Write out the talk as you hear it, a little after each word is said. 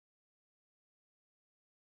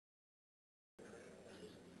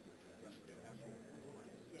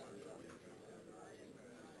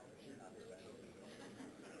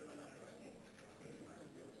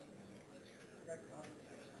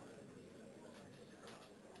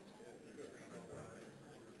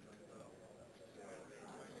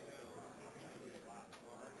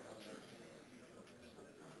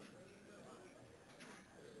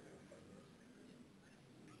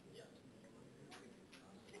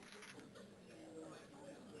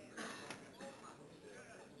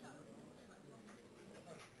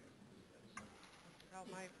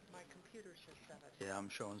my computer says 7. Yeah, I'm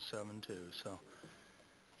showing 7 too, so.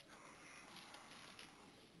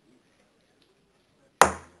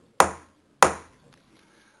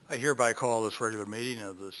 I hereby call this regular meeting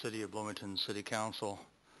of the City of Bloomington City Council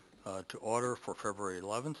to order for February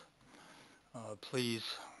 11th. Please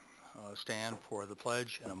stand for the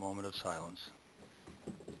pledge and a moment of silence.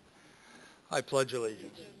 I pledge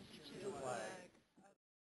allegiance to the flag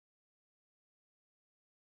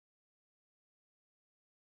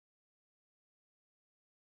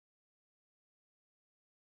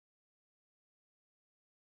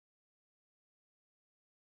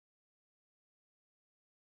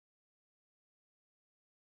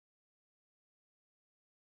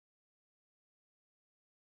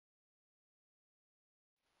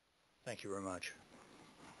Thank you very much.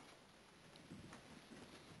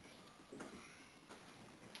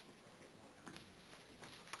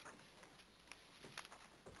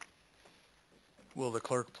 Will the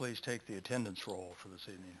clerk please take the attendance roll for this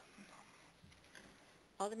evening?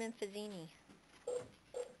 Alderman Fazzini.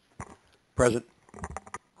 Present.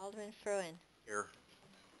 Alderman Fruin. Here.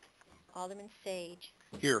 Alderman Sage.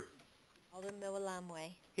 Here. Alderman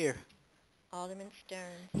Milamwe. Here. Alderman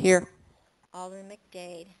Stern. Here. Alderman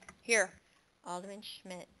McDade. Here. Alderman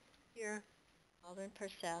Schmidt. Here. Alderman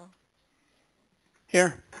Purcell.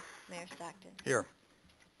 Here. Mayor Stockton. Here.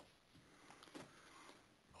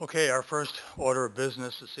 Okay, our first order of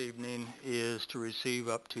business this evening is to receive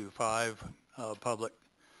up to 5 public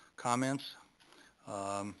comments.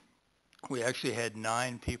 We actually had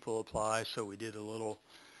 9 people apply, so we did a little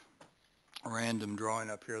random drawing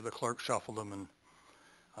up here. The clerk shuffled them, and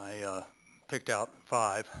I picked out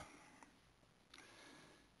 5.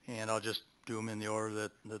 And I'll just do them in the order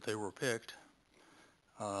that they were picked.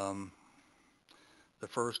 The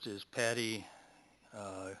first is Patty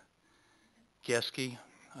Geske.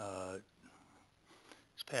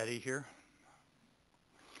 Is Patty here?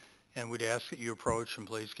 And we'd ask that you approach and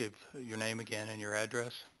please give your name again and your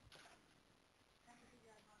address.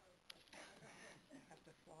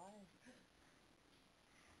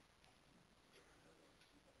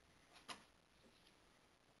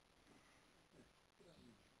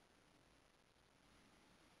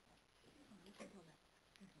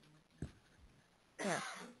 Yeah.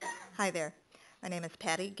 Hi there. My name is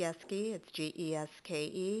Patty Geske. It's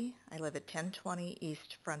Geske. I live at 1020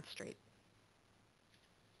 East Front Street.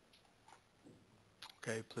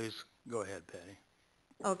 Okay, please go ahead, Patty.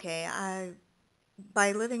 Okay.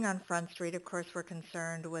 By living on Front Street, of course, we're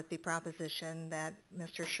concerned with the proposition that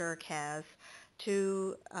Mr. Shirk has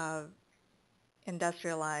to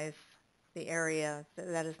industrialize the area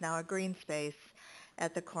that is now a green space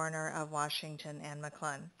at the corner of Washington and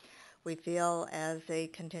McClellan. We feel as a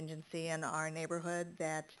contingency in our neighborhood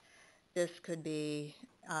that this could be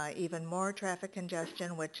even more traffic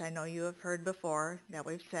congestion, which I know you have heard before that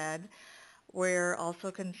we've said. We're also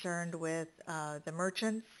concerned with the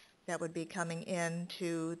merchants that would be coming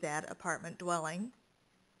into that apartment dwelling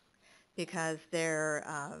because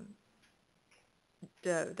their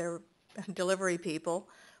delivery people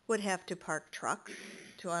would have to park trucks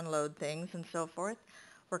to unload things and so forth.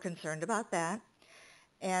 We're concerned about that.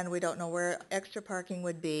 And we don't know where extra parking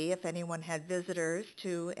would be if anyone had visitors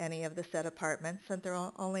to any of the said apartments, since they're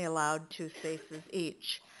only allowed 2 spaces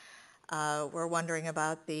each. We're wondering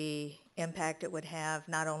about the impact it would have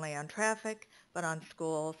not only on traffic, but on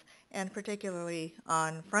schools, and particularly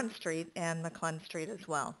on Front Street and McClellan Street as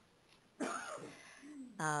well.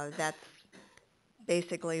 That's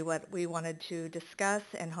basically what we wanted to discuss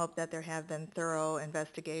and hope that there have been thorough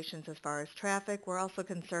investigations as far as traffic. We're also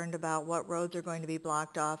concerned about what roads are going to be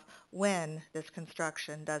blocked off when this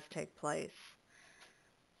construction does take place.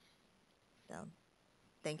 So,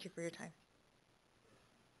 thank you for your time.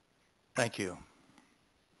 Thank you.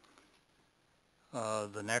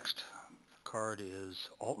 The next card is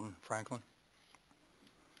Alton Franklin.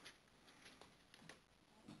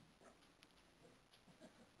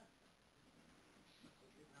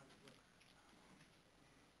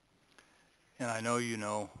 And I know you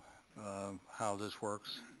know how this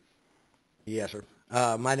works. Yes, sir.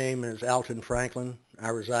 My name is Alton Franklin. I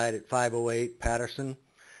reside at 508 Patterson,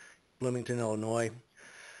 Bloomington, Illinois.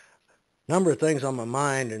 Number of things on my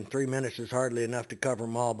mind, and 3 minutes is hardly enough to cover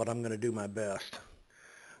them all, but I'm going to do my best.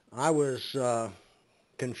 I was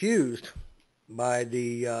confused by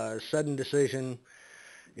the sudden decision,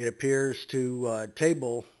 it appears, to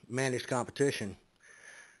table managed competition,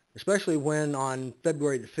 especially when on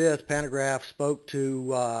February the 5th, Panagraph spoke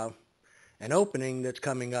to an opening that's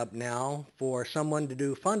coming up now for someone to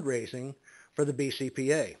do fundraising for the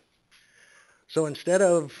BCPA. So instead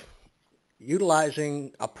of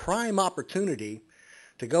utilizing a prime opportunity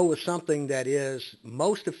to go with something that is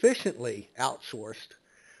most efficiently outsourced,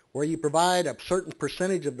 where you provide a certain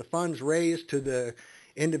percentage of the funds raised to the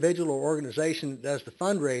individual or organization that does the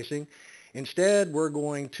fundraising. Instead, we're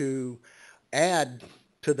going to add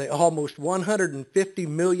to the almost $150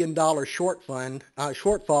 million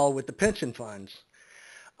shortfall with the pension funds.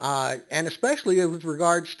 And especially with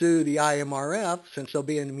regards to the IMRF, since they'll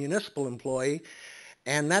be a municipal employee,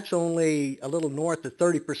 and that's only a little north of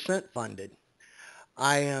 30% funded.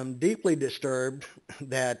 I am deeply disturbed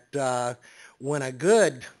that when a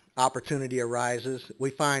good opportunity arises, we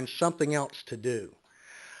find something else to do.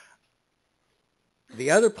 The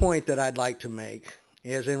other point that I'd like to make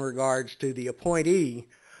is in regards to the appointee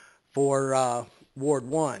for Ward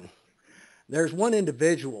 1. There's one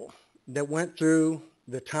individual that went through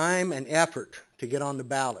the time and effort to get on the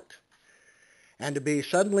ballot, and to be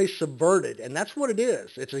suddenly subverted, and that's what it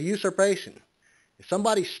is. It's a usurpation. If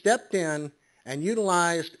somebody stepped in and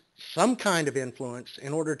utilized some kind of influence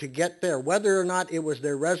in order to get there, whether or not it was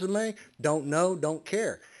their resume, don't know, don't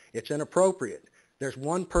care. It's inappropriate. There's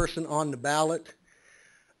one person on the ballot,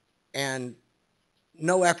 and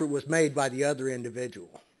no effort was made by the other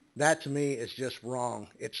individual. That to me is just wrong.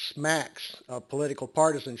 It smacks of political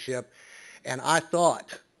partisanship, and I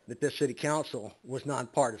thought that this city council was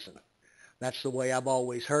nonpartisan. That's the way I've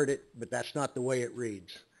always heard it, but that's not the way it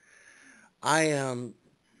reads. I am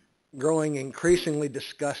growing increasingly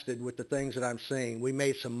disgusted with the things that I'm seeing. We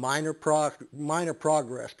made some minor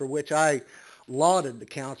progress, for which I lauded the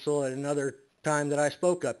council at another time that I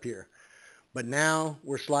spoke up here. But now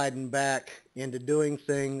we're sliding back into doing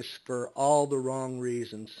things for all the wrong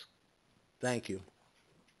reasons. Thank you.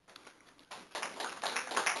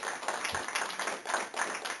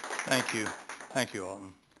 Thank you. Thank you,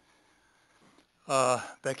 Alton.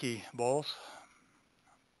 Becky Bowles.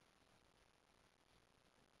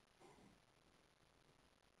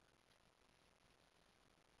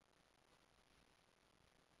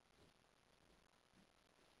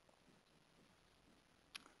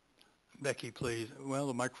 Becky, please. Well,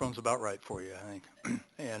 the microphone's about right for you, I think.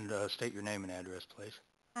 And state your name and address, please.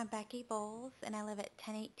 I'm Becky Bowles, and I live at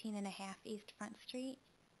 1018 and a half East Front Street.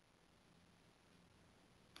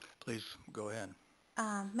 Please go ahead.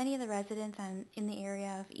 Many of the residents in the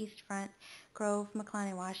area of East Front, Grove, McClellan,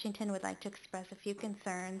 and Washington would like to express a few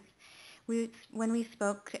concerns. When we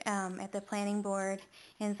spoke at the planning board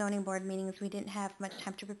and zoning board meetings, we didn't have much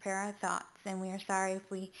time to prepare our thoughts, and we are sorry if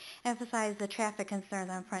we emphasized the traffic concerns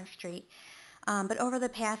on Front Street. But over the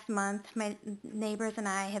past month, my neighbors and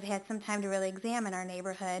I have had some time to really examine our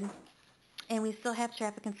neighborhood, and we still have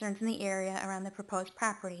traffic concerns in the area around the proposed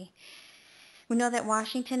property. We know that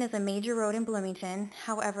Washington is a major road in Bloomington.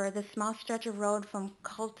 However, the small stretch of road from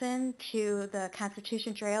Colton to the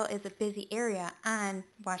Constitution Trail is a busy area on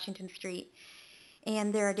Washington Street.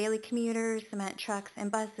 And there are daily commuters, cement trucks, and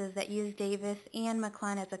buses that use Davis and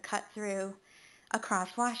McClellan as a cut-through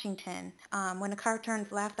across Washington. When a car turns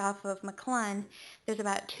left off of McClellan, there's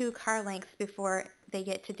about 2 car lengths before they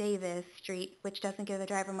get to Davis Street, which doesn't give the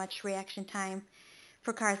driver much reaction time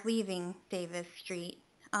for cars leaving Davis Street.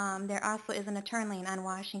 There also isn't a turn lane on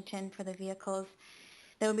Washington for the vehicles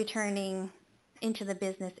that will be turning into the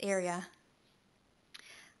business area.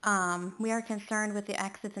 We are concerned with the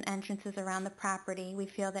exits and entrances around the property. We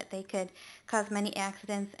feel that they could cause many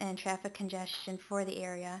accidents and traffic congestion for the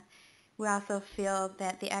area. We also feel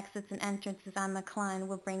that the exits and entrances on McClellan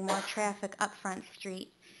will bring more traffic up Front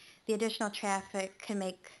Street. The additional traffic can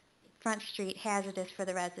make Front Street hazardous for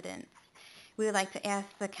the residents. We would like to ask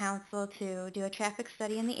the council to do a traffic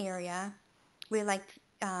study in the area. We would like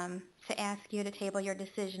to ask you to table your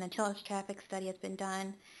decision until a traffic study has been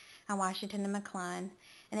done on Washington and McClellan.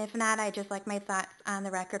 And if not, I'd just like my thoughts on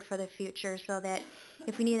the record for the future, so that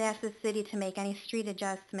if we need to ask the city to make any street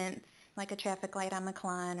adjustments, like a traffic light on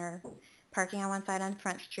McClellan or parking on one side on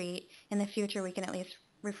Front Street, in the future we can at least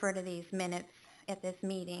refer to these minutes at this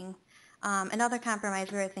meeting. Another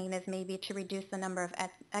compromise we were thinking is maybe to reduce the number of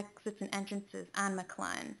exits and entrances on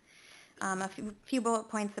McClellan. A few bullet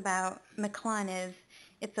points about McClellan is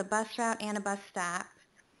it's a bus route and a bus stop.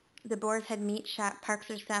 The Boar's Head Meat Shop parks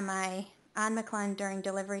their semi on McClellan during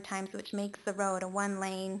delivery times, which makes the road a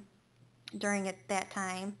 1-lane during that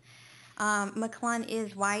time. McClellan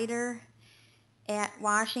is wider at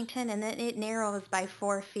Washington, and then it narrows by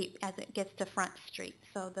 4 feet as it gets to Front Street.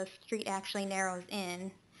 So the street actually narrows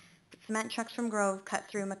in. Cement trucks from Grove cut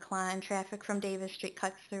through McClellan. Traffic from Davis Street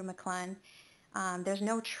cuts through McClellan. There's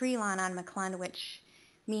no tree lawn on McClellan, which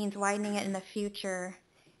means widening it in the future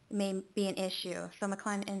may be an issue. So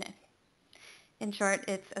McClellan, in short,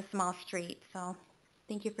 it's a small street. So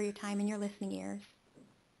thank you for your time and your listening ears.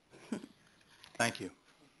 Thank you.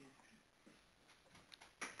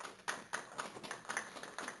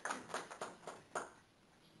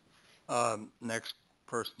 Next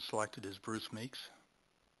person selected is Bruce Meeks.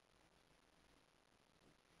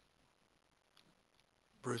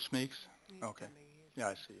 Bruce Meeks? Okay. Yeah,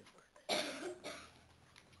 I see you.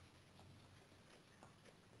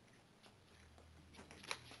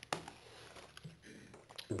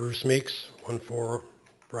 Bruce Meeks, 14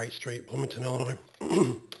 Bright Street, Bloomington, Illinois.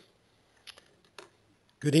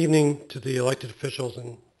 Good evening to the elected officials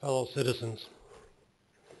and fellow citizens.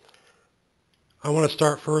 I want to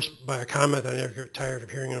start first by a comment that I never get tired of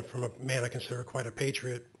hearing from a man I consider quite a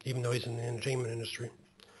patriot, even though he's in the entertainment industry.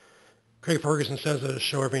 Craig Ferguson says at his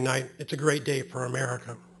show every night, "It's a great day for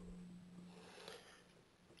America."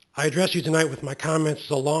 I address you tonight with my comments as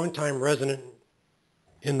a longtime resident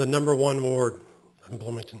in the number 1 ward in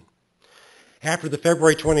Bloomington. After the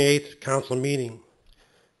February 28th council meeting,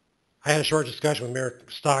 I had a short discussion with Mayor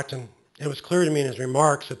Stockton, and it was clear to me in his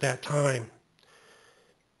remarks at that time,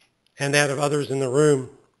 and that of others in the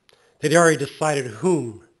room, they'd already decided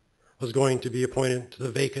whom was going to be appointed to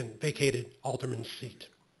the vacated alderman's seat.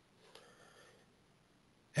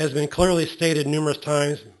 As has been clearly stated numerous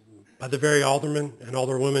times by the very aldermen and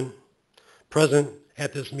alderwomen present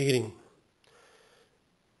at this meeting,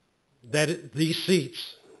 that these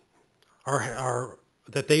seats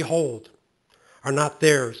that they hold are not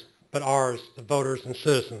theirs, but ours, the voters and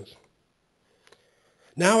citizens.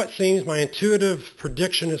 Now it seems my intuitive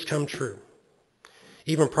prediction has come true.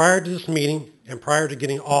 Even prior to this meeting and prior to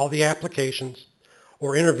getting all the applications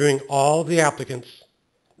or interviewing all the applicants,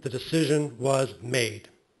 the decision was made.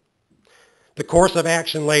 The course of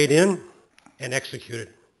action laid in and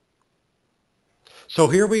executed. So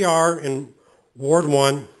here we are in Ward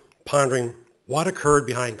 1 pondering what occurred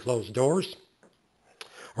behind closed doors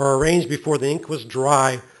or arranged before the ink was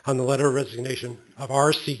dry on the letter of resignation of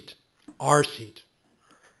our seat,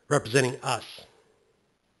 representing us.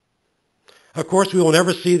 Of course, we will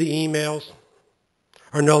never see the emails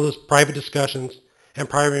or know those private discussions and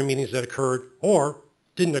private meetings that occurred or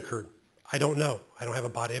didn't occur. I don't know. I don't have a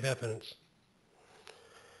body of evidence.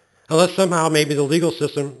 Unless somehow maybe the legal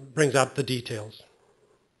system brings out the details.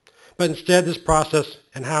 But instead, this process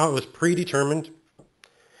and how it was predetermined,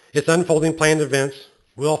 its unfolding planned events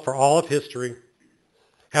will, for all of history,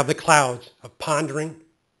 have the clouds of pondering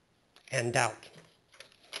and doubt.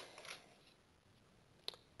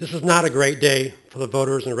 This is not a great day for the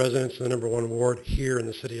voters and residents of the number 1 ward here in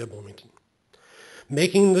the city of Bloomington.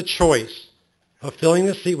 Making the choice of filling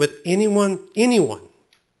the seat with anyone,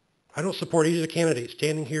 I don't support either candidate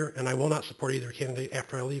standing here, and I will not support either candidate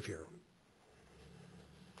after I leave here.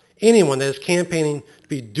 Anyone that is campaigning to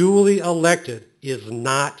be duly elected is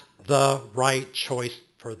not the right choice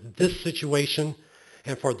for this situation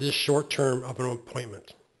and for this short term of an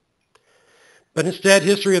appointment. But instead,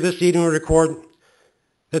 history of this evening will record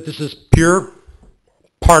that this is pure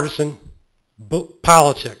partisan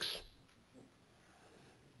politics.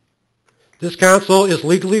 This council is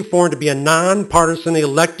legally formed to be a nonpartisan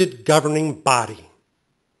elected governing body.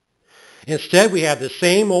 Instead, we have the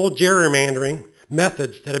same old gerrymandering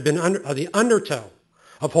methods that have been the undertow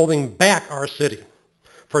of holding back our city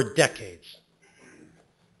for decades,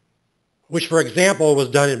 which, for example, was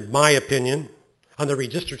done, in my opinion, on the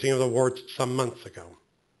redistricting of the wards some months ago.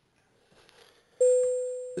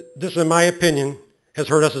 This, in my opinion, has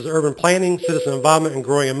hurt us as urban planning, citizen involvement, and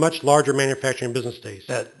growing a much larger manufacturing business days.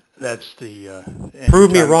 That's the...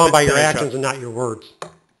 Prove me wrong by your actions and not your words.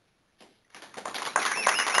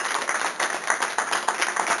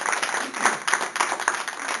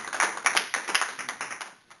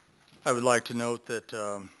 I would like to note that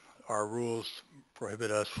our rules prohibit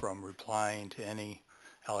us from replying to any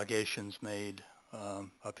allegations made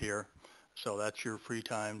up here. So that's your free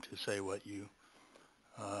time to say what you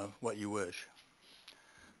wish.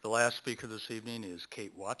 The last speaker this evening is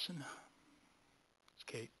Kate Watson. It's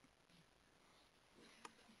Kate.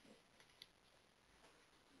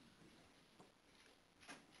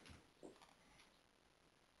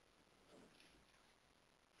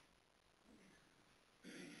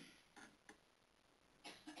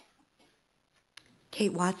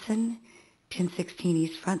 Kate Watson, 1016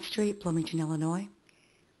 East Front Street, Bloomington, Illinois.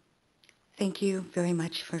 Thank you very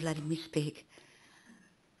much for letting me speak.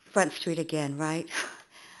 Front Street again, right?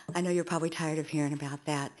 I know you're probably tired of hearing about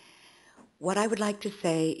that. What I would like to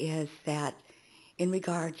say is that in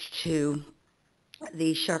regards to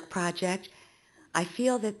the Shirk project, I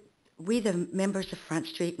feel that we, the members of Front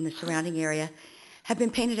Street and the surrounding area, have been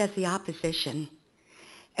painted as the opposition.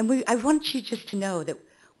 And I want you just to know that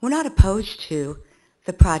we're not opposed to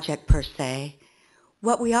the project per se.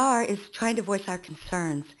 What we are is trying to voice our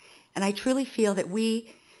concerns. And I truly feel that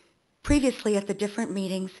we, previously at the different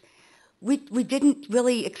meetings, we didn't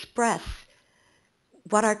really express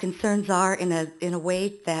what our concerns are in a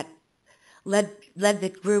way that led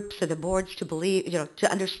the groups or the boards to believe,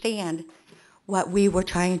 to understand what we were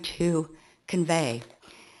trying to convey.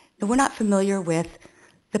 And we're not familiar with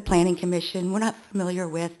the Planning Commission. We're not familiar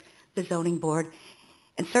with the Zoning Board,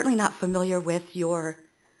 and certainly not familiar with your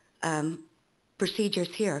procedures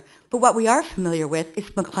here. But what we are familiar with is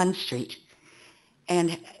McClung Street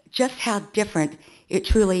and just how different it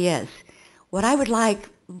truly is. What I would like,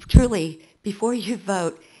 truly, before you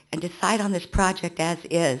vote and decide on this project as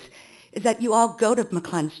is that you all go to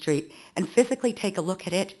McClung Street and physically take a look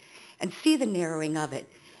at it and see the narrowing of it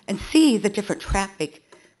and see the different traffic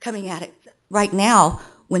coming at it right now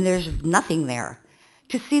when there's nothing there.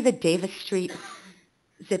 To see the Davis Street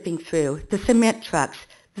zipping through, the cement trucks,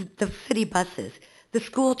 the city buses, the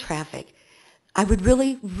school traffic. I would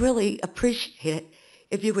really, really appreciate it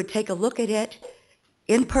if you would take a look at it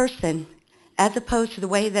in person as opposed to the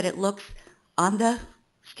way that it looks on the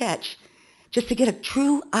sketch, just to get a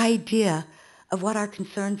true idea of what our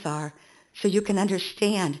concerns are so you can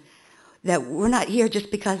understand that we're not here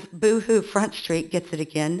just because boo-hoo Front Street gets it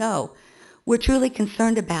again. No, we're truly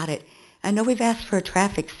concerned about it. I know we've asked for a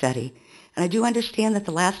traffic study, and I do understand that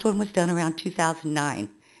the last one was done around 2009.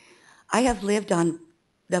 I have lived on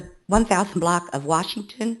the 1000 block of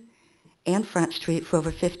Washington and Front Street for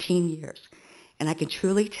over 15 years, and I can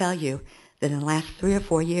truly tell you that in the last 3 or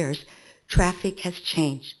 4 years, traffic has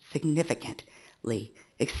changed significantly,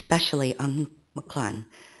 especially on McClung.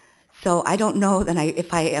 So I don't know that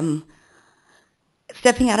if I am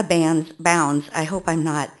stepping out of bounds, I hope I'm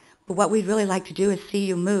not. But what we'd really like to do is see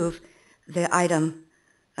you move the item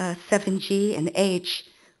 7G and H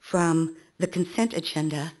from the consent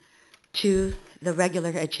agenda to the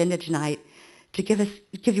regular agenda tonight to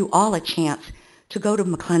give you all a chance to go to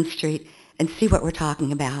McClung Street and see what we're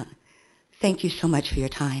talking about. Thank you so much for your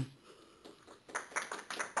time.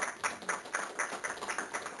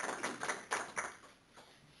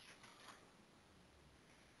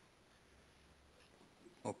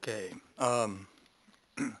 Okay.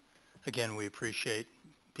 Again, we appreciate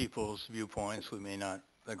people's viewpoints. We may not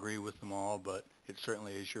agree with them all, but it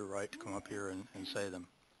certainly is your right to come up here and say them.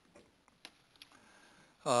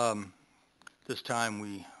 This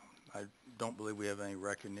time, I don't believe we have any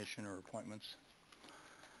recognition or appointments.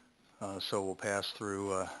 So we'll pass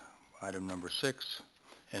through item number 6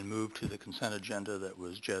 and move to the consent agenda that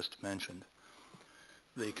was just mentioned.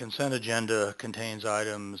 The consent agenda contains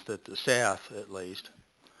items that the staff, at least,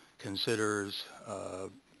 considers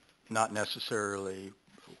not necessarily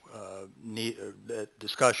that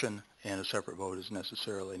discussion and a separate vote is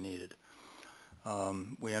necessarily needed.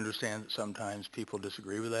 We understand that sometimes people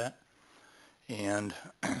disagree with that, and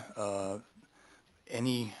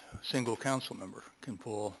any single council member can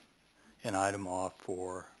pull an item off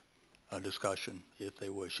for a discussion if they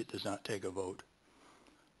wish. It does not take a vote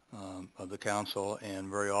of the council, and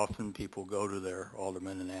very often people go to their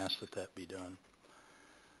alderman and ask that that be done.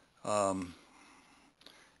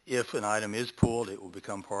 If an item is pulled, it will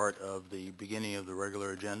become part of the beginning of the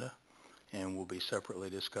regular agenda and will be separately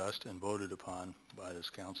discussed and voted upon by this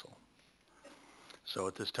council. So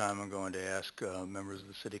at this time, I'm going to ask members of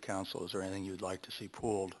the City Council, is there anything you'd like to see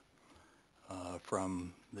pulled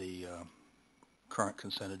from the current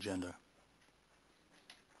consent agenda?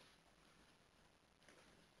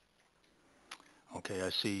 Okay, I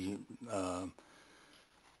see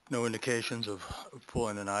no indications of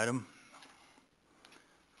pulling an item.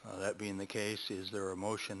 That being the case, is there a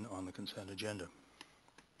motion on the consent agenda?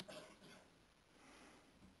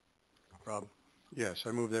 Rob? Yes,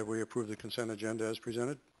 I move that we approve the consent agenda as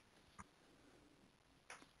presented.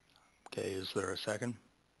 Okay, is there a second?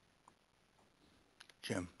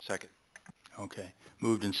 Jim? Second. Okay,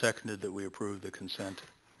 moved and seconded that we approve the consent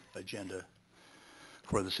agenda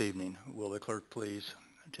for this evening. Will the clerk please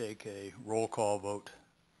take a roll call vote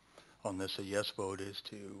on this? A yes vote is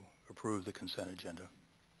to approve the consent agenda.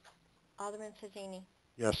 Alderman Fazzini.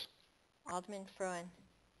 Yes. Alderman Fruin.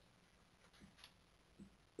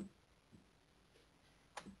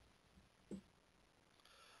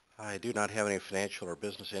 I do not have any financial or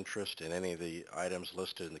business interest in any of the items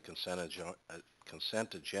listed in the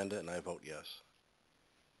consent agenda, and I vote yes.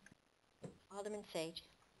 Alderman Sage.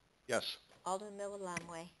 Yes. Alderman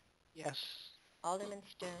Miller-Lamway. Yes. Alderman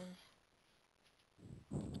Stearns.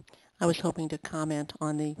 I was hoping to comment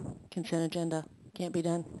on the consent agenda. Can't be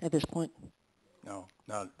done at this point. No,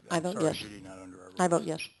 not, I I'm vote sorry, yes. Judy, not under our rules. I vote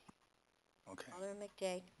yes. Okay. Alderman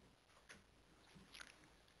McDade.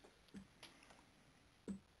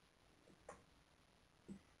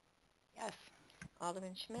 Yes.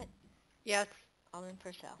 Alderman Schmidt. Yes. Alderman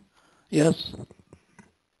Purcell. Yes.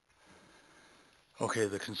 Okay,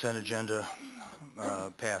 the consent agenda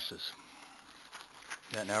passes.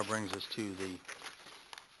 That now brings us to the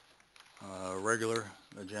regular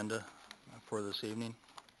agenda for this evening.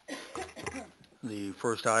 The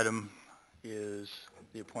first item is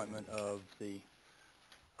the appointment of the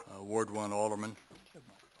Ward 1 Alderman.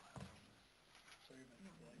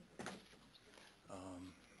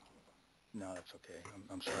 No, that's okay.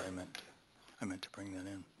 I'm sorry. I meant to bring that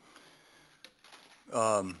in.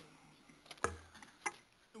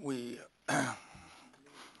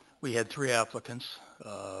 We had three applicants.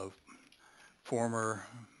 Former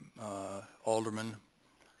Alderman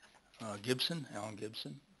Alan Gibson,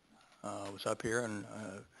 was up here and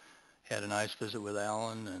had a nice visit with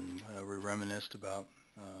Alan, and we reminisced about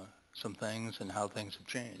some things and how things have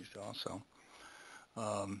changed also.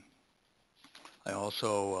 I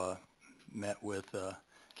also met with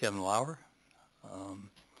Kevin Lauer.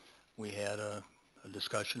 We had a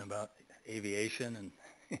discussion about aviation and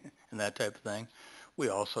and that type of thing. We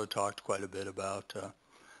also talked quite a bit about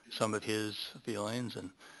some of his feelings, and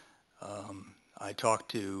I talked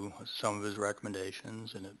to some of his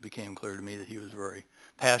recommendations, and it became clear to me that he was very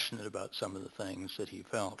passionate about some of the things that he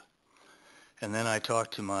felt. And then I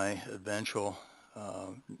talked to my eventual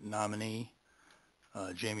nominee,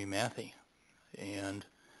 Jamie Matthey, and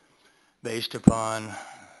based upon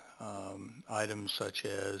items such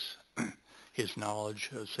as his knowledge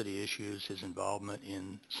of city issues, his involvement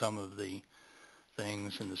in some of the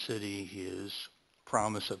things in the city, his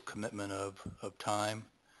promise of commitment of time,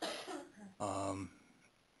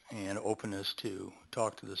 and openness to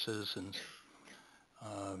talk to the citizens,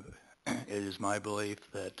 it is my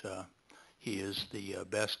belief that he is the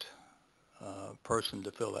best person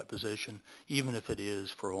to fill that position, even if it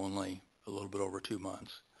is for only a little bit over 2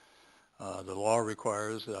 months. The law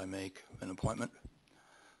requires that I make an appointment.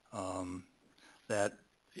 That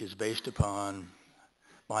is based upon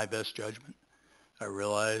my best judgment. I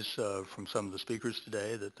realize from some of the speakers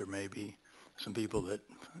today that there may be some people that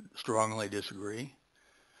strongly disagree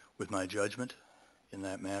with my judgment in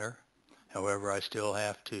that matter. However, I still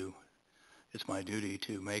have to, it's my duty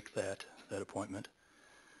to make that appointment.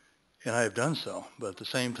 And I have done so, but at the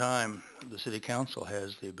same time, the City Council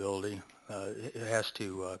has the ability, it has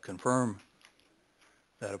to confirm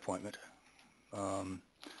that appointment.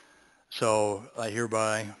 So I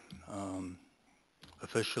hereby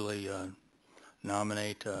officially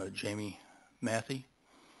nominate Jamie Matthey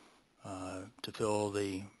to fill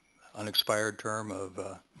the unexpired term of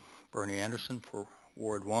Bernie Anderson for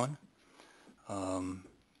Ward 1.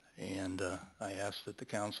 And I ask that the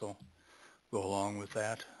council go along with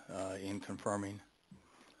that in confirming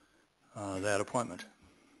that appointment.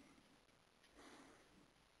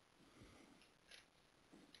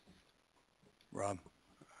 Rob?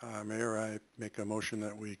 Mayor, I make a motion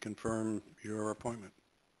that we confirm your appointment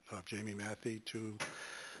of Jamie Matthey to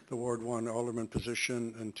the Ward 1 Alderman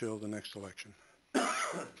position until the next election.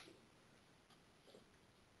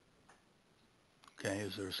 Okay,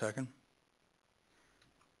 is there a second?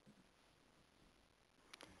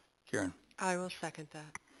 Karen? I will second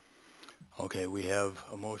that. Okay, we have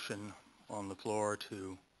a motion on the floor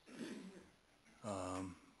to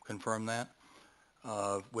confirm that.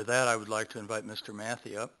 With that, I would like to invite Mr.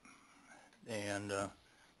 Matthey up and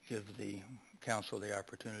give the council the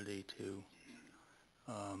opportunity to,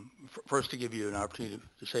 first to give you an opportunity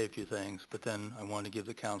to say a few things, but then I want to give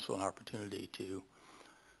the council an opportunity to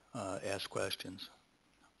ask questions.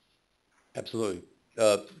 Absolutely.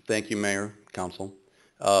 Thank you, Mayor, Council.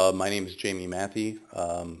 My name is Jamie Matthey.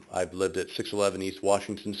 I've lived at 611 East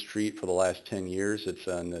Washington Street for the last 10 years. It's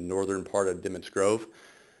in the northern part of Dimmitt's Grove.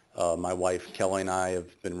 My wife, Kelly, and I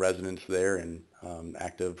have been residents there and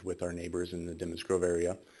active with our neighbors in the Dimmitt's Grove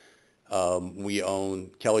area. We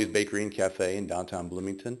own Kelly's Bakery and Cafe in downtown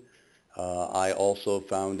Bloomington. I also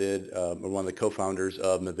founded, one of the co-founders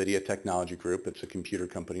of Nvidia Technology Group. It's a computer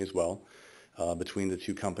company as well. Between the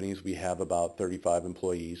two companies, we have about 35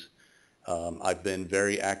 employees. I've been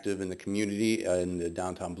very active in the community, in the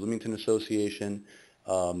Downtown Bloomington Association,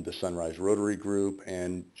 the Sunrise Rotary Group,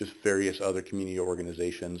 and just various other community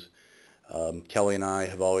organizations. Kelly and I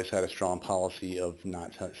have always had a strong policy of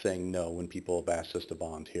not saying no when people have asked us to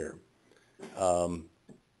volunteer.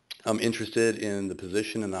 I'm interested in the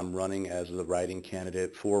position, and I'm running as the writing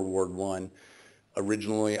candidate for Ward 1.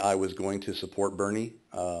 Originally, I was going to support Bernie.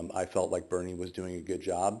 I felt like Bernie was doing a good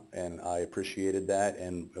job, and I appreciated that,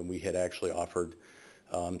 and we had actually offered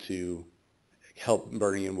to help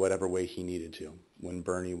Bernie in whatever way he needed to. When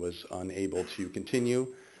Bernie was unable to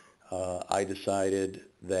continue, I decided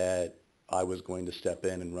that I was going to step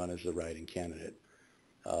in and run as the writing candidate.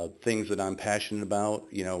 Things that I'm passionate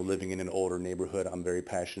about, living in an older neighborhood, I'm very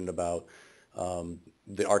passionate about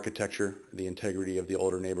the architecture, the integrity of the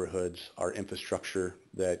older neighborhoods, our infrastructure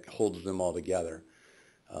that holds them all together.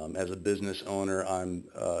 As a business owner, I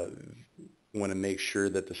want to make sure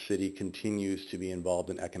that the city continues to be involved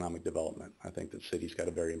in economic development. I think that the city's got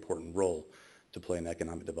a very important role to play in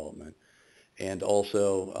economic development. And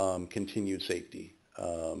also continued safety.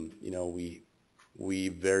 We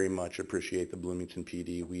very much appreciate the Bloomington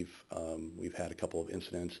PD. We've had a couple of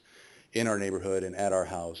incidents in our neighborhood and at our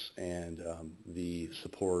house, and the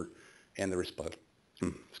support and the response,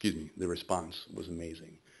 the response was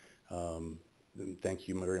amazing. Thank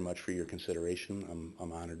you very much for your consideration.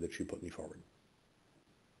 I'm honored that you put me forward.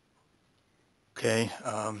 Okay,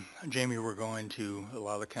 Jamie, we're going to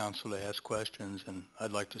allow the council to ask questions, and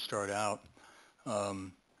I'd like to start out.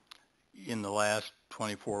 In the last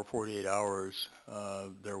 24, 48 hours,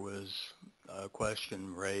 there was a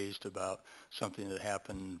question raised about something that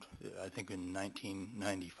happened, I think, in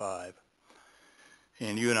 1995.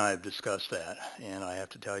 And you and I have discussed that, and I have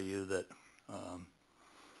to tell you that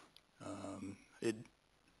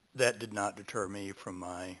that did not deter me from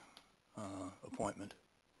my appointment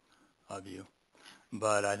of you.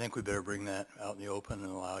 But I think we better bring that out in the open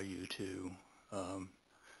and allow you to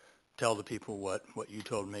tell the people what you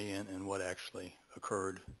told me and what actually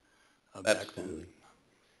occurred back then.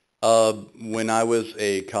 When I was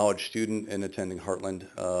a college student and attending Heartland,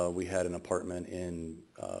 we had an apartment in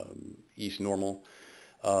East Normal,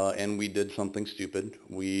 and we did something stupid.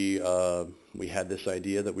 We had this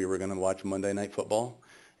idea that we were going to watch Monday Night Football,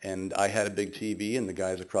 and I had a big TV, and the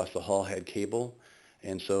guys across the hall had cable,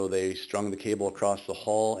 and so they strung the cable across the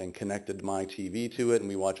hall and connected my TV to it, and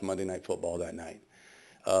we watched Monday Night Football that night.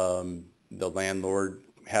 The landlord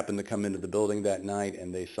happened to come into the building that night,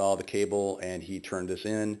 and they saw the cable, and he turned us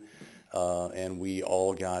in, and we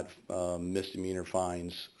all got misdemeanor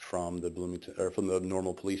fines from the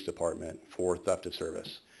Normal Police Department for theft of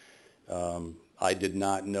service. I did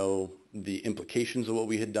not know the implications of what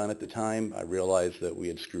we had done at the time. I realized that we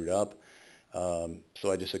had screwed up,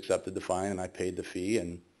 so I just accepted the fine and I paid the fee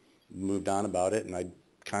and moved on about it, and I'd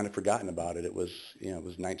kind of forgotten about it. It was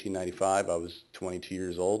 1995. I was 22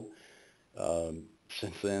 years old.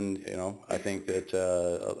 Since then, I think that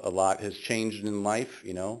a lot has changed in life.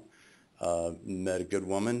 Met a good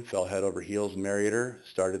woman, fell head over heels, married her,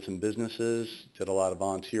 started some businesses, did a lot of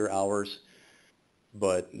volunteer hours.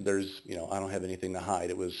 But there's, I don't have anything to hide.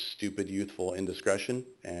 It was stupid, youthful indiscretion,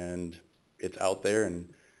 and it's out there,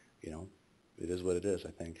 and, it is what it is,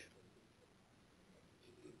 I think.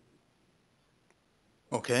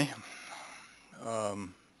 Okay.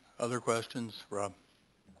 Other questions, Rob?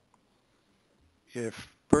 If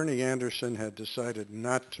Bernie Anderson had decided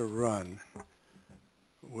not to run,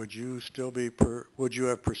 would you would you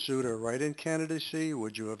have pursued a write-in candidacy?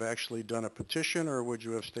 Would you have actually done a petition, or would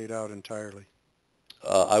you have stayed out entirely?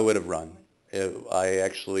 I would have run. There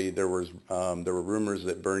were rumors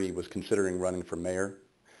that Bernie was considering running for mayor,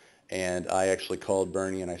 and I actually called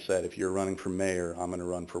Bernie and I said, if you're running for mayor, I'm going to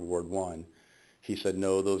run for Ward 1. He said,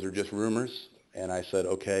 no, those are just rumors. And I said,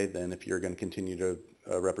 okay, then if you're going to continue to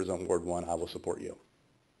represent Ward 1, I will support you.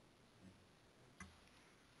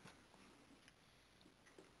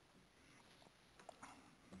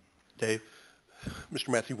 Dave? Mr.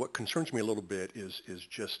 Matthew, what concerns me a little bit is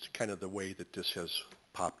just kind of the way that this has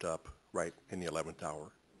popped up right in the 11th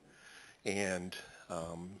hour. And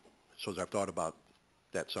so as I've thought about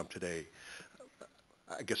that some today,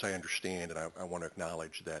 I guess I understand, and I want to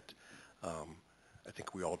acknowledge that I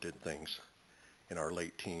think we all did things in our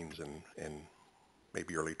late teens and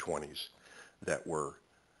maybe early 20s that were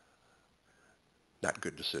not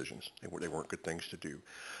good decisions. They weren't good things to do.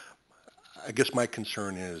 I guess my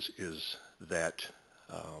concern is that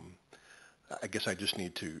I guess I just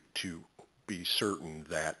need to be certain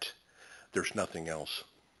that there's nothing else.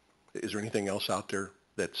 Is there anything else out there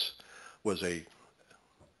was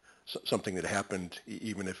something that happened,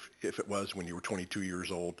 even if it was when you were 22 years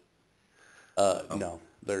old? No,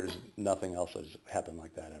 there's nothing else that's happened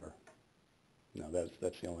like that ever. No,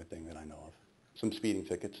 that's the only thing that I know of. Some speeding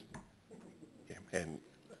tickets. Yeah, and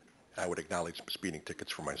I would acknowledge speeding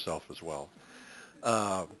tickets for myself as well.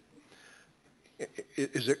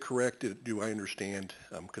 Is it correct? Do I understand?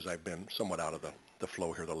 Because I've been somewhat out of the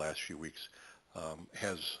flow here the last few weeks.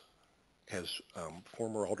 Has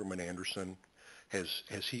former Alderman Anderson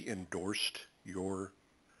has he endorsed your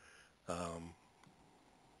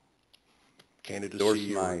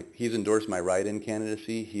candidacy? He's endorsed my write-in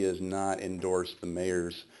candidacy. He has not endorsed the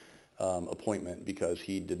mayor's appointment because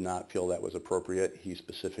he did not feel that was appropriate. He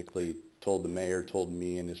specifically told the mayor, told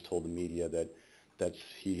me, and has told the media that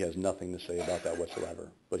He has nothing to say about that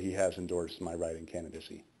whatsoever, but he has endorsed my write-in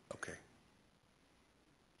candidacy. Okay.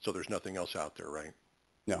 So there's nothing else out there, right?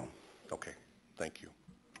 No. Okay, thank you.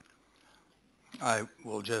 I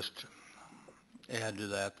will just add to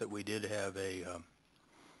that we did have a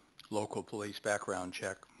local police background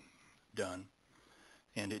check done,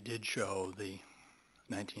 and it did show the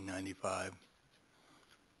 1995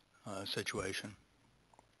 situation,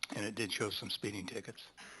 and it did show some speeding tickets.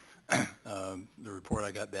 The report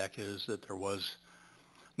I got back is that there was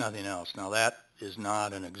nothing else. Now, that is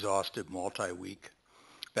not an exhaustive multi-week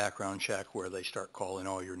background check where they start calling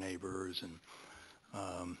all your neighbors and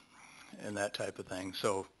that type of thing.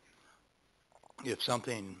 So if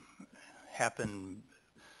something happened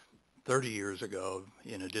 30 years ago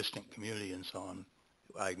in a distant community and so on,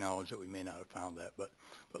 I acknowledge that we may not have found that, but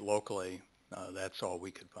locally, that's all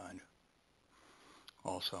we could find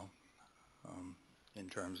also, in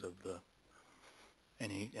terms of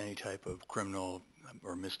any type of criminal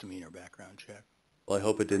or misdemeanor background check. Well, I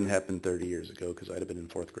hope it didn't happen 30 years ago because I'd have been in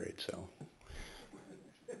 4th grade, so.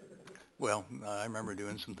 Well, I remember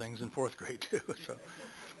doing some things in 4th grade too, so.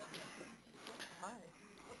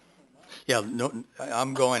 Yeah, no,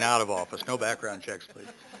 I'm going out of office. No background checks, please.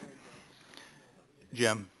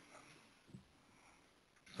 Jim?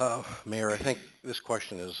 Mayor, I think this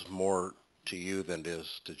question is more to you than it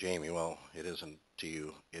is to Jamie. Well, it isn't to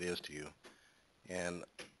you. It is to you. And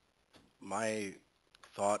my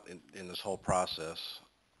thought in this whole process,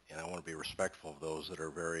 and I want to be respectful of those that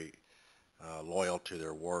are very loyal to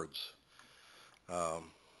their words,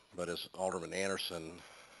 but as Alderman Anderson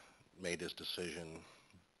made his decision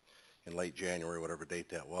in late January, whatever date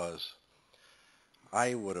that was,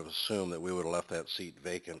 I would have assumed that we would have left that seat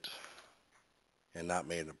vacant and not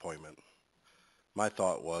made an appointment. My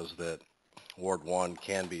thought was that Ward 1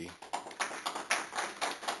 can be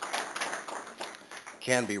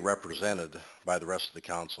represented by the rest of the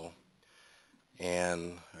council,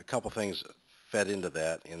 and a couple things fed into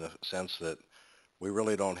that in the sense that we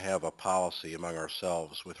really don't have a policy among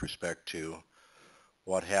ourselves with respect to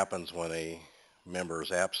what happens when a member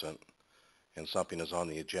is absent and something is on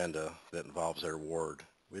the agenda that involves their ward.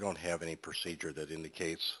 We don't have any procedure that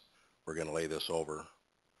indicates we're going to lay this over.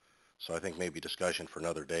 So I think maybe discussion for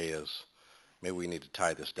another day is maybe we need to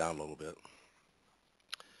tie this down a little bit.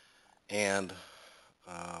 And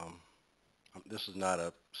this is not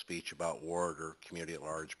a speech about ward or community at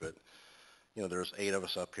large, but you know, there's 8 of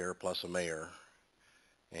us up here plus a mayor,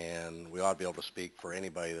 and we ought to be able to speak for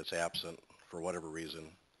anybody that's absent for whatever reason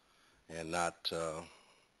and not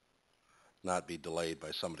be delayed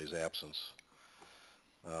by somebody's absence.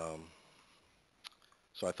 So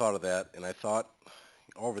I thought of that, and I thought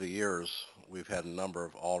over the years we've had a number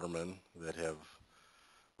of aldermen that have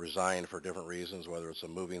resigned for different reasons, whether it's a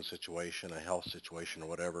moving situation, a health situation, or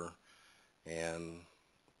whatever, and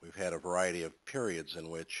we've had a variety of periods in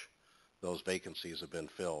which those vacancies have been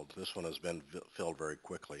filled. This one has been filled very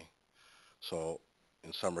quickly. So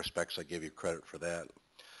in some respects, I give you credit for that.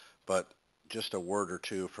 But just a word or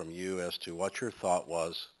two from you as to what your thought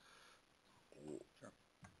was.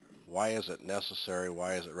 Why is it necessary?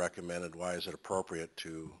 Why is it recommended? Why is it appropriate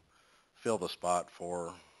to fill the spot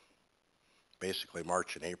for basically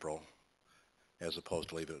March and April as opposed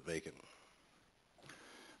to leave it vacant?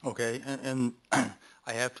 Okay, and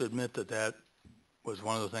I have to admit that was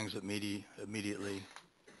one of the things that immediately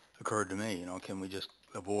occurred to me. You know, can we just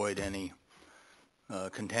avoid any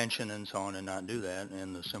contention and so on and not do that?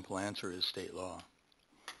 And the simple answer is state law.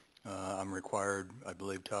 I'm required, I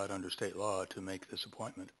believe, Todd, under state law to make this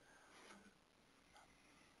appointment.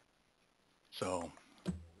 So,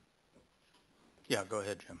 yeah, go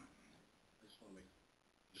ahead, Jim.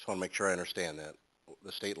 Just want to make sure I understand that.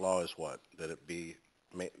 The state law is what? That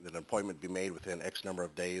an appointment be made within X number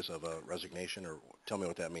of days of a resignation, or tell me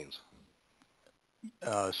what that means.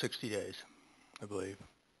 60 days, I believe.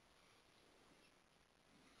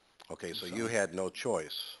 Okay, so you had no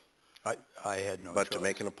choice. I had no but choice. To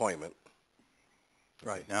make an appointment.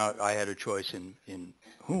 Right. Now, I had a choice in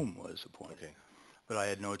whom was appointed. Okay. But I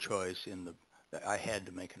had no choice I had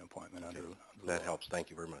to make an appointment under the That law. helps. Thank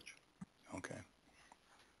you very much. Okay.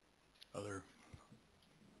 Other?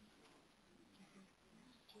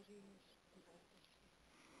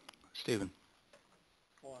 Stephen?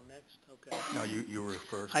 Oh, I'm next? Okay. No, you were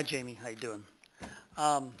first. Hi, Jamie. How you doing?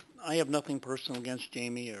 I have nothing personal against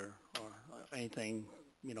Jamie or anything,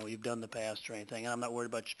 you know, you've done in the past or anything. And I'm not worried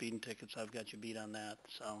about your speeding tickets. I've got you beat on that.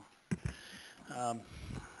 So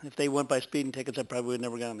if they went by speeding tickets, I probably would have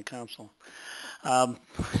never got on the council.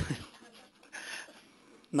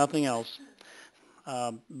 Nothing else.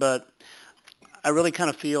 But I really kind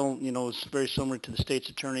of feel, it's very similar to the state's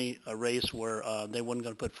attorney race where they weren't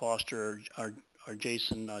going to put Foster or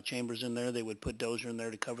Jason Chambers in there. They would put Dozier in there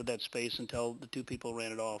to cover that space until the two people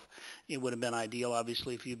ran it off. It would have been ideal,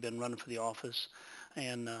 obviously, if you'd been running for the office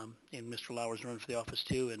and Mr. Lauer's running for the office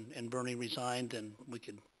too, and Bernie resigned, and we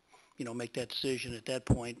could, make that decision at that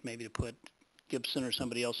point, maybe to put Gibson or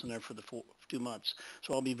somebody else in there for the 2 months.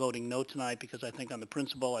 So I'll be voting no tonight because I think on the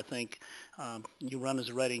principle, I think you run as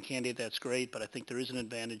a write-in candidate, that's great, but I think there is an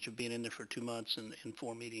advantage of being in there for 2 months and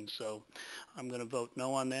 4 meetings. So I'm going to vote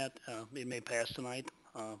no on that. It may pass tonight.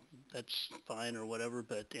 That's fine or whatever,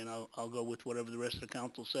 but I'll go with whatever the rest of the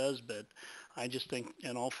council says. But I just think,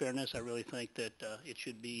 in all fairness, I really think that it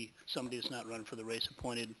should be somebody that's not running for the race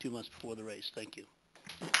appointed 2 months before the race. Thank you.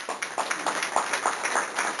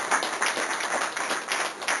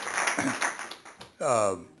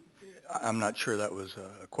 I'm not sure that was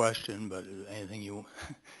a question, but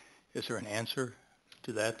is there an answer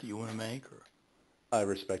to that you want to make? Or? I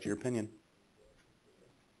respect your opinion.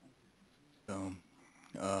 So,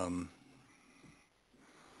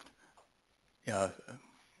 yeah,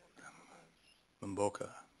 Mboka.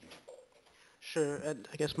 Sure.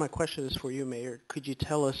 I guess my question is for you, Mayor. Could you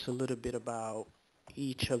tell us a little bit about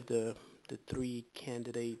each of the three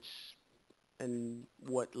candidates and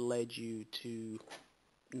what led you to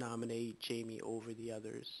nominate Jamie over the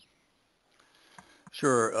others?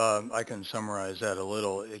 Sure. I can summarize that a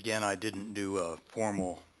little. Again, I didn't do a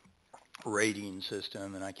formal rating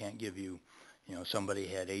system, and I can't give you, somebody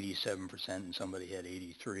had 87% and somebody had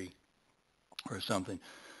 83 or something.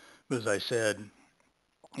 But as I said,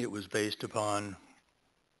 it was based upon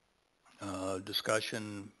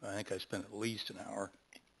discussion. I think I spent at least an hour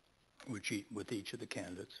with each of the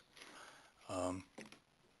candidates.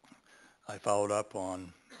 I followed up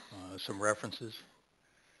on some references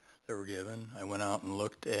that were given. I went out and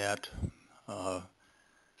looked at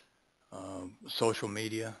social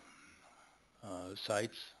media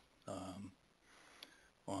sites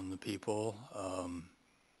on the people.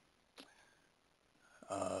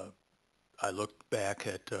 I looked back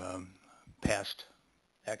at past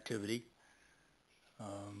activity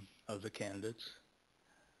of the candidates.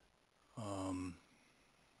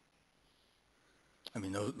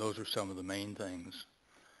 Those are some of the main things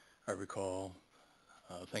I recall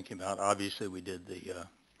thinking about. Obviously, we did the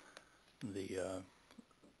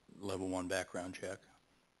level 1 background check.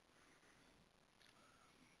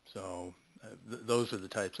 So those are the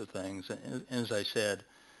types of things. And as I said,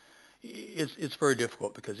 it's very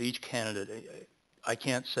difficult because each candidate, I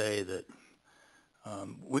can't say that,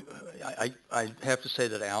 I have to say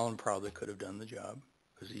that Alan probably could have done the job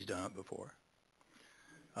because he's done it before.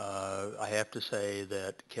 I have to say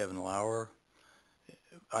that Kevin Lauer,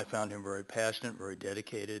 I found him very passionate, very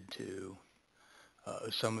dedicated to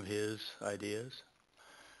some of his ideas.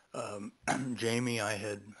 Jamie I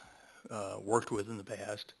had worked with in the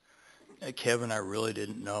past. Kevin I really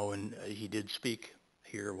didn't know, and he did speak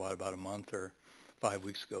here, about a month or 5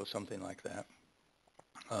 weeks ago, something like that.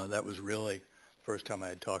 That was really the first time I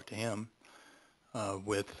had talked to him.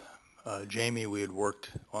 With Jamie, we had worked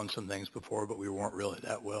on some things before, but we weren't really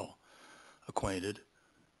that well acquainted.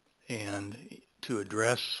 And to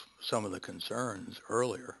address some of the concerns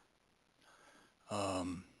earlier,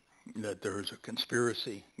 that there was a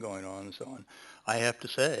conspiracy going on and so on, I have to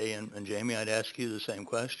say, and Jamie, I'd ask you the same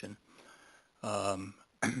question,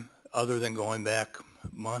 other than going back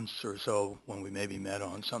months or so when we maybe met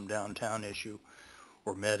on some downtown issue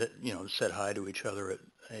or met at, said hi to each other at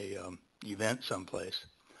a event someplace,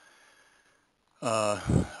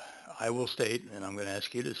 I will state, and I'm going to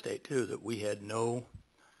ask you to state too, that we had no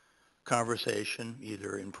conversation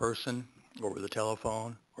either in person, over the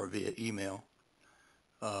telephone, or via email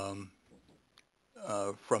from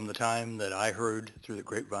the time that I heard through the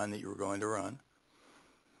grapevine that you were going to run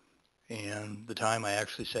and the time I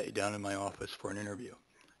actually sat you down in my office for an interview.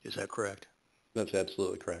 Is that correct? That's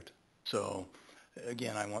absolutely correct. So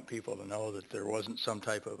again, I want people to know that there wasn't some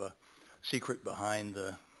type of a secret behind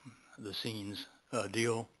the scenes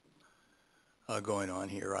deal going on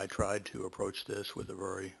here. I tried to approach this with a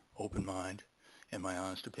very open mind, and my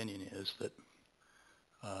honest opinion is that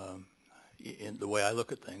in the way I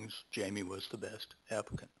look at things, Jamie was the best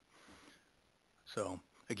applicant. So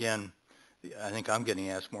again, I think I'm getting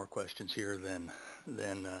asked more questions here than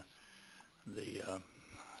the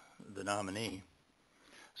nominee.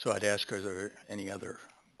 So I'd ask, are there any other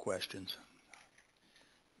questions?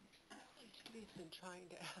 He's been trying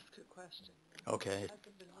to ask a question. Okay.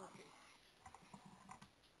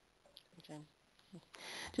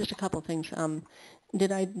 Just a couple things.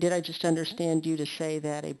 Did I just understand you to say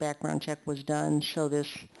that a background check was done, so this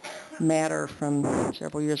matter from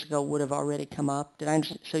several years ago would have already come up?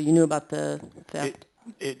 So you knew about the theft?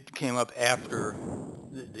 It came up after,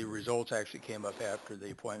 the results actually came up after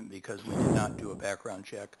the appointment because we did not do a background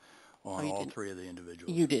check on all three of the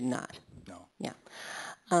individuals. You did not? No. Yeah.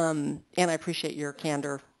 And I appreciate your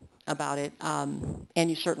candor about it. And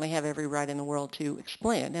you certainly have every right in the world to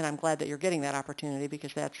explain it. And I'm glad that you're getting that opportunity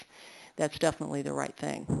because that's definitely the right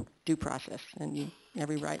thing, due process, and you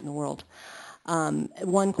every right in the world.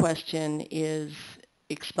 One question is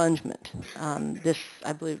expungement. This,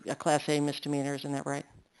 I believe, a Class A misdemeanor, isn't that right?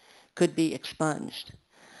 Could be expunged.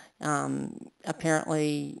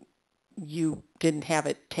 Apparently, you didn't have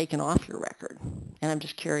it taken off your record. And I'm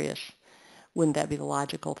just curious, wouldn't that be the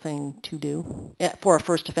logical thing to do for a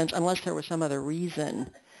first offense, unless there was some other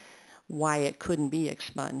reason why it couldn't be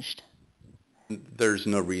expunged? There's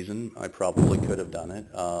no reason. I probably could have done it.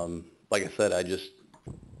 Like I said, I just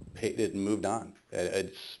paid it and moved on.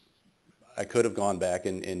 I could have gone back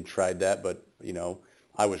and tried that, but,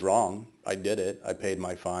 I was wrong. I did it. I paid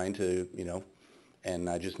my fine and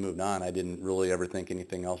I just moved on. I didn't really ever think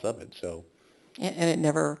anything else of it, so. And it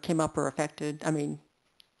never came up or affected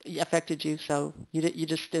you, so you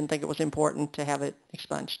just didn't think it was important to have it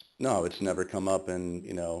expunged? No, it's never come up, and,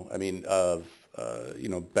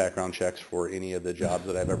 background checks for any of the jobs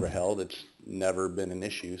that I've ever held, it's never been an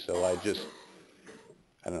issue, so I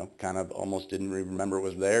don't know, kind of almost didn't remember it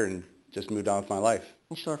was there and just moved on with my life.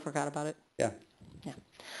 You sort of forgot about it? Yeah. Yeah.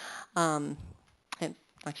 And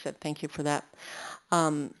like I said, thank you for that.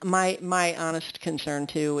 My honest concern,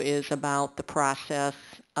 too, is about the process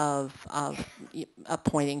of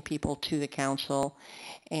appointing people to the council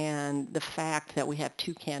and the fact that we have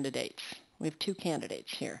two candidates. We have two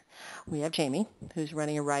candidates here. We have Jamie, who's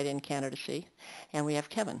running a write-in candidacy, and we have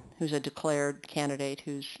Kevin, who's a declared candidate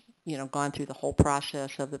who's, gone through the whole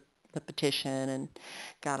process of the petition and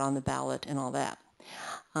got on the ballot and all that.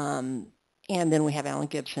 And then we have Alan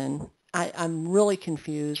Gibson. I'm really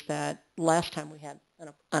confused that last time we had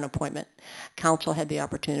an appointment, council had the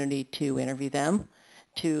opportunity to interview them,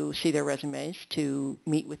 to see their resumes, to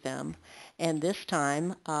meet with them. And this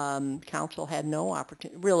time, council had no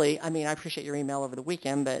opportunity. Really, I appreciate your email over the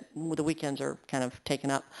weekend, but the weekends are kind of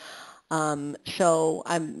taken up. So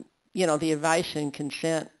the advice and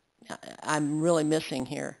consent, I'm really missing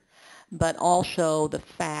here. But also the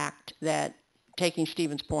fact that, taking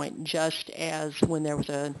Stephen's point, just as when there was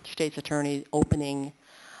a state's attorney opening,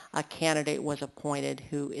 a candidate was appointed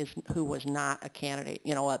who was not a candidate.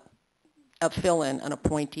 A fill-in, an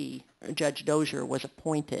appointee, Judge Dozier, was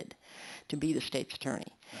appointed to be the state's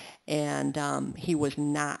attorney. And he was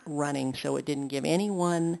not running, so it didn't give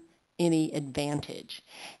anyone any advantage.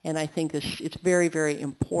 And I think it's very, very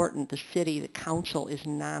important. The city, the council is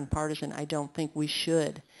nonpartisan. I don't think we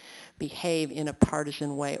should behave in a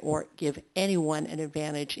partisan way or give anyone an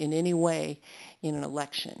advantage in any way in an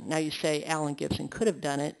election. Now you say Alan Gibson could have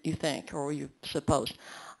done it, you think, or you suppose.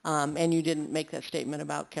 And you didn't make that statement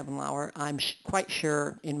about Kevin Lauer. I'm quite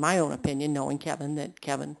sure, in my own opinion, knowing Kevin, that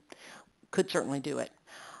Kevin could certainly do it.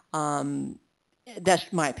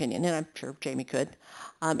 That's my opinion, and I'm sure Jamie could.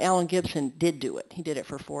 Alan Gibson did do it. He did it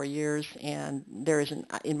for 4 years, and there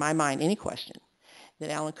isn't, in my mind, any question that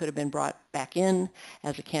Alan could have been brought back in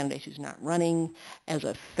as a candidate who's not running, as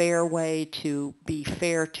a fair way to be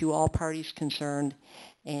fair to all parties concerned.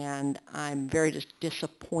 And I'm very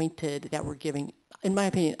disappointed that we're giving, in my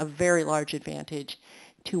opinion, a very large advantage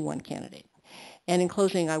to one candidate. And in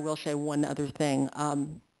closing, I will say one other thing.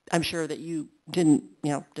 I'm sure that you didn't,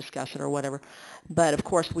 discuss it or whatever, but of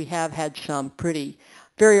course we have had some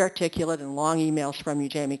very articulate and long emails from you,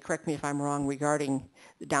 Jamie. Correct me if I'm wrong, regarding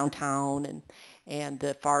the downtown and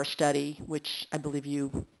the FAR study, which I believe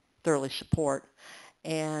you thoroughly support.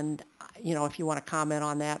 And, if you want to comment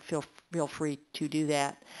on that, feel free to do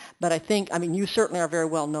that. But I think, you certainly are very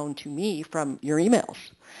well known to me from your emails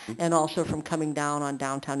and also from coming down on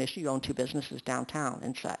downtown issue. You own 2 businesses downtown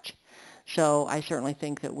and such. So I certainly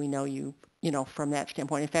think that we know you, from that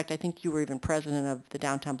standpoint. In fact, I think you were even president of the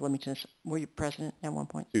downtown Bloomington. Were you president at one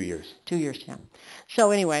point? 2 years. 2 years, yeah. So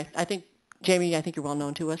anyway, Jamie, I think you're well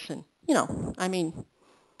known to us, and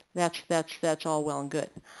that's all well and good.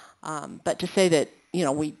 But to say that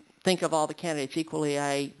we think of all the candidates equally,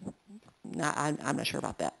 I'm not sure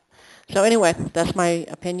about that. So anyway, that's my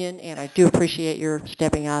opinion, and I do appreciate your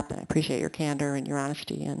stepping up, and I appreciate your candor and your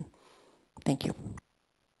honesty, and thank you.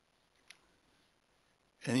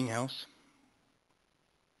 Anything else?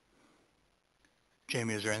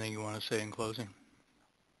 Jamie, is there anything you want to say in closing?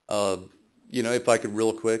 If I could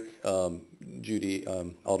real quick, Judy,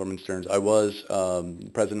 Alderman Stearns. I was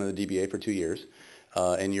president of the DBA for 2 years.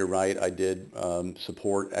 And you're right, I did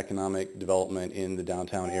support economic development in the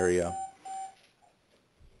downtown area.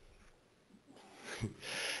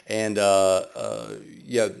 And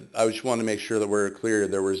yeah, I just wanted to make sure that we're clear.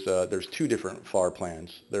 There's two different FAR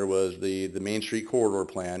plans. There was the Main Street Corridor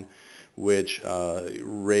Plan, which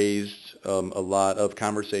raised a lot of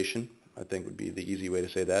conversation, I think would be the easy way to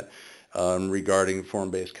say that, regarding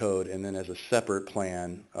form-based code. And then as a separate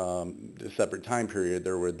plan, a separate time period,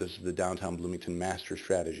 this is the Downtown Bloomington Master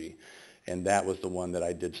Strategy. And that was the one that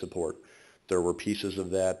I did support. There were pieces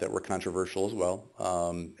of that were controversial as well,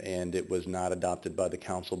 and it was not adopted by the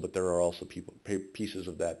council, but there are also pieces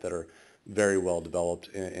of that are very well developed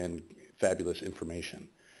and fabulous information.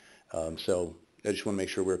 So I just want to make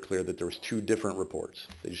sure we're clear that there was two different reports.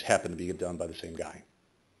 They just happened to be done by the same guy.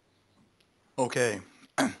 Okay.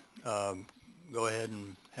 Go ahead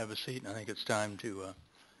and have a seat. I think it's time to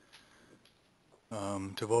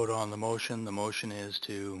vote on the motion. The motion is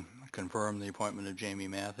to confirm the appointment of Jamie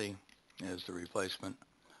Matthey as the replacement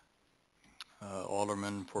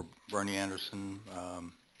alderman for Bernie Anderson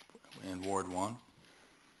in Ward 1.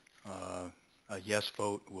 A yes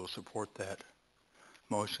vote will support that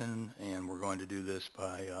motion, and we're going to do this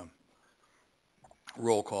by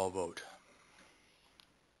roll call vote.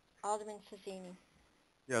 Alderman Fazzini.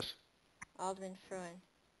 Yes. Alderman Fruin.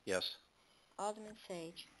 Yes. Alderman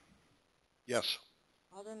Sage. Yes.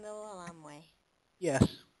 Alderman Miller-Lamwe. Yes.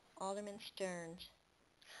 Alderman Stearns.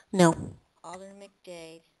 No. Alderman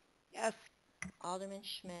McDade. Yes. Alderman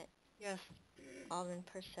Schmidt. Yes. Alderman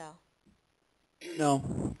Purcell. No.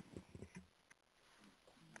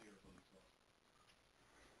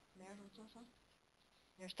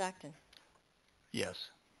 Mayor Stockton.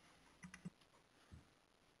 Yes.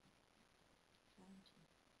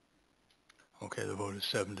 Okay, the vote is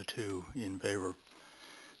 7-2 in favor.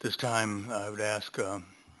 This time, I would ask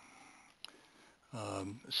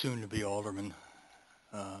soon-to-be Alderman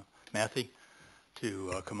Matthey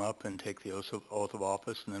to come up and take the oath of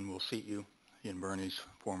office, and then we'll seat you in Bernie's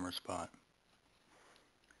former spot.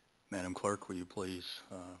 Madam Clerk, will you please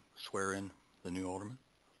swear in the new alderman?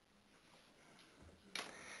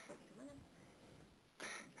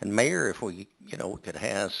 And Mayor, if we, could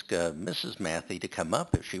ask Mrs. Matthey to come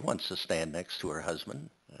up if she wants to stand next to her husband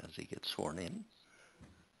as he gets sworn in.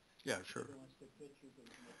 Yeah, sure.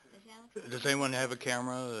 Does anyone have a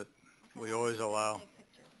camera that we always allow?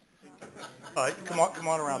 Come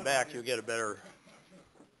on around back. You'll get a better.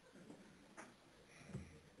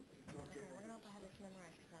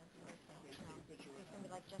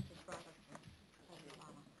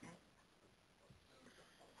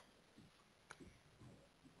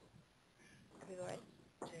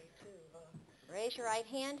 Raise your right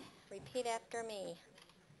hand. Repeat after me.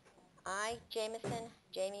 I, Jamison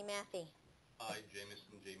Jamie Matthey, I,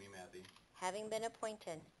 Jamison Jamie Matthey, having been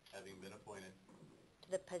appointed to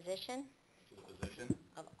the position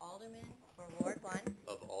of Alderman for Ward 1,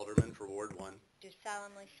 do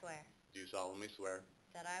solemnly swear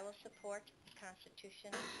that I will support the Constitution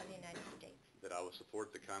of the United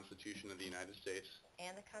States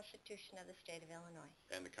and the Constitution of the State of Illinois,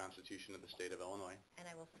 and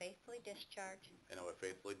I will faithfully discharge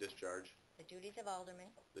the duties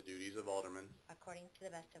of Alderman according to the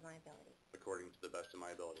best of my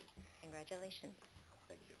ability. Congratulations.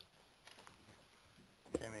 Thank you.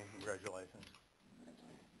 Jamie, congratulations.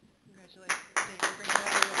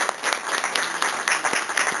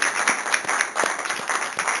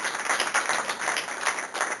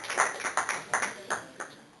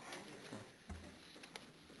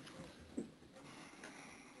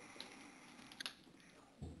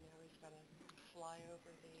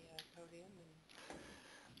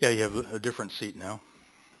 Yeah, you have a different seat now.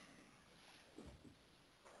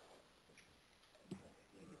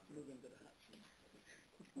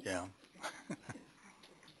 Yeah.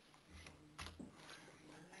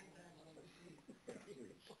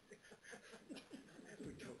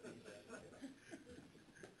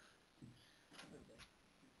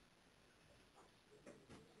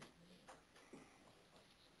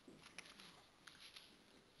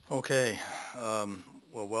 Okay.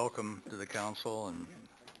 Well, welcome to the council, and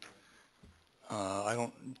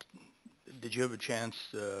did you have a chance,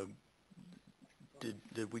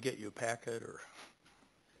 did we get you a packet, or?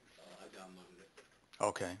 I downloaded it.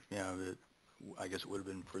 Okay, yeah, I guess it would have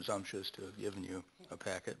been presumptuous to have given you a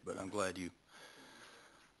packet, but I'm glad you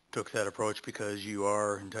took that approach because you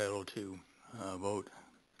are entitled to vote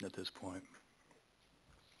at this point.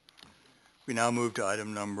 We now move to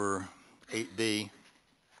item number 8B.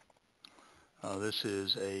 This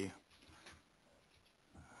is a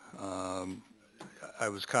I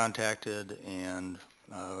was contacted and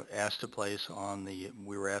asked to place on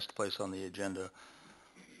we were asked to place on the agenda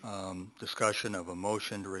discussion of a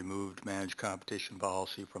motion to remove managed competition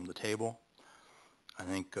policy from the table. I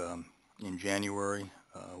think in January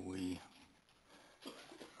we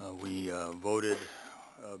voted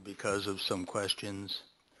because of some questions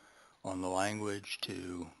on the language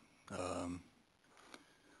to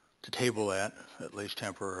table that, at least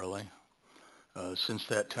temporarily. Since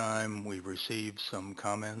that time, we've received some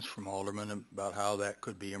comments from aldermen about how that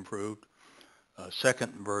could be improved. A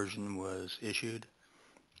second version was issued.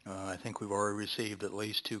 I think we've already received at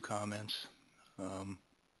least 2 comments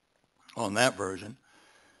on that version.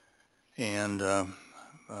 And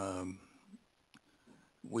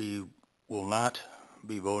we will not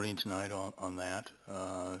be voting tonight on that.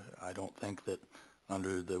 I don't think that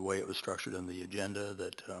under the way it was structured in the agenda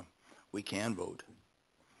that we can vote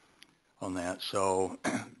on that. So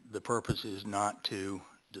the purpose is not to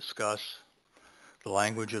discuss the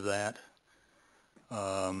language of that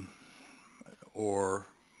or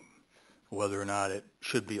whether or not it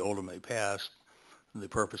should be ultimately passed. The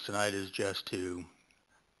purpose tonight is just to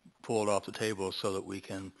pull it off the table so that we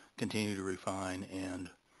can continue to refine and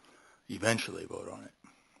eventually vote on it,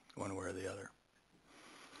 one way or the other.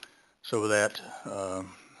 So with that,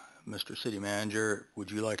 Mr. City Manager,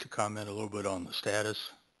 would you like to comment a little bit on the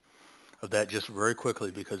status of that just very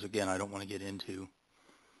quickly, because again, I don't want to get into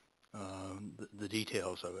the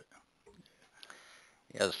details of it.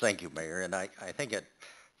 Yes, thank you, Mayor. And I think it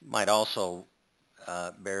might also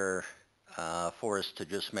bear for us to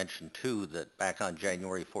just mention, too, that back on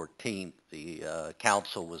January 14th, the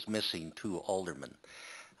council was missing 2 aldermen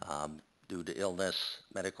due to illness,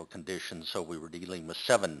 medical conditions, so we were dealing with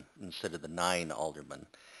 7 instead of the 9 aldermen.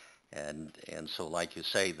 And so, like you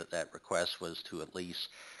say, that request was to at least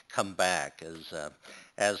come back.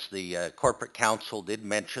 As the corporate council did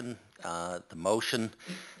mention, the motion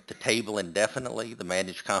to table indefinitely the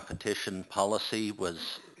managed competition policy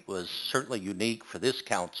was certainly unique for this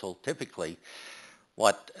council. Typically,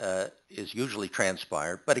 what is usually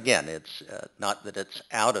transpired, but again, it's not that it's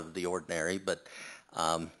out of the ordinary, but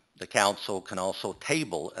the council can also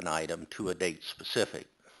table an item to a date specific.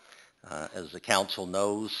 As the council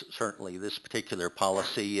knows, certainly this particular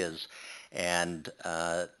policy is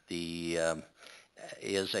a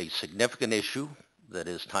significant issue that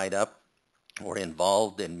is tied up or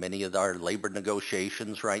involved in many of our labor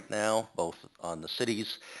negotiations right now, both on the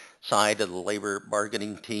city's side of the labor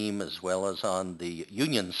bargaining team as well as on the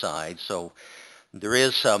union side. So there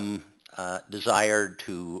is some desire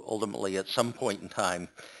to ultimately at some point in time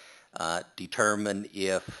determine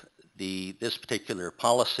if this particular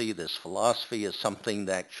policy, this philosophy is something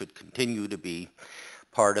that should continue to be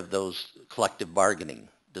part of those collective bargaining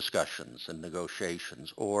discussions and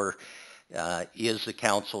negotiations, or is the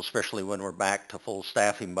council, especially when we're back to full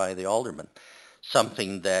staffing by the aldermen,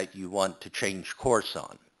 something that you want to change course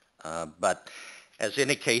on. But as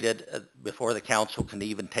indicated, before the council can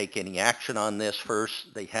even take any action on this,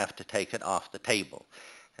 first they have to take it off the table.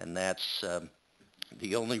 And that's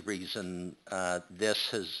the only reason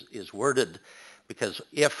this is worded, because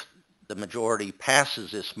if the majority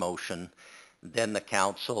passes this motion, then the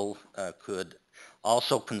council could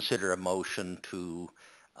also consider a motion to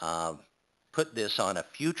put this on a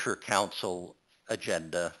future council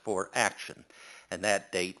agenda for action. And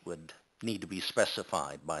that date would need to be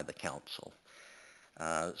specified by the council.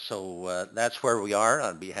 So that's where we are.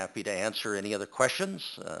 I'd be happy to answer any other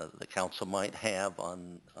questions the council might have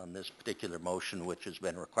on this particular motion, which has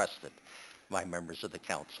been requested by members of the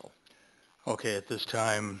council. Okay, at this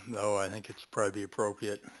time, though, I think it's probably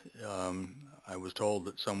appropriate. I was told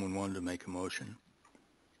that someone wanted to make a motion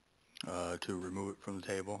to remove it from the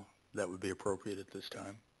table. That would be appropriate at this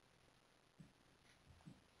time.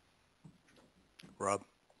 Rob?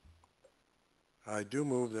 I do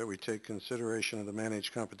move that we take consideration of the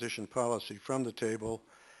managed competition policy from the table,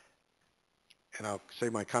 and I'll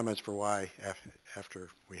save my comments for why after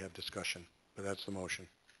we have discussion, but that's the motion.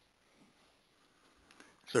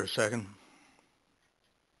 Is there a second?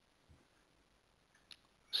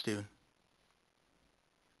 Stephen?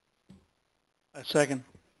 A second.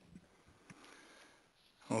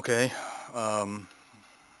 Okay.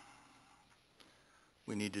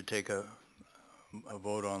 We need to take a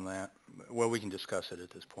vote on that. Well, we can discuss it at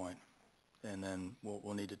this point, and then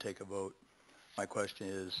we'll need to take a vote. My question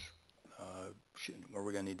is, are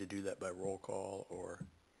we going to need to do that by roll call or?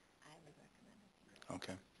 I would recommend it.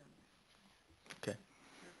 Okay. Okay.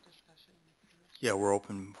 Yeah, we're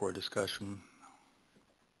open for discussion.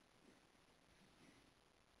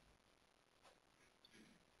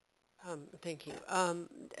 Thank you.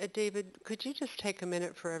 David, could you just take a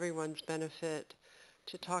minute for everyone's benefit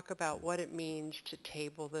to talk about what it means to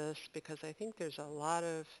table this? Because I think there's a lot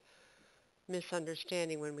of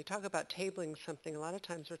misunderstanding. When we talk about tabling something, a lot of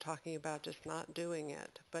times we're talking about just not doing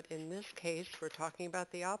it. But in this case, we're talking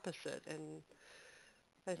about the opposite. And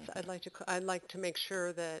I'd like to make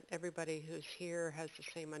sure that everybody who's here has the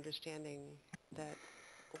same understanding that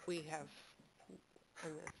we have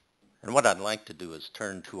on this. And what I'd like to do is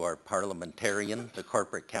turn to our parliamentarian, the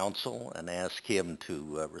corporate counsel, and ask him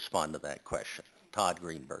to respond to that question. Todd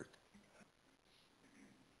Greenberg.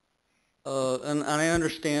 And I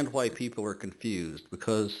understand why people are confused,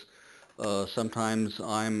 because sometimes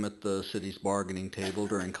I'm at the city's bargaining table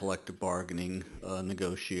during collective bargaining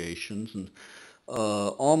negotiations, and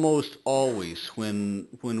almost always when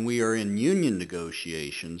we are in union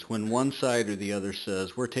negotiations, when one side or the other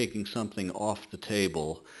says we're taking something off the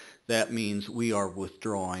table, that means we are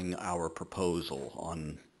withdrawing our proposal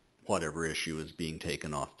on whatever issue is being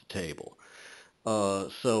taken off the table.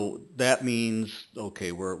 So that means,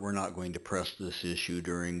 okay, we're not going to press this issue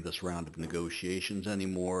during this round of negotiations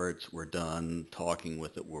anymore. We're done talking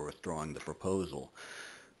with it. We're withdrawing the proposal.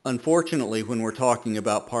 Unfortunately, when we're talking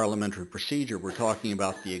about parliamentary procedure, we're talking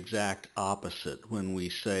about the exact opposite when we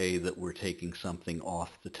say that we're taking something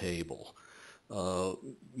off the table.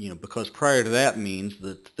 Because prior to that means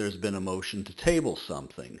that there's been a motion to table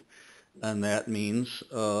something. And that means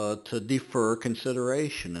to defer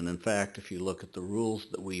consideration. And in fact, if you look at the rules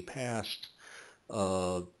that we passed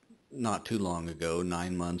not too long ago,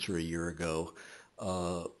 9 months or a year ago,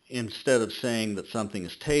 instead of saying that something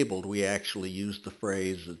is tabled, we actually use the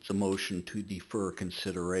phrase, it's a motion to defer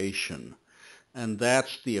consideration. And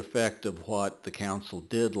that's the effect of what the council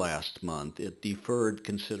did last month. It deferred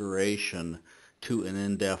consideration to an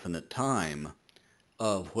indefinite time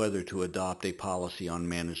of whether to adopt a policy on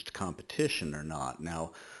managed competition or not.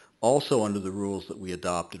 Now, also under the rules that we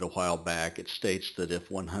adopted a while back, it states that if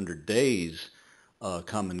 100 days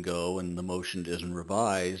come and go and the motion isn't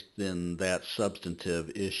revised, then that substantive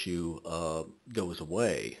issue goes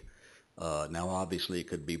away. Now, obviously, it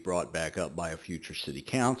could be brought back up by a future city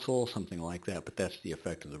council, something like that, but that's the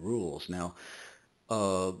effect of the rules. Now,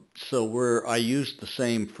 I used the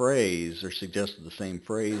same phrase, or suggested the same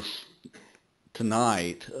phrase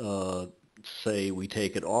tonight, say we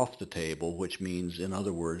take it off the table, which means, in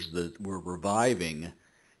other words, that we're reviving,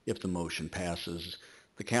 if the motion passes,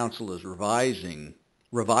 the council is reviving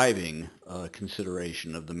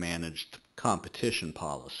consideration of the managed competition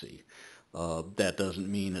policy. That doesn't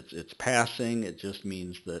mean it's passing. It just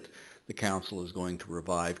means that the council is going to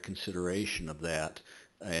revive consideration of that.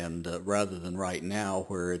 And rather than right now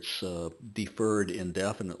where it's deferred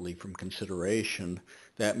indefinitely from consideration,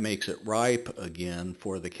 that makes it ripe again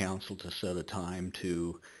for the council to set a time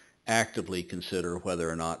to actively consider whether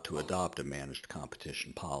or not to adopt a managed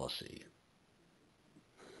competition policy.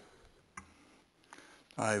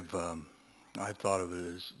 I've thought of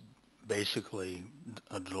it as basically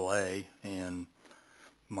a delay, and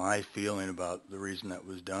my feeling about the reason that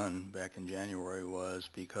was done back in January was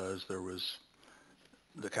because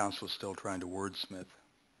the council was still trying to wordsmith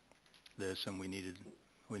this, and we needed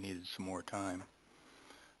some more time.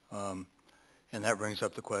 And that brings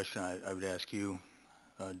up the question I would ask you,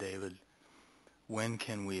 David, when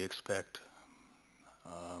can we expect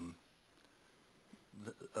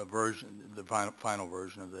the final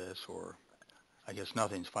version of this? Or I guess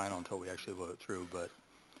nothing's final until we actually vote it through, but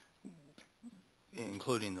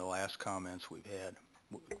including the last comments we've had,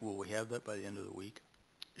 will we have that by the end of the week?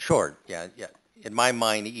 Sure, yeah. In my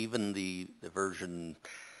mind, even the version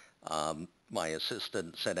my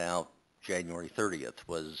assistant sent out January 30th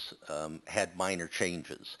had minor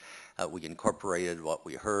changes. We incorporated what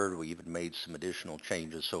we heard. We even made some additional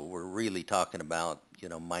changes. So we're really talking about,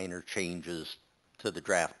 minor changes to the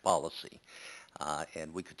draft policy.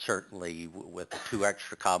 And we could certainly, with the 2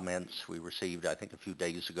 extra comments we received, I think a few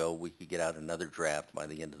days ago, we could get out another draft by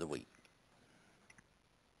the end of the week.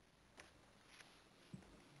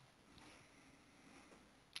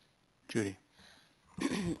 Judy.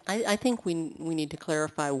 I think we need to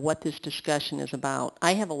clarify what this discussion is about.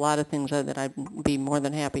 I have a lot of things that I'd be more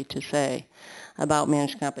than happy to say about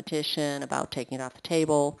managed competition, about taking it off the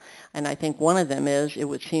table, and I think one of them is it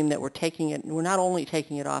would seem that we're not only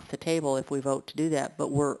taking it off the table if we vote to do that, but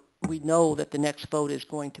we know that the next vote is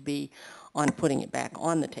going to be on putting it back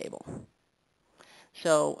on the table.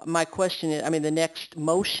 So my question is, the next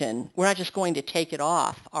motion, we're not just going to take it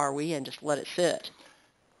off, are we, and just let it sit?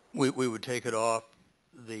 We would take it off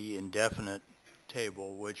the indefinite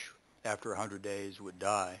table, which after 100 days would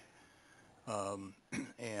die,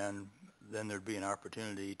 and then there'd be an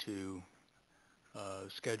opportunity to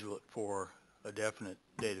schedule it for a definite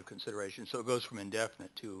date of consideration. So it goes from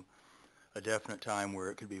indefinite to a definite time where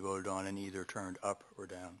it could be voted on and either turned up or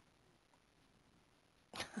down.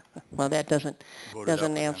 Well, that doesn't Voted up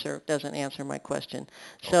or down. answer my question.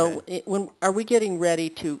 So are we getting ready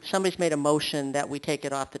to, somebody's made a motion that we take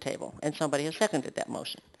it off the table, and somebody has seconded that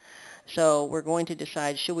motion. So we're going to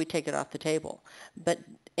decide, should we take it off the table? But,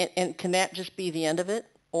 and can that just be the end of it?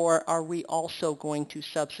 Or are we also going to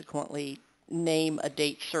subsequently name a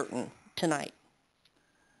date certain tonight?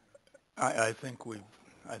 I think we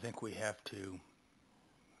have to.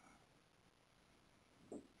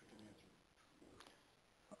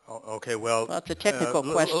 Okay, well, Well, it's a technical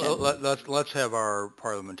question. Let's have our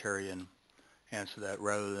parliamentarian answer that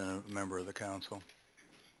rather than a member of the council.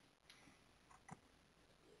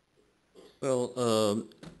 Well,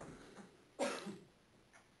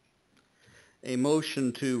 a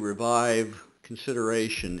motion to revive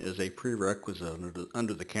consideration is a prerequisite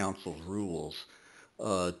under the council's rules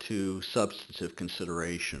to substantive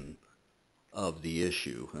consideration of the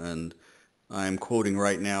issue. And I'm quoting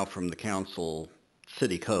right now from the council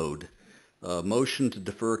city code, motion to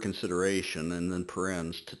defer consideration, and then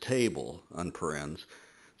parens, to table, unparens,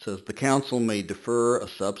 says the council may defer a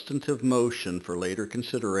substantive motion for later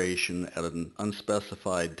consideration at an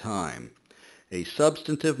unspecified time. A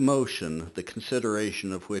substantive motion, the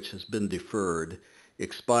consideration of which has been deferred,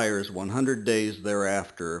 expires 100 days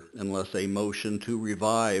thereafter unless a motion to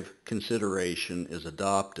revive consideration is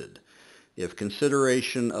adopted. If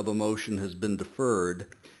consideration of a motion has been deferred,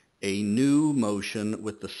 a new motion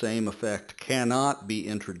with the same effect cannot be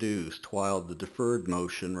introduced while the deferred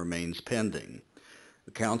motion remains pending.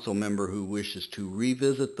 A council member who wishes to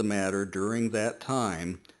revisit the matter during that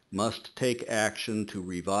time must take action to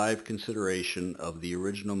revive consideration of the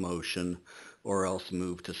original motion or else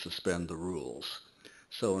move to suspend the rules.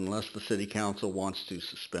 So unless the City Council wants to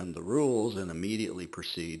suspend the rules and immediately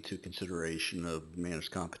proceed to consideration of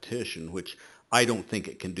managed competition, which I don't think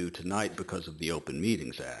it can do tonight because of the Open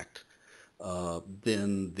Meetings Act,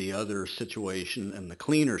 then the other situation and the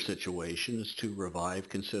cleaner situation is to revive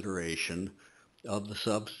consideration of the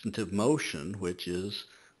substantive motion, which is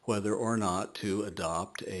whether or not to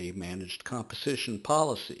adopt a managed competition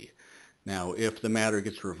policy. Now, if the matter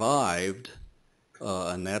gets revived,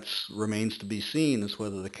 and that remains to be seen as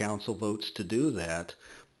whether the council votes to do that,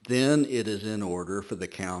 then it is in order for the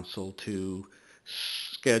council to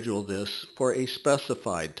schedule this for a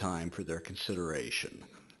specified time for their consideration.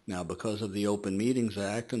 Now, because of the Open Meetings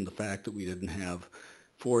Act and the fact that we didn't have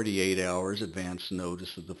 48 hours advance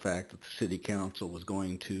notice of the fact that the City Council was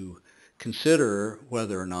going to consider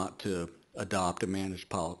whether or not to adopt a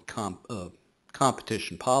managed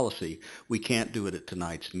competition policy, we can't do it at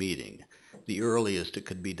tonight's meeting. The earliest it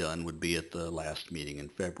could be done would be at the last meeting in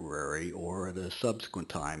February or at a subsequent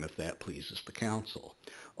time if that pleases the council.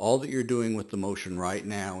 All that you're doing with the motion right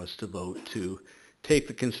now is to vote to take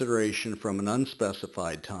the consideration from an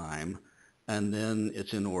unspecified time, and then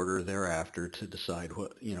it's in order thereafter to decide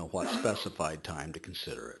what specified time to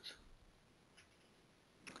consider it.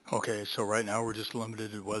 Okay, so right now we're just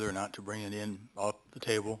limited to whether or not to bring it in off the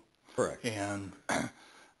table. Correct. And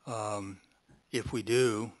if we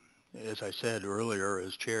do, as I said earlier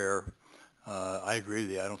as chair, I agree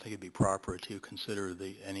with you. I don't think it'd be proper to consider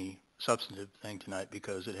any substantive thing tonight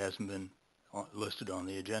because it hasn't been listed on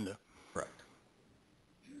the agenda. Correct.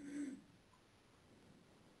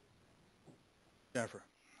 Jennifer.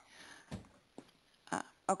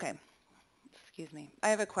 Okay. Excuse me. I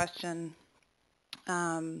have a question.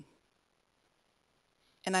 And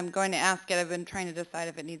I'm going to ask it. I've been trying to decide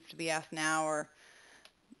if it needs to be asked now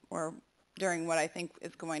or during what I think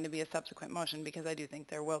is going to be a subsequent motion because I do think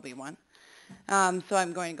there will be one. So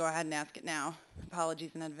I'm going to go ahead and ask it now.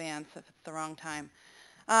 Apologies in advance if it's the wrong time.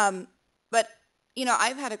 But,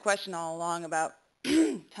 I've had a question all along about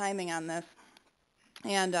timing on this.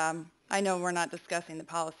 And I know we're not discussing the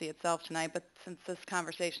policy itself tonight, but since this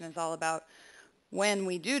conversation is all about when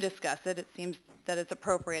we do discuss it, it seems that it's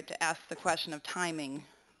appropriate to ask the question of timing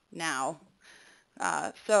now.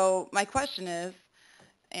 So my question is,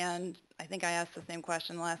 and I think I asked the same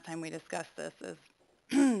question the last time we discussed this, is,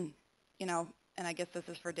 and I guess this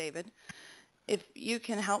is for David, if you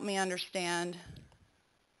can help me understand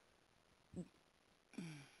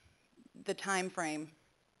the time frame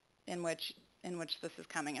in which this is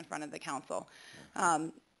coming in front of the council,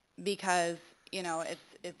 because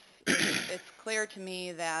it's clear to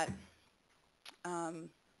me that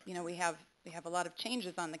we have a lot of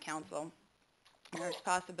changes on the council. There's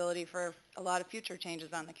possibility for a lot of future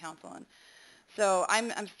changes on the council, and so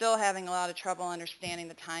I'm still having a lot of trouble understanding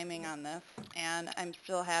the timing on this, and I'm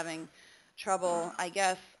still having trouble, I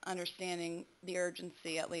guess, understanding the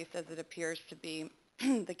urgency, at least as it appears to be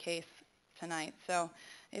the case tonight. So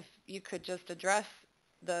if you could just address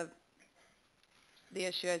the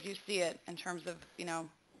issue as you see it in terms of,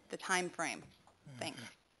 the time frame. Thanks.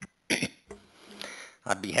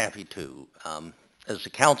 I'd be happy to. As the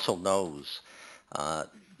council knows,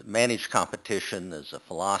 managed competition is a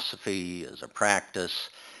philosophy, is a practice,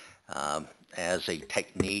 as a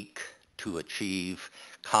technique to achieve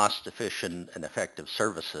cost-efficient and effective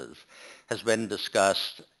services has been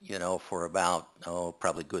discussed, for about,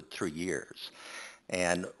 probably good 3 years.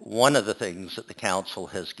 And one of the things that the council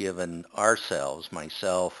has given ourselves,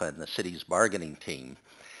 myself and the city's bargaining team,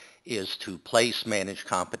 is to place managed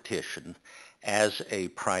competition as a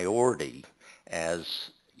priority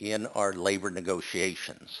as in our labor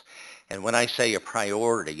negotiations. And when I say a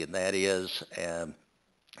priority, and that is,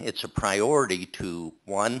 it's a priority to,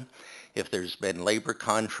 one, if there's been labor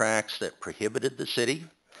contracts that prohibited the city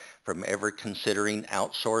from ever considering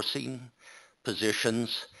outsourcing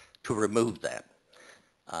positions, to remove that.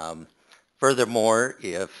 Furthermore,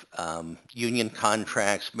 if union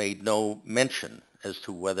contracts made no mention as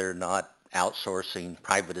to whether or not outsourcing,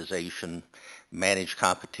 privatization, managed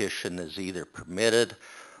competition is either permitted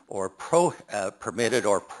or prohibited,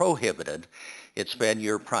 it's been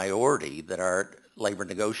your priority that our labor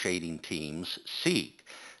negotiating teams seek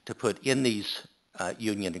to put in these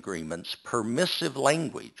union agreements permissive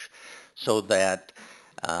language so that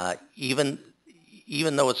even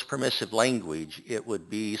though it's permissive language, it would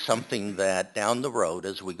be something that down the road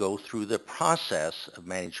as we go through the process of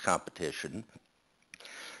managed competition,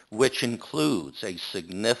 which includes a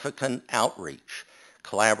significant outreach,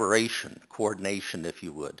 collaboration, coordination, if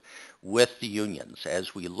you would, with the unions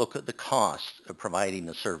as we look at the cost of providing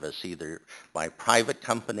a service either by private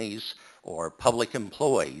companies or public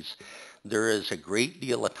employees, there is a great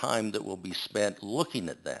deal of time that will be spent looking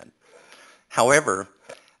at that. However,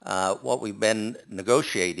 what we've been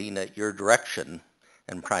negotiating at your direction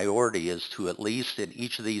and priority is to at least in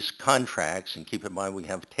each of these contracts, and keep in mind we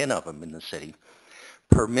have 10 of them in the city,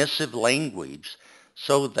 permissive language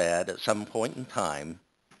so that at some point in time,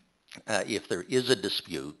 if there is a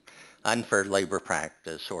dispute, unfair labor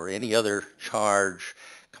practice, or any other charge,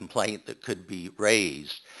 complaint that could be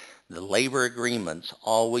raised, the labor agreements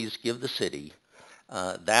always give the city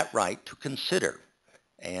that right to consider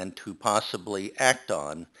and to possibly act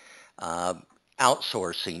on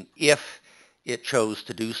outsourcing if it chose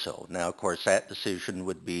to do so. Now, of course, that decision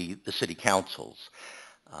would be the city council's.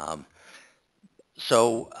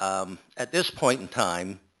 So at this point in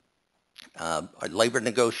time, our labor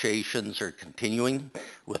negotiations are continuing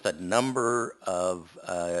with a number of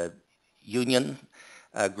union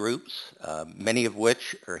groups, many of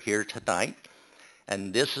which are here tonight.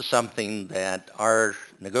 And this is something that our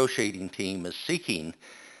negotiating team is seeking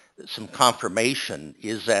some confirmation.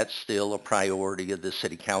 Is that still a priority of the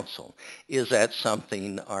city council? Is that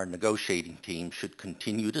something our negotiating team should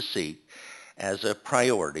continue to seek as a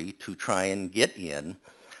priority to try and get in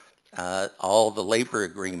all the labor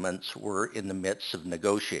agreements we're in the midst of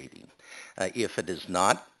negotiating? If it is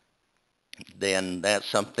not, then that's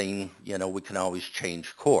something, we can always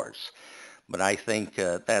change course. But I think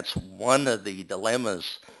that's one of the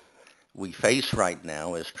dilemmas we face right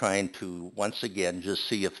now, is trying to, once again, just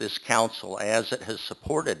see if this council, as it has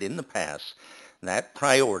supported in the past, that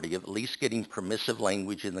priority of at least getting permissive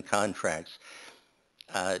language in the contracts,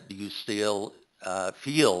 do you still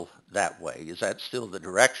feel that way? Is that still the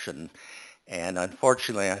direction? And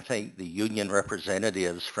unfortunately, I think the union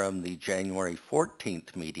representatives from the January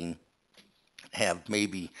 14th meeting have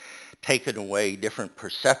maybe taken away different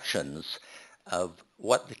perceptions of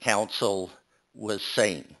what the council was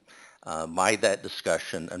saying by that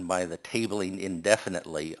discussion and by the tabling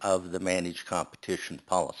indefinitely of the managed competition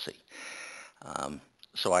policy.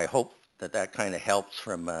 So I hope that that kind of helps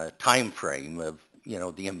from a time frame of,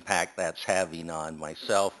 the impact that's having on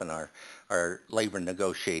myself and our labor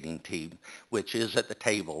negotiating team, which is at the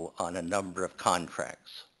table on a number of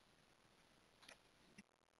contracts.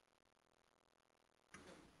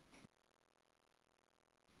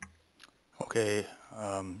 Okay,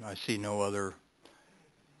 I see no other.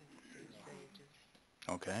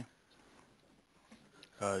 Okay.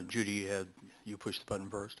 Judy, you pushed the button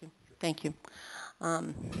first. Thank you.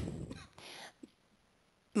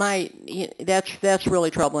 That's really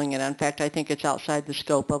troubling, and in fact, I think it's outside the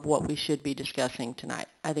scope of what we should be discussing tonight.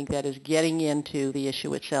 I think that is getting into the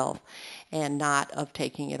issue itself and not of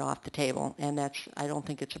taking it off the table, and I don't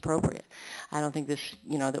think it's appropriate. I don't think this,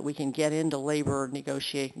 that we can get into labor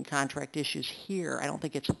negotiating contract issues here. I don't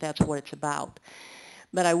think that's what it's about.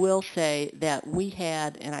 But I will say that we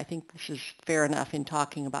had, and I think this is fair enough in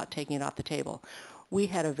talking about taking it off the table, we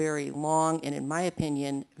had a very long and, in my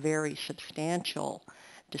opinion, very substantial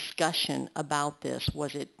discussion about this.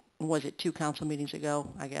 Was it 2 council meetings ago,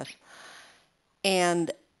 I guess?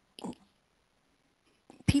 And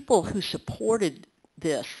people who supported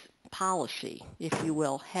this policy, if you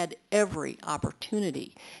will, had every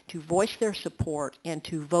opportunity to voice their support and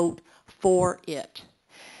to vote for it.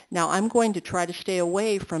 Now, I'm going to try to stay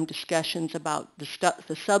away from discussions about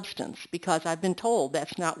the substance because I've been told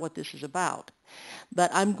that's not what this is about.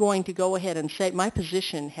 But I'm going to go ahead and say my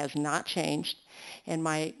position has not changed, and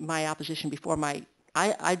my opposition before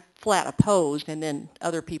I flat opposed and then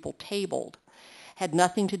other people tabled had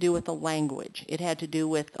nothing to do with the language. It had to do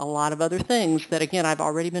with a lot of other things that, again, I've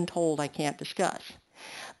already been told I can't discuss.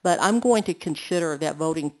 But I'm going to consider that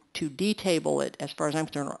voting to detable it, as far as I'm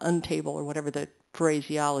concerned, or untable, or whatever the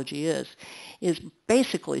phraseology is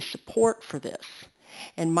basically support for this.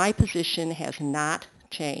 And my position has not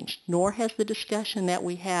changed, nor has the discussion that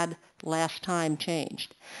we had last time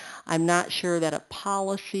changed. I'm not sure that a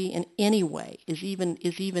policy in any way is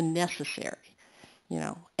even necessary. You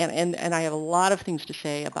know, and I have a lot of things to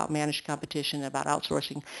say about managed competition, about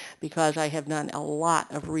outsourcing, because I have done a lot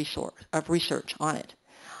of research on it,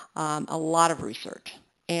 a lot of research.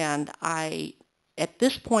 And I, at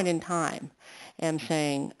this point in time, am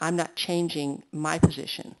saying I'm not changing my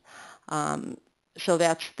position. So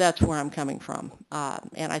that's where I'm coming from.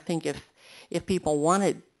 And I think if people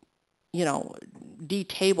wanted, you know,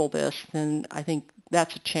 detable this, then I think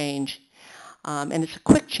that's a change. And it's a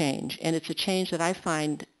quick change, and it's a change that I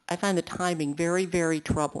find the timing very, very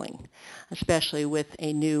troubling, especially with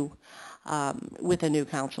a new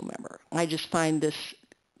council member. I just find this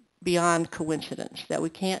beyond coincidence that we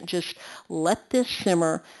can't just let this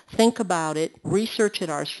simmer, think about it, research it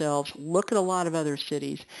ourselves, look at a lot of other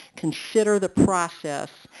cities, consider the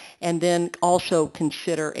process, and then also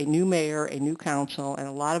consider a new mayor, a new council, and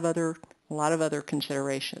a lot of other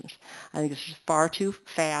considerations. I think this is far too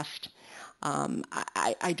fast.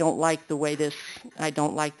 I don't like the way this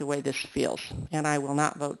feels, and I will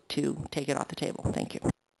not vote to take it off the table. Thank you.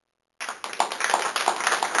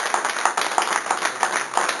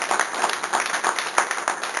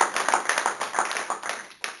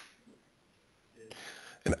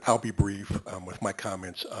 And I'll be brief with my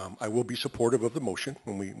comments. I will be supportive of the motion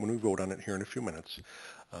when we vote on it here in a few minutes.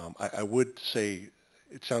 I would say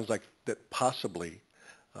it sounds like that possibly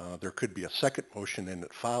there could be a second motion and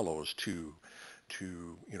it follows to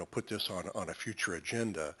put this on a future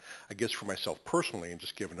agenda. I guess for myself personally, and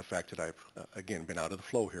just given the fact that I've again been out of the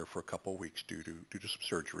flow here for a couple of weeks due to some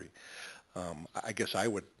surgery, I guess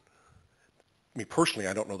me personally,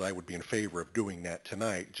 I don't know that I would be in favor of doing that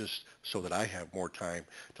tonight, just so that I have more time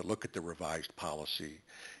to look at the revised policy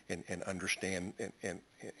and understand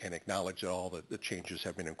and acknowledge that all the changes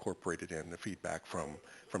have been incorporated in the feedback from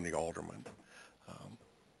the alderman.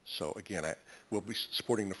 So again, I will be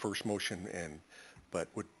supporting the first motion, but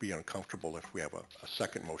would be uncomfortable if we have a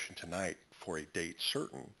second motion tonight for a date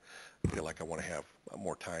certain. I feel like I want to have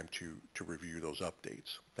more time to review those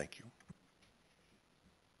updates. Thank you.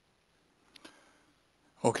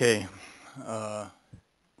 Okay. At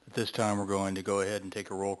this time, we're going to go ahead and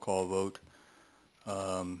take a roll call vote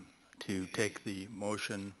to take the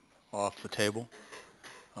motion off the table.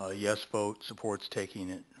 Yes vote supports taking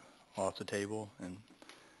it off the table. And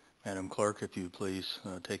Madam Clerk, if you please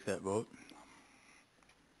take that vote.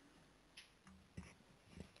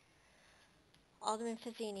 Alderman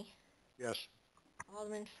Fazzini. Yes.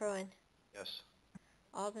 Alderman Fruin. Yes.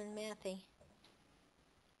 Alderman Matthey.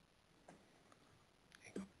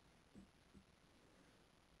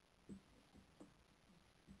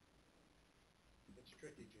 It's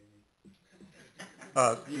tricky,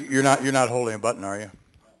 Jamie. You're not holding a button, are you?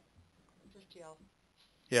 Just yell.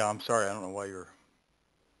 Yeah, I'm sorry. I don't know why you're.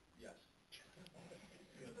 Yes.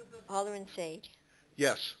 Alderman Sage.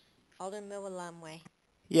 Yes. Alderman Miller-Lumway.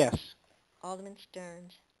 Yes. Alderman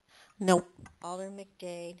Stearns. Nope. Alderman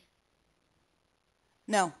McDade.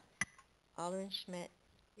 No. Alderman Schmidt.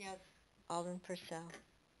 Yes. Alderman Purcell.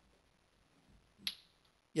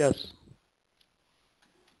 Yes.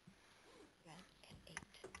 At 8.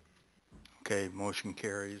 Okay, motion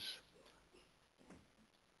carries.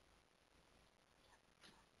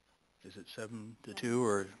 Is it 7-2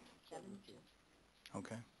 or? 7-2.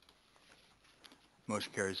 Okay.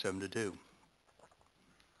 Motion carries 7-2.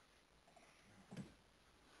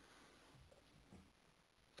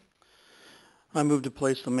 I move to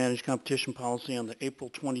place the managed competition policy on the April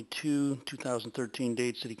 22, 2013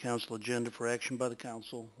 date City Council agenda for action by the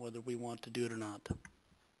council, whether we want to do it or not.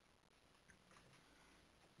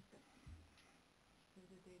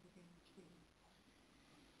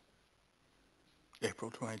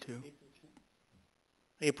 April 22.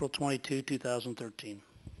 April 22, 2013.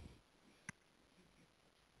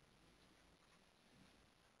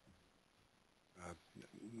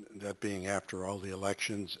 That being after all the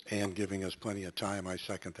elections and giving us plenty of time, I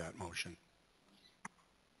second that motion.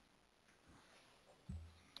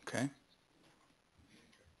 Okay.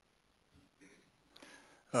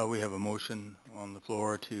 We have a motion on the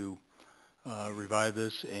floor to revive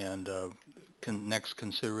this and next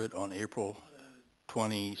consider it on April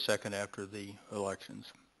 22nd after the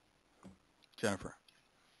elections. Jennifer.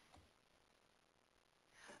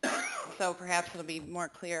 So perhaps it'll be more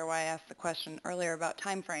clear why I asked the question earlier about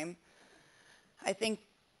time frame. I think,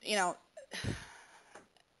 and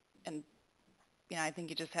I think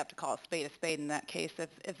you just have to call a spade in that case.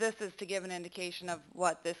 If this is to give an indication of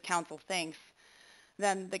what this council thinks,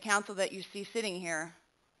 then the council that you see sitting here,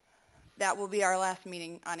 that will be our last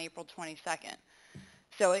meeting on April 22nd.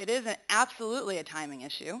 So it is absolutely a timing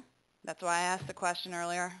issue. That's why I asked the question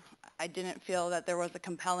earlier. I didn't feel that there was a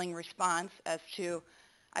compelling response as to,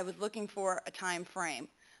 I was looking for a time frame.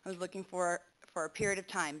 I was looking for a period of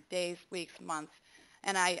time, days, weeks, months,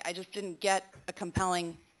 and I just didn't get a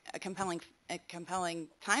compelling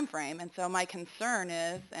time frame. And so my concern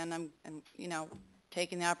is, and I'm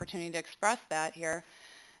taking the opportunity to express that here,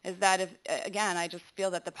 is that if, again, I just feel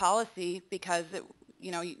that the policy, because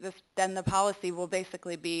then the policy will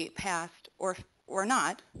basically be passed or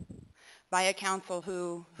not by a council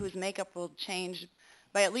whose makeup will change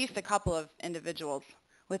by at least a couple of individuals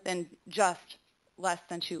within just less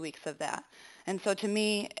than 2 weeks of that. And so to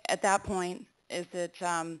me, at that point, is that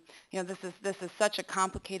this is such a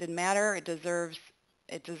complicated matter. It deserves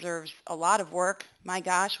a lot of work. My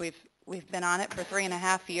gosh, we've been on it for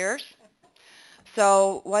 3.5 years.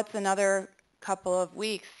 So what's another couple of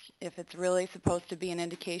weeks if it's really supposed to be an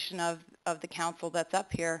indication of the council that's up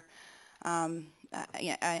here? I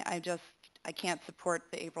can't support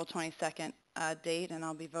the April 22nd date, and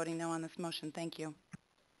I'll be voting no on this motion. Thank you.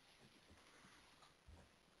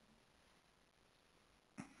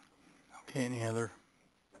 Okay, any other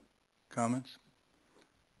comments?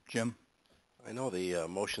 Jim? I know the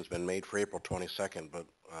motion's been made for April 22nd, but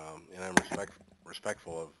and I'm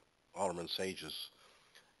respectful of Alderman Sage's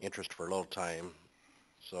interest for a little time.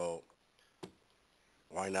 So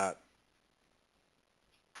why not,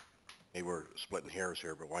 maybe we're splitting hairs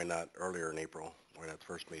here, but why not earlier in April? Why not the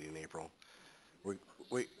first meeting in April?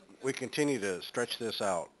 We continue to stretch this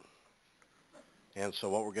out. And so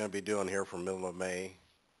what we're going to be doing here from middle of May,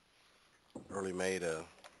 early May to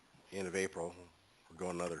end of April, we're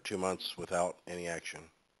going another 2 months without any action.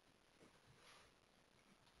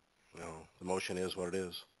 The motion is what it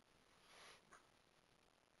is.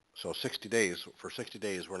 So 60 days, for 60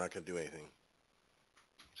 days, we're not going to do anything.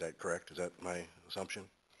 Is that correct? Is that my assumption?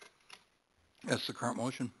 That's the current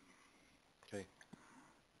motion. Okay.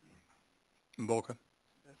 Mbolka?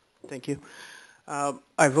 Thank you.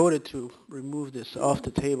 I voted to remove this off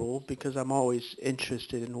the table because I'm always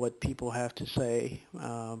interested in what people have to say.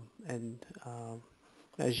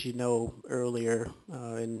 As you know, earlier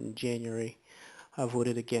in January, I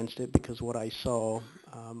voted against it because what I saw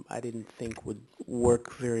I didn't think would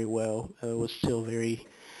work very well. It was still very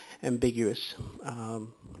ambiguous.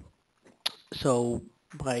 So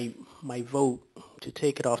my vote to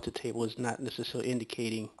take it off the table is not necessarily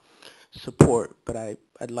indicating support, but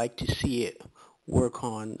I'd like to see it work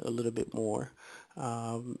on a little bit more.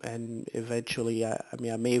 And eventually, I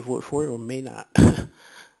may vote for it or may not.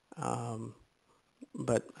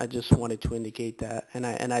 But I just wanted to indicate that. And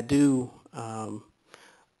I do,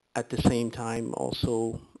 at the same time,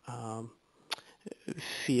 also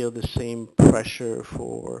feel the same pressure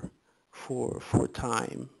for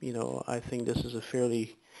time. I think this is a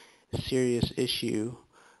fairly serious issue,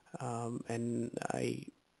 and I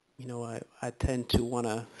tend to want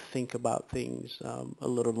to think about things a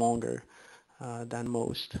little longer than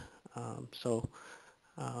most. I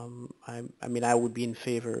would be in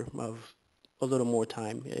favor of a little more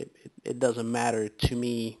time. It doesn't matter to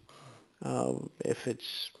me if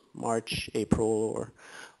it's March, April, or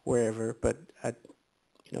wherever, but I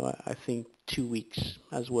think 2 weeks,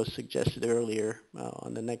 as was suggested earlier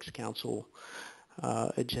on the next council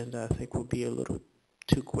agenda, I think would be a little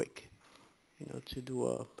too quick, to do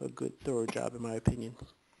a good, thorough job, in my opinion.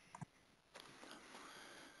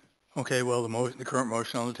 Okay, well, the current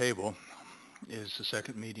motion on the table is the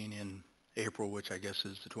second meeting in April, which I guess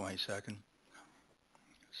is the 22nd.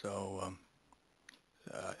 So,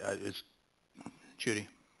 it's Judy.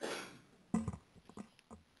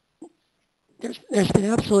 There's been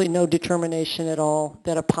absolutely no determination at all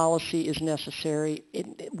that a policy is necessary.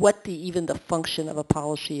 What even the function of a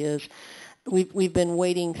policy is, we've been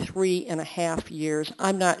waiting 3.5 years.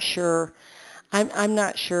 I'm not sure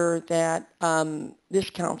that this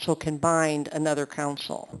council can bind another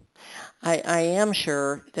council. I am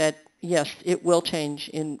sure that yes, it will change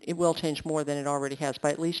more than it already has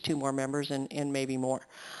by at least 2 more members and maybe more.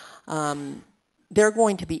 They're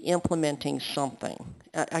going to be implementing something,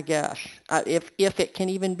 I guess, if it can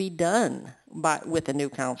even be done with the new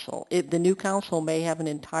council. The new council may have an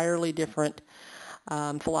entirely different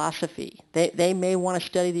philosophy. They may want to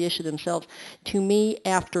study the issue themselves. To me,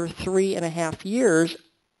 after 3.5 years,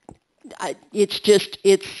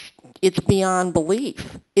 it's beyond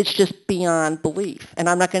belief. It's just beyond belief. And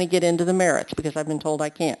I'm not going to get into the merits because I've been told I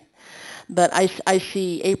can't. But I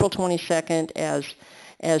see April 22nd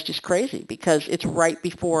as just crazy because it's right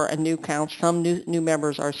before a new council. Some new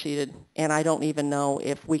members are seated, and I don't even know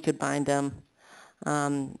if we could bind them.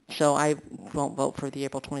 So I won't vote for the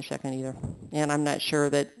April 22nd either. And I'm not sure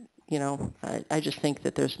that, I just think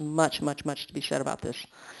that there's much to be said about this.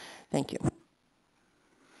 Thank you.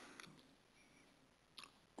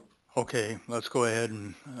 Okay, let's go ahead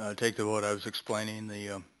and take the vote. I was explaining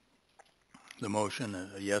the motion.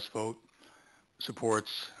 A yes vote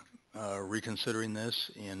supports reconsidering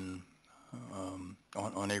this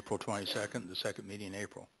on April 22nd, the second meeting in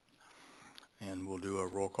April. And we'll do a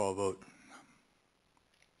roll call vote.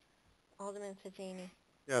 Alderman Fazzini.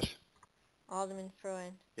 Yes. Alderman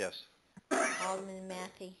Fruin. Yes. Alderman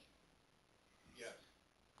Matthey. Yes.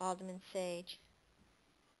 Alderman Sage.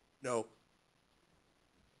 No.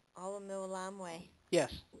 Alderman Lamwe.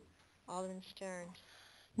 Yes. Alderman Stearns.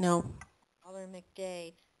 No. Alderman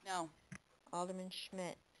McDade. No. Alderman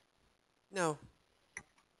Schmidt. No.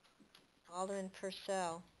 Alderman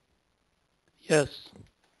Purcell. Yes.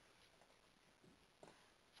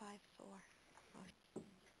 5-4.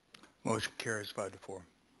 Motion carries 5-4.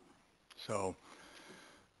 So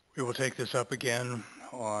we will take this up again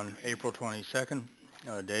on April 22nd.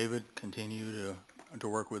 David, continue to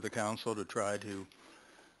work with the council to try to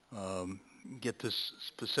get this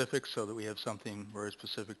specific so that we have something very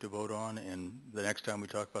specific to vote on. And the next time we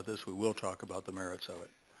talk about this, we will talk about the merits of it.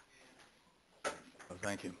 So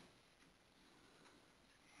thank you.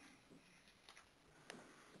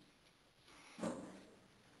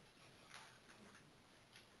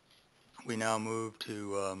 We now move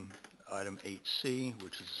to item 8C,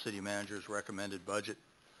 which is the city manager's recommended budget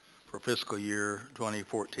for fiscal year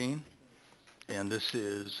 2014. And this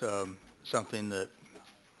is something that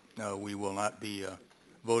we will not be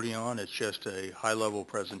voting on. It's just a high-level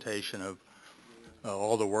presentation of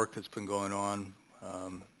all the work that's been going on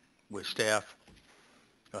with staff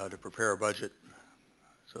to prepare a budget.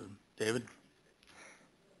 So, David?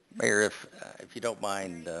 Mayor, if you don't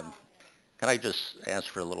mind, can I just ask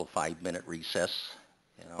for a little 5-minute recess?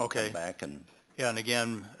 Okay. Come back and... Yeah, and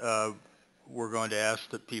again, we're going to ask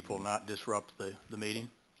that people not disrupt the meeting,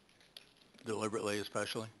 deliberately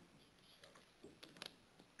especially.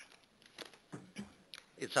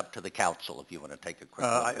 It's up to the council if you want to take a quick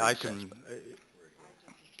I recess. can.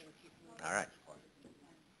 All right.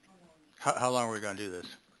 How long are we going to do this?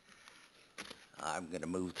 I'm going to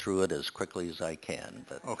move through it as quickly as I can.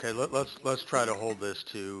 But Okay, let's try to hold this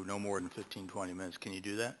to no more than 15, 20 minutes. Can you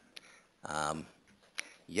do that?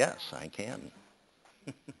 yes, I can.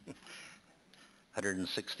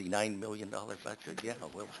 $169 million budget. Yeah,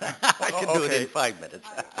 well, I can do it in 5 minutes.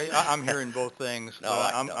 I'm hearing both things. No,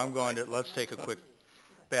 but I know. I'm going to, let's take a quick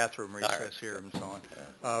bathroom recess right. here and so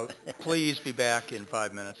on. Please be back in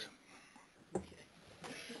 5 minutes.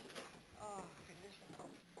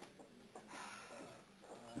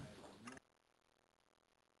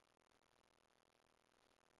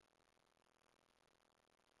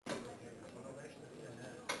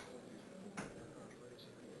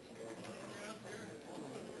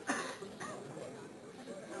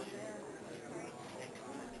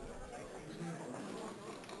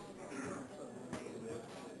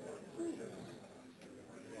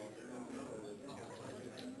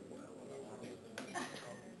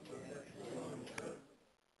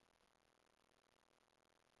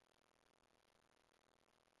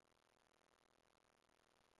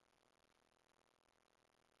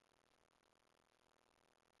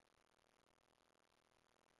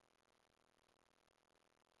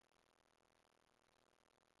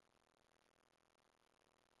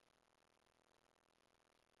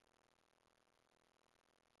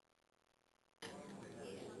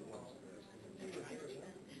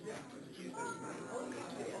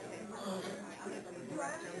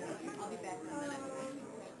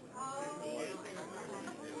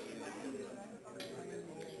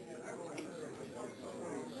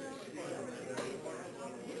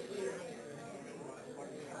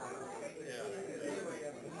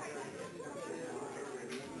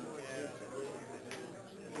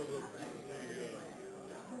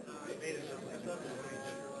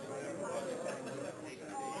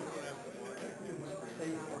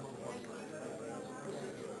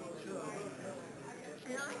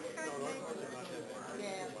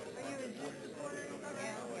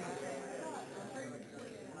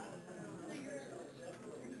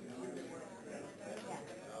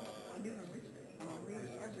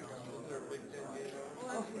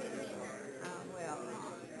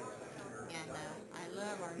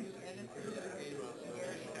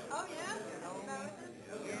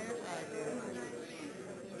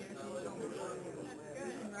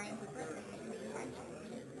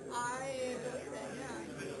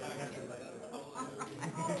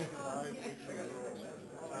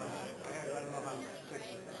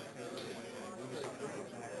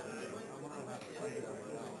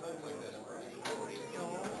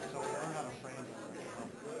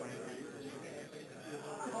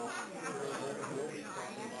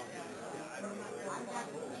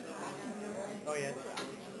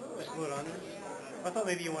 I thought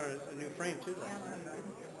maybe you wanted a new frame too.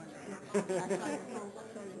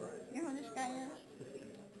 You know who this guy is?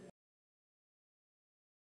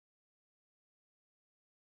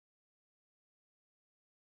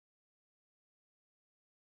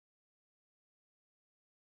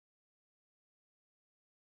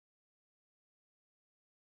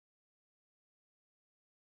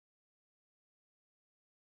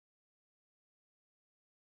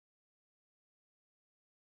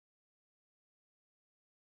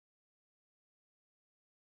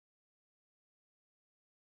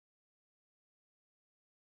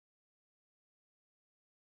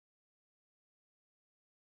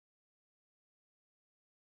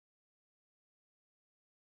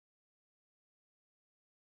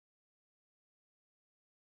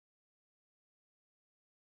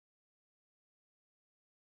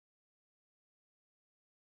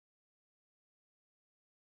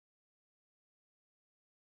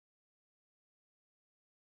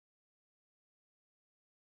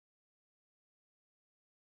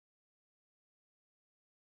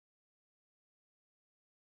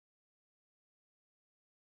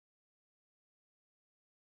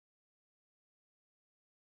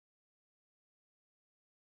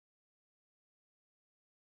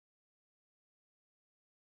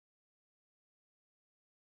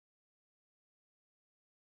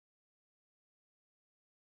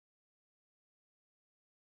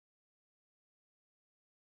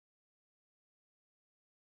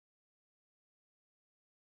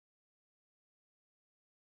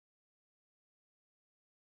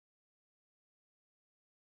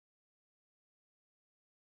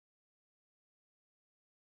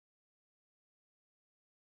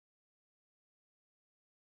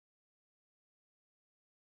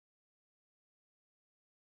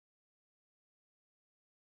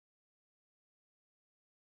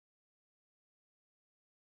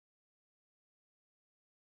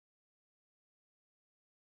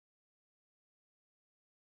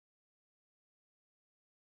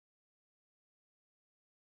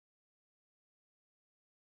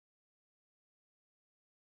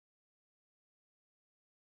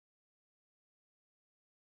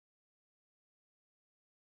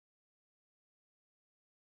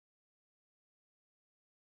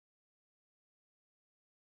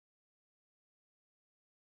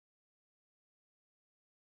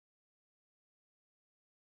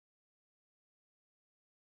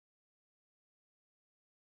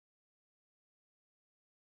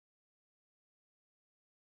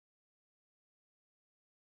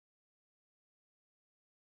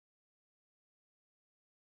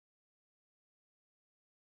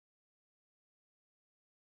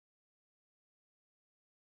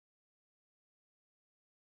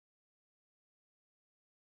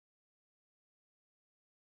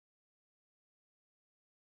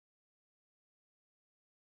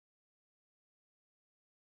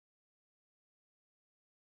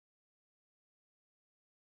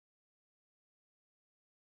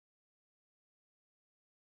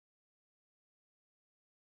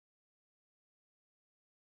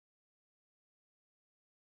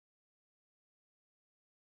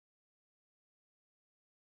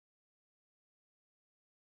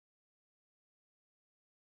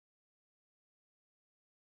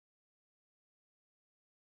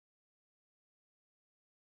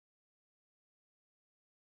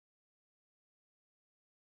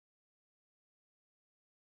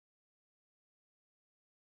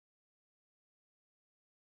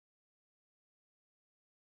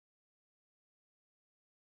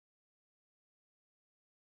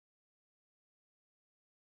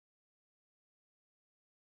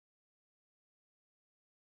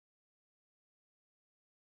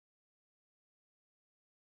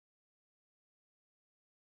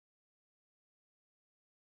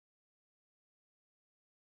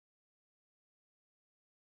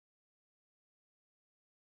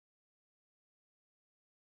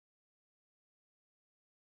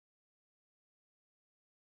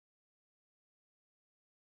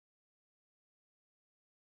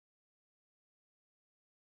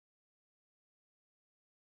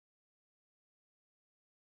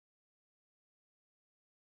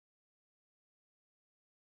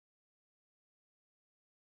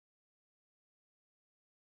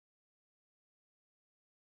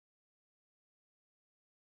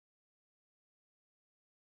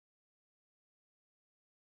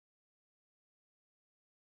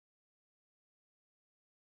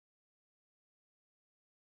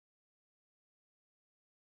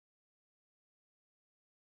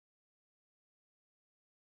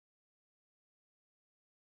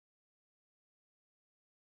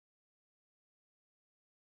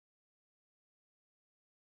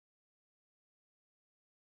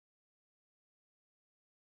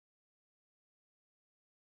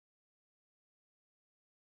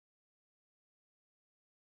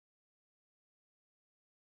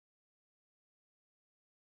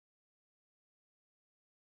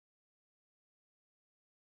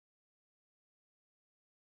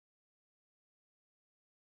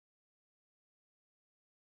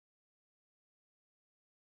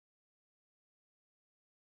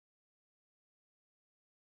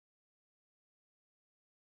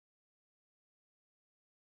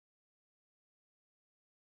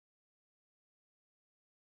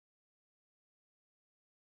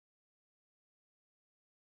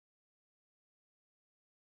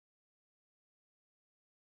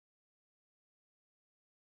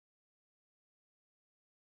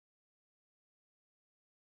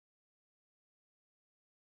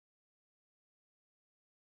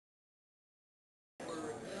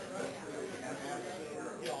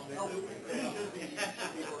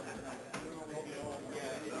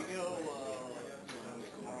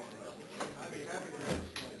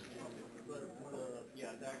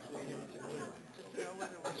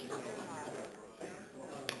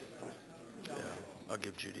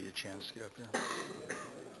 give Judy a chance to get up here.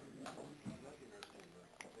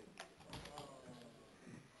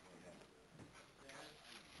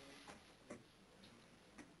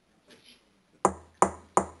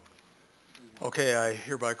 Okay, I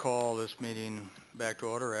hereby call this meeting back to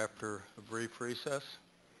order after a brief recess.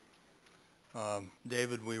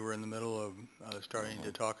 David, we were in the middle of starting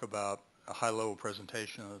to talk about a high-level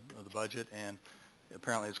presentation of the budget, and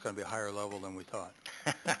apparently it's going to be a higher level than we thought.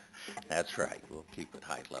 That's right. We'll keep it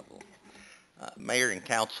high level. Mayor and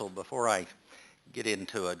Council, before I get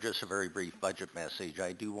into just a very brief budget message,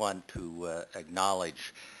 I do want to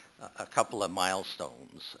acknowledge a couple of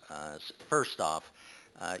milestones. First off,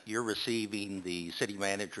 you're receiving the city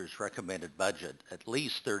manager's recommended budget at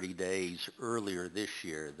least 30 days earlier this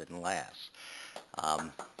year than last.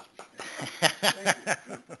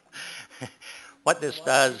 What this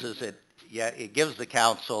does is it gives the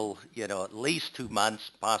council, at least 2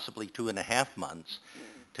 months, possibly 2.5 months,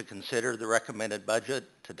 to consider the recommended budget,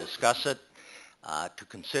 to discuss it, to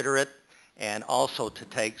consider it, and also to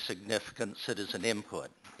take significant citizen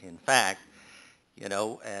input. In fact,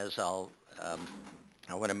 as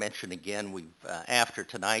I want to mention again, after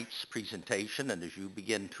tonight's presentation, and as you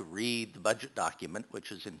begin to read the budget document,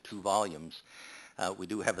 which is in 2 volumes, we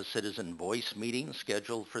do have a citizen voice meeting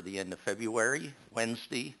scheduled for the end of February,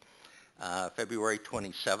 Wednesday, February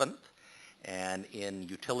 27th. And in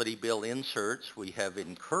utility bill inserts, we have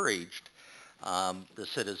encouraged the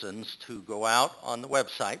citizens to go out on the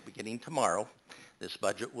website beginning tomorrow. This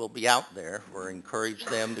budget will be out there. We're encouraged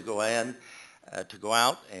them to go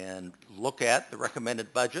out and look at the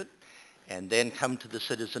recommended budget and then come to the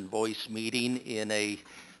Citizen Voice meeting in a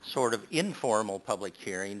sort of informal public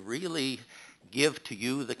hearing, really give to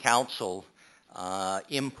you, the council,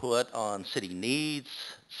 input on city needs,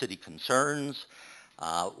 city concerns,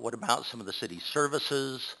 what about some of the city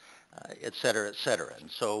services, et cetera, et cetera. And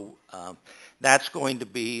so that's going to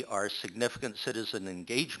be our significant citizen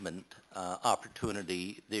engagement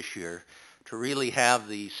opportunity this year, to really have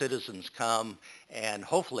the citizens come and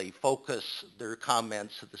hopefully focus their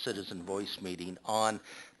comments at the Citizen Voice meeting on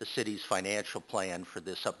the city's financial plan for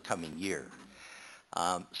this upcoming year.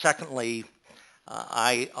 Secondly,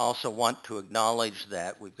 I also want to acknowledge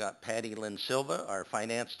that we've got Patty Lynn Silva, our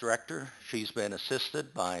finance director. She's been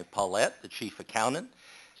assisted by Paulette, the chief accountant,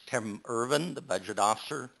 Tim Irvin, the budget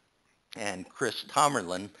officer, and Chris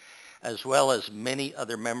Tomerlin, as well as many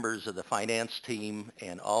other members of the finance team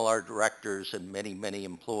and all our directors and many, many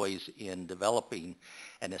employees in developing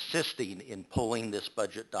and assisting in pulling this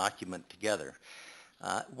budget document together.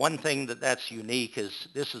 One thing that's unique is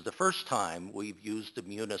this is the first time we've used the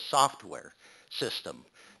Munis software system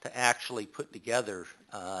to actually put together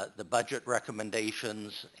the budget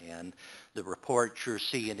recommendations and the reports you're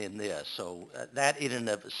seeing in this. So that in and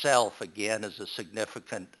of itself, again, is a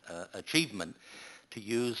significant achievement to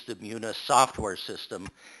use the Munis software system,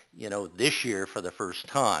 this year for the first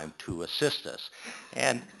time to assist us.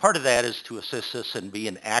 And part of that is to assist us in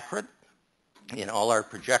being accurate in all our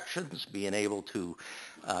projections, being able to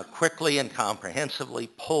quickly and comprehensively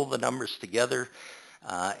pull the numbers together.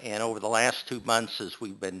 And over the last 2 months, as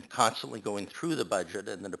we've been constantly going through the budget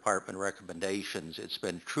and the department recommendations, it's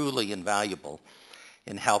been truly invaluable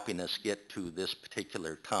in helping us get to this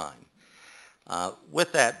particular time.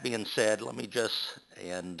 With that being said, let me just,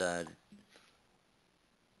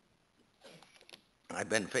 I've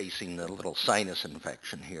been facing a little sinus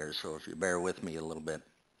infection here, so if you bear with me a little bit.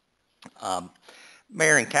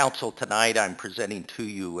 Mayor and Council, tonight I'm presenting to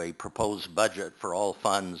you a proposed budget for all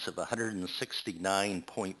funds of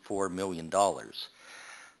 $169.4 million.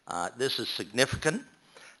 This is significant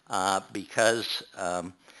because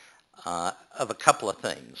of a couple of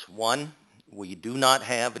things. One, we do not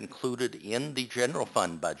have included in the general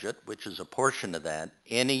fund budget, which is a portion of that,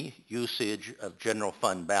 any usage of general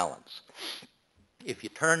fund balance. If you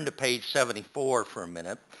turn to page 74 for a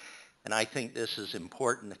minute, and I think this is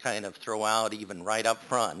important to kind of throw out even right up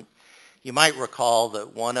front, you might recall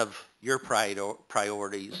that one of your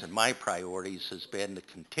priorities and my priorities has been to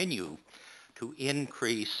continue to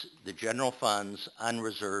increase the general fund's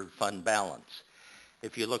unreserved fund balance.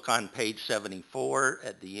 If you look on page 74,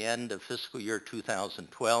 at the end of fiscal year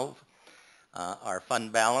 2012, our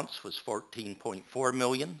fund balance was $14.4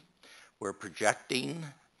 million. We're projecting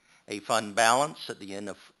a fund balance at the end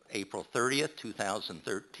of April 30th,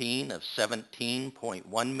 2013 of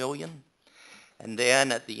 $17.1 million. And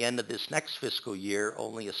then at the end of this next fiscal year,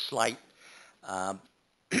 only a slight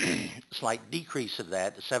decrease of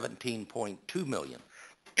that to $17.2 million.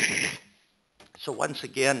 So once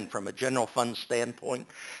again, from a general fund standpoint,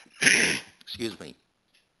 excuse me,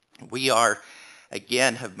 we are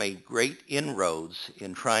again, have made great inroads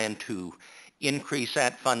in trying to increase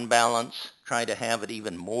that fund balance, try to have it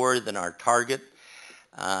even more than our target.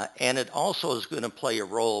 And it also is going to play a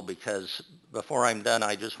role because before I'm done,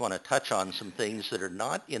 I just want to touch on some things that are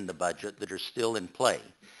not in the budget that are still in play.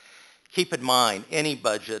 Keep in mind, any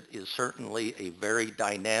budget is certainly a very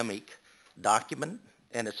dynamic document,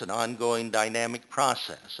 and it's an ongoing dynamic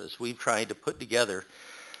process. As we've tried to put together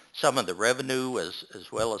some of the revenue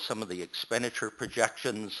as well as some of the expenditure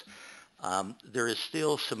projections, there is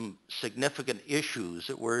still some significant issues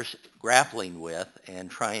that we're grappling with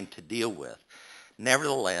and trying to deal with.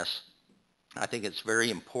 Nevertheless, I think it's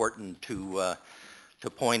very important to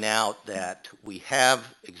point out that we have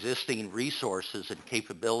existing resources and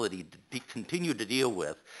capability to continue to deal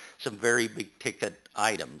with some very big ticket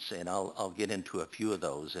items, and I'll get into a few of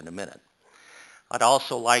those in a minute. I'd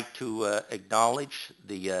also like to acknowledge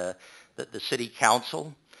that the City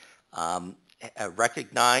Council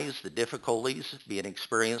recognize the difficulties being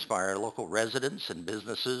experienced by our local residents and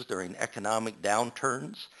businesses during economic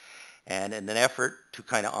downturns. And in an effort to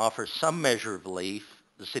kind of offer some measure of relief,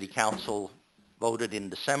 the City Council voted in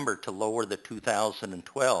December to lower the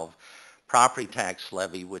 2012 property tax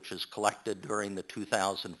levy, which is collected during the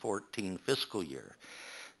 2014 fiscal year.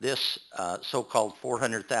 This so-called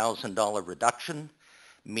 $400,000 reduction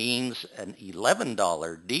means an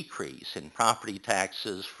 $11 decrease in property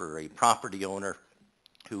taxes for a property owner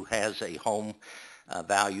who has a home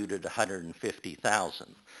valued at $150,000.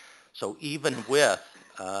 So even with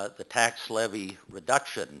the tax levy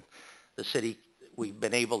reduction, the city, we've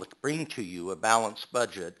been able to bring to you a balanced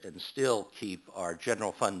budget and still keep our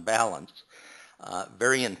general fund balance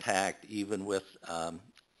very intact, even with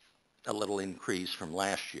a little increase from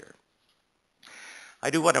last year. I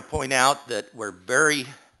do want to point out that we're very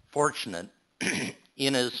fortunate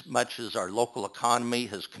in as much as our local economy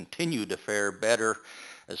has continued to fare better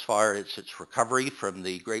as far as its recovery from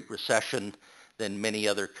the Great Recession than many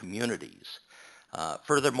other communities.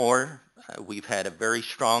 Furthermore, we've had a very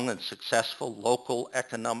strong and successful local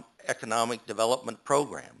economic development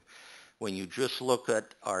program. When you just look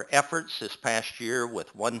at our efforts this past year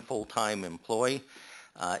with one full-time employee,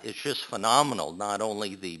 it's just phenomenal. Not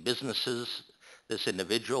only the businesses this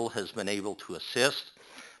individual has been able to assist,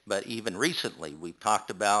 but even recently we've talked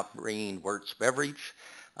about bringing Wertz Beverage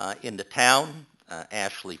into town,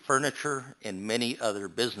 Ashley Furniture, and many other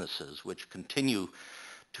businesses which continue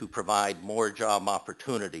to provide more job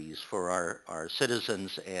opportunities for our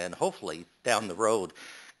citizens and hopefully down the road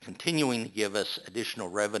continuing to give us additional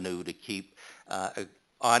revenue to keep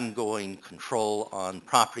ongoing control on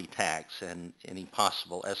property tax and any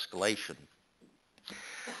possible escalation.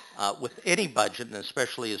 With any budget, and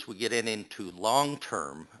especially as we get into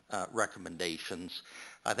long-term recommendations,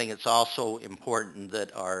 I think it's also important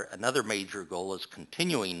that another major goal is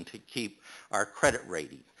continuing to keep our credit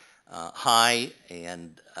rating high,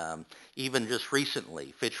 and even just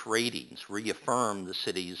recently, Fitch Ratings reaffirmed the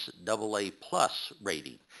city's AA+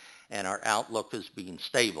 rating, and our outlook is being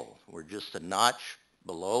stable. We're just a notch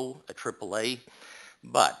below a AAA,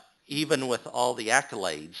 but even with all the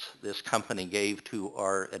accolades this company gave to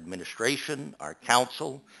our administration, our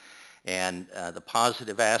council, and the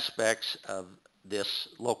positive aspects of this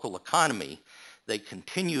local economy, they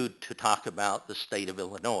continued to talk about the state of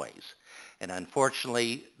Illinois. And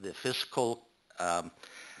unfortunately, the fiscal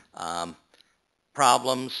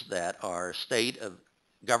problems that our state of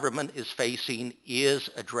government is facing is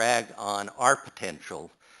a drag on our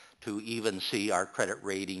potential to even see our credit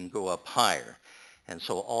rating go up higher. And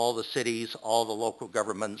so all the cities, all the local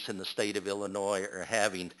governments in the state of Illinois are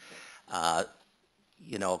having,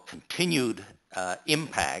 continued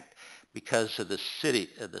impact because of the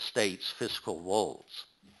state's fiscal woes.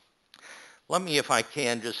 Let me, if I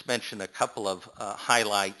can, just mention a couple of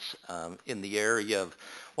highlights in the area of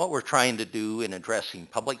what we're trying to do in addressing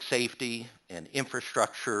public safety and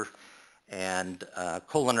infrastructure and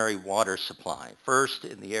culinary water supply. First,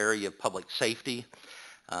 in the area of public safety,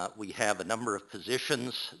 we have a number of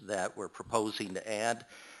positions that we're proposing to add.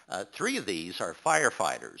 3 of these are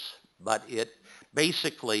firefighters, but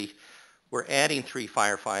basically we're adding 3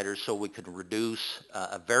 firefighters so we can reduce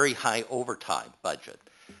a very high overtime budget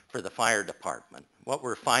for the fire department. What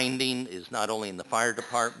we're finding is not only in the fire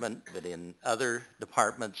department, but in other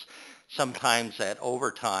departments, sometimes that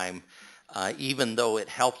overtime, even though it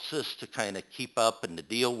helps us to kind of keep up and to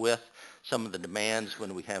deal with some of the demands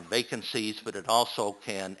when we have vacancies, but it also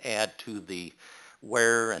can add to the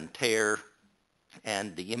wear and tear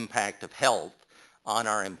and the impact of health on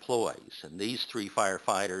our employees. And these 3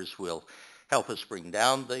 firefighters will help us bring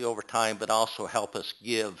down the overtime, but also help us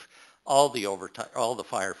give all the overtime, all the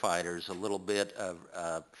firefighters a little bit of,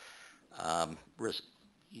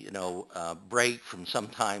 break from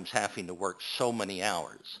sometimes having to work so many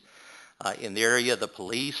hours. In the area of the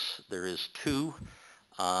police, there is two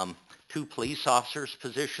police officers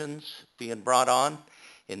positions being brought on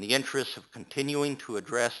in the interest of continuing to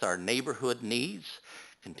address our neighborhood needs,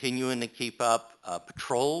 continuing to keep up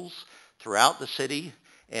patrols throughout the city,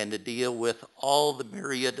 and to deal with all the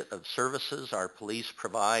myriad of services our police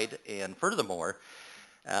provide. And furthermore,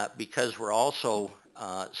 because we're also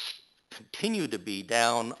continue to be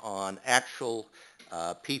down on actual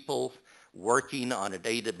people working on a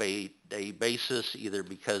day-to-day basis, either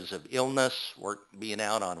because of illness, being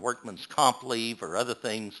out on workman's comp leave or other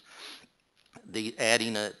things.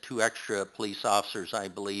 Adding 2 extra police officers, I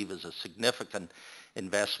believe, is a significant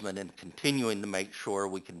investment in continuing to make sure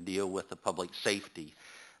we can deal with the public safety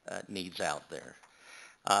needs out there.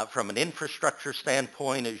 From an infrastructure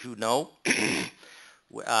standpoint, as you know,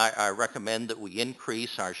 I recommend that we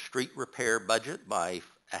increase our street repair budget by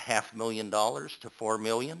 $500,000 to $4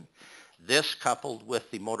 million. This, coupled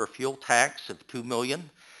with the motor fuel tax of $2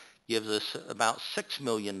 million, gives us about $6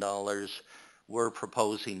 million we're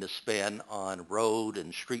proposing to spend on road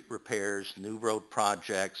and street repairs, new road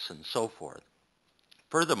projects, and so forth.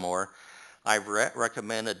 Furthermore, I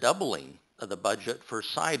recommend a doubling of the budget for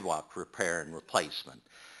sidewalk repair and replacement.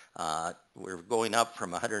 We're going up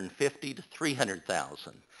from $150,000 to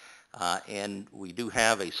 $300,000. And we do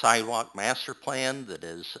have a sidewalk master plan that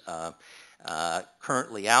is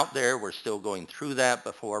currently out there. We're still going through that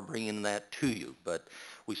before bringing that to you. But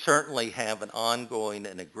we certainly have an ongoing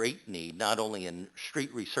and a great need, not only in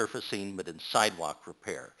street resurfacing, but in sidewalk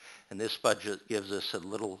repair. And this budget gives us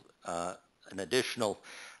an additional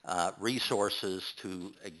resources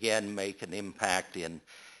to, again, make an impact in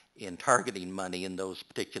targeting money in those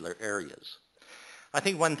particular areas. I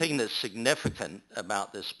think one thing that's significant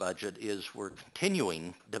about this budget is we're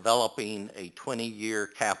continuing developing a 20-year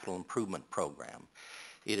capital improvement program.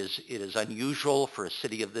 It is unusual for a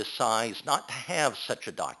city of this size not to have such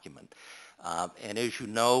a document. And as you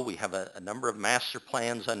know, we have a number of master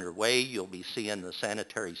plans underway. You'll be seeing the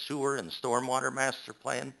sanitary sewer and stormwater master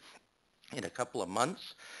plan in a couple of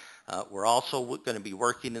months. We're also going to be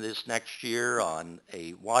working this next year on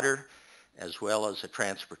a water as well as a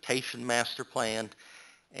transportation master plan.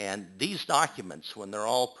 And these documents, when they're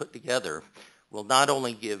all put together, will not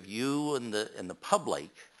only give you and the public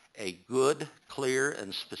a good, clear,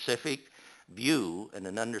 and specific view and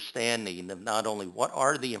an understanding of not only what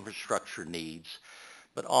are the infrastructure needs,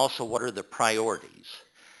 but also what are the priorities.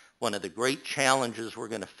 One of the great challenges we're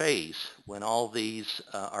going to face when all these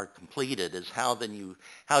are completed is how do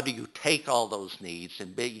you take all those needs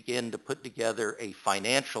and begin to put together a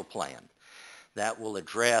financial plan that will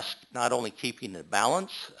address not only keeping the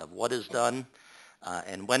balance of what is done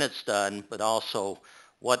and when it's done, but also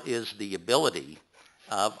what is the ability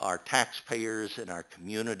of our taxpayers and our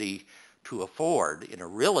community to afford in a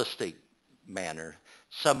realistic manner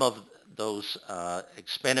some of those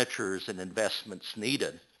expenditures and investments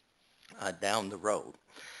needed down the road.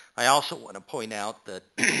 I also want to point out that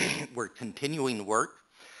we're continuing work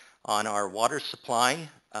on our water supply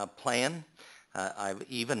plan. I've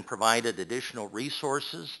even provided additional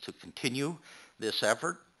resources to continue this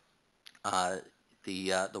effort.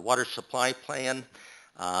 The water supply plan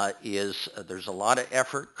there's a lot of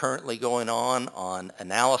effort currently going on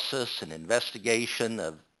analysis and investigation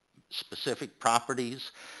of specific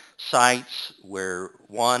properties, sites where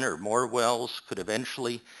one or more wells could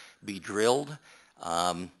eventually be drilled.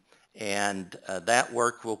 And that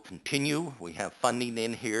work will continue. We have funding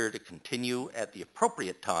in here to continue at the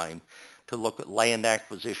appropriate time to look at land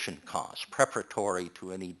acquisition costs, preparatory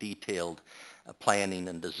to any detailed planning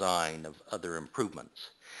and design of other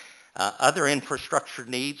improvements. Other infrastructure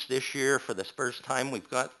needs this year, for the first time, we've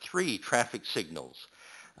got 3 traffic signals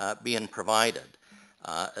being provided,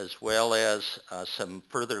 as well as some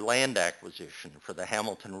further land acquisition for the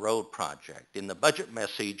Hamilton Road project. In the budget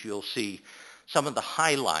message, you'll see some of the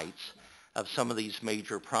highlights of some of these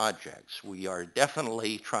major projects. We are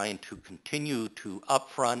definitely trying to continue to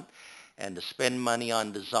upfront and to spend money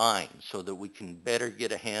on design so that we can better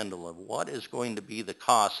get a handle of what is going to be the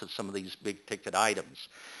cost of some of these big ticket items.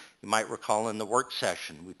 You might recall in the work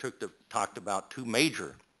session, we talked about 2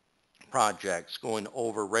 major projects going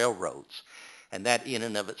over railroads, and that in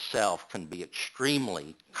and of itself can be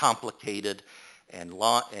extremely complicated and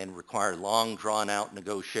require long drawn-out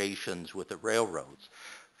negotiations with the railroads.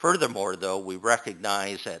 Furthermore, though, we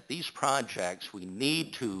recognize that these projects, we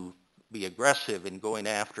need to be aggressive in going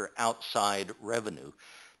after outside revenue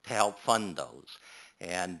to help fund those.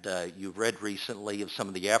 And you've read recently of some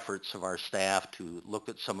of the efforts of our staff to look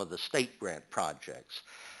at some of the state grant projects.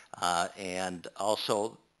 And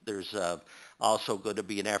also there's also going to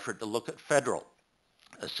be an effort to look at federal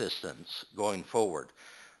assistance going forward.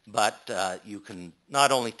 But you can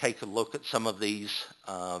not only take a look at some of these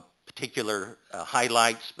particular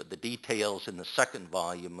highlights, but the details in the second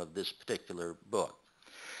volume of this particular book.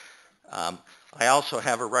 I also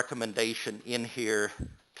have a recommendation in here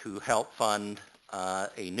to help fund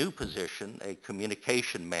a new position, a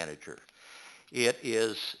communication manager. It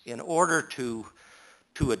is in order to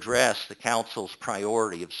address the council's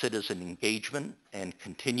priority of citizen engagement and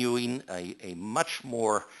continuing a much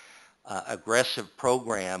more aggressive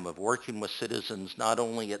program of working with citizens not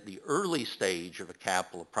only at the early stage of a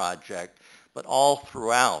capital project, but all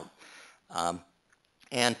throughout,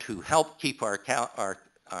 and to help keep our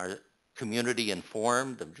community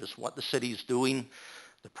informed of just what the city's doing,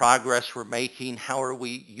 the progress we're making, how are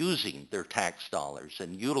we using their tax dollars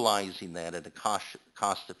and utilizing that in a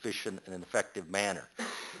cost-efficient and effective manner.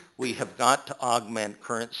 We have got to augment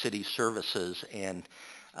current city services, and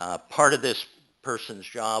part of this person's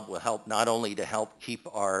job will help not only to help keep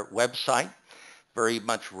our website very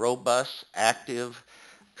much robust, active,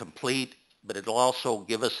 complete, but it'll also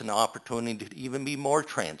give us an opportunity to even be more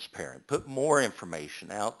transparent, put more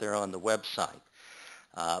information out there on the website.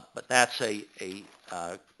 But that's a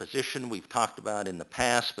position we've talked about in the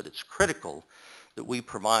past, but it's critical that we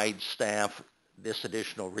provide staff this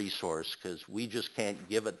additional resource because we just can't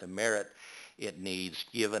give it the merit it needs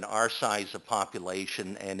given our size of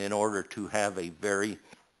population and in order to have a very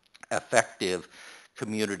effective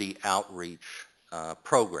community outreach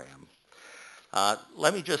program.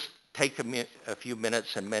 Let me just take a few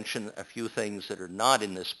minutes and mention a few things that are not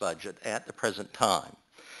in this budget at the present time.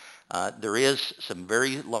 There is some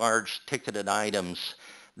very large ticketed items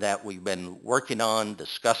that we've been working on,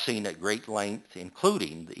 discussing at great length,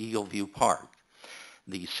 including the Eagle View Park.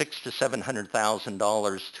 The $600,000 to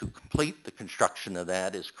 $700,000 to complete the construction of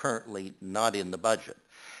that is currently not in the budget.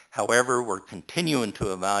 However, we're continuing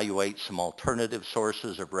to evaluate some alternative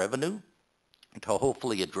sources of revenue to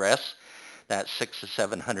hopefully address that $600,000 to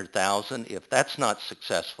 $700,000. If that's not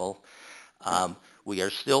successful, we are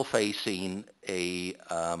still facing a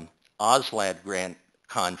OSLAD grant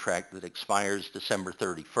contract that expires December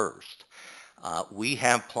 31st. We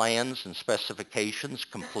have plans and specifications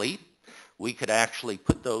complete. We could actually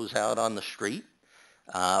put those out on the street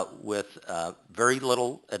with very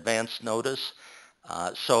little advance notice.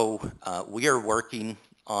 So we are working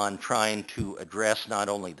on trying to address not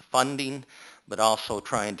only the funding, but also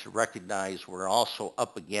trying to recognize we're also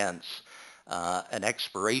up against an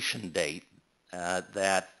expiration date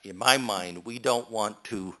that, in my mind, we don't want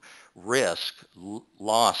to risk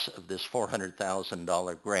loss of this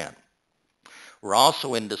 $400,000 grant. We're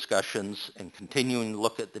also in discussions and continuing to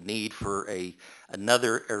look at the need for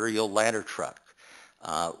another aerial ladder truck.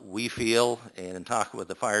 We feel, and in talking with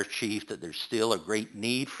the fire chief, that there's still a great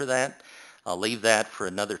need for that. I'll leave that for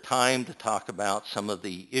another time to talk about some of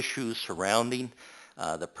the issues surrounding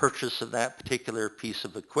the purchase of that particular piece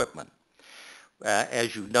of equipment.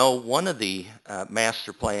 As you know, one of the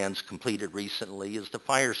master plans completed recently is the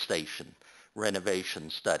fire station renovation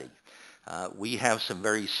study. We have some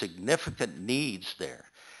very significant needs there.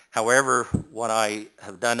 However, what I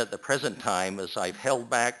have done at the present time is I've held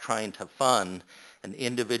back trying to fund an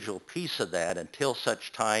individual piece of that until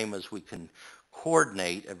such time as we can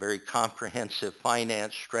coordinate a very comprehensive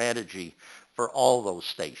finance strategy for all those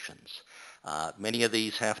stations. Many of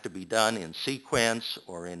these have to be done in sequence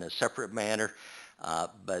or in a separate manner,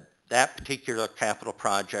 but that particular capital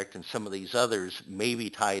project and some of these others may be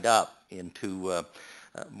tied up into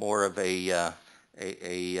more of a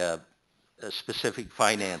specific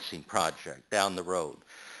financing project down the road.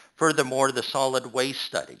 Furthermore, the solid waste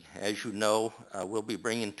study. As you know, we'll be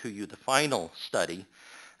bringing to you the final study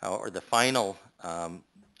or the final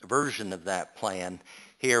version of that plan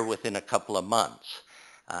here within a couple of months.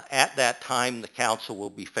 At that time, the council will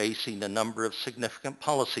be facing a number of significant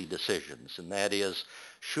policy decisions, and that is,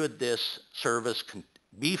 should this service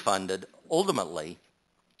be funded ultimately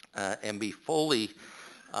and be fully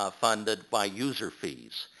funded by user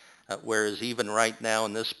fees, whereas even right now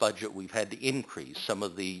in this budget we've had to increase some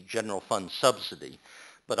of the general fund subsidy,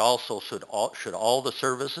 but also should all the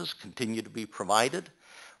services continue to be provided,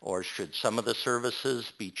 or should some of the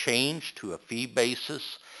services be changed to a fee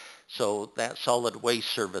basis? So that solid waste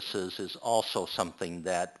services is also something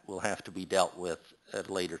that will have to be dealt with at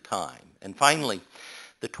a later time. And finally,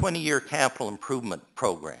 the 20-year capital improvement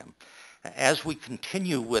program. As we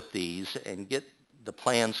continue with these and get the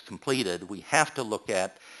plans completed, we have to look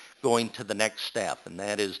at going to the next step, and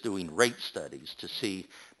that is doing rate studies to see,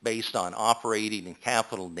 based on operating and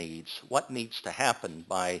capital needs, what needs to happen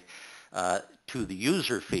to the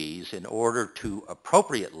user fees in order to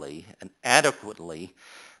appropriately and adequately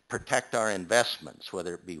protect our investments,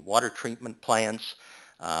 whether it be water treatment plants,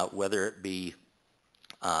 whether it be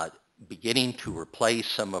beginning to replace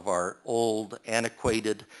some of our old,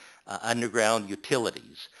 antiquated underground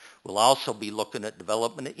utilities. We'll also be looking at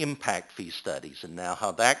development impact fee studies and now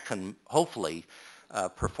how that can hopefully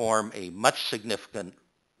perform a much significant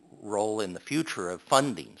role in the future of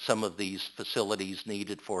funding some of these facilities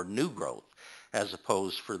needed for new growth as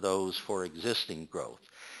opposed for those for existing growth.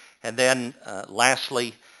 And then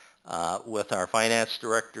lastly, with our finance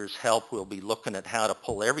director's help, we'll be looking at how to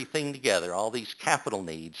pull everything together, all these capital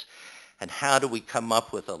needs, and how do we come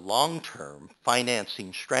up with a long-term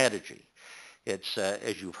financing strategy. It's,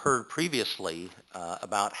 as you've heard previously,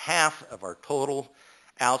 about half of our total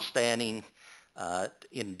outstanding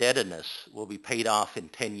indebtedness will be paid off in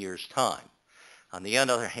 10 years' time. On the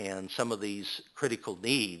other hand, some of these critical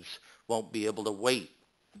needs won't be able to wait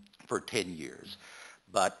for 10 years.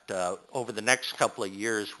 But over the next couple of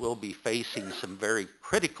years, we'll be facing some very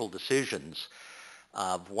critical decisions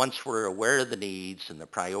of, once we're aware of the needs and the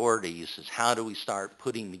priorities, is how do we start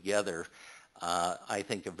putting together, I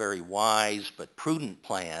think, a very wise but prudent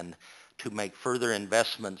plan to make further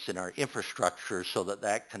investments in our infrastructure so that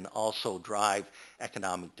that can also drive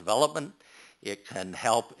economic development. It can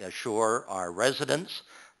help assure our residents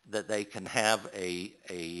that they can have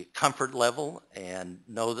a comfort level and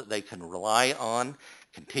know that they can rely on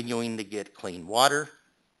continuing to get clean water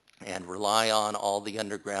and rely on all the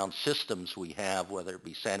underground systems we have, whether it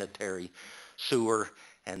be sanitary, sewer,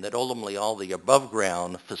 and that ultimately all the above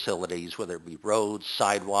ground facilities, whether it be roads,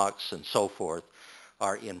 sidewalks, and so forth,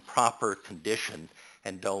 are in proper condition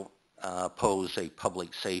and don't pose a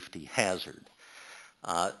public safety hazard.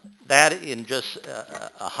 That, in just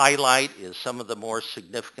a highlight, is some of the more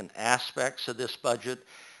significant aspects of this budget.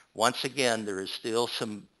 Once again, there is still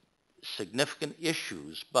some significant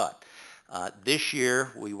issues, but this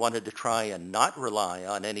year we wanted to try and not rely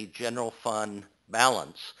on any general fund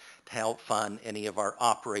balance to help fund any of our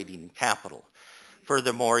operating capital.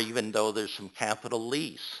 Furthermore, even though there's some capital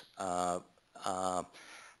lease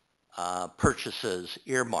purchases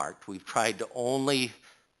earmarked, we've tried to only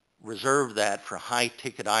reserve that for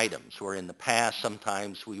high-ticket items, where in the past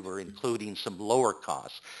sometimes we were including some lower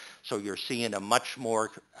costs. So you're seeing a much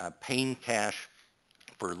more paying cash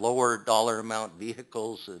for lower dollar amount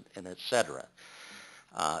vehicles and et cetera.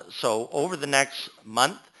 So over the next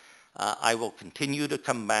month, I will continue to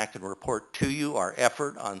come back and report to you our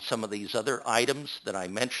effort on some of these other items that I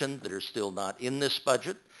mentioned that are still not in this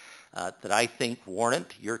budget, that I think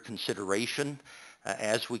warrant your consideration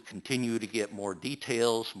as we continue to get more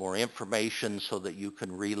details, more information, so that you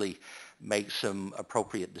can really make some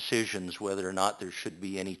appropriate decisions whether or not there should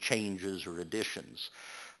be any changes or additions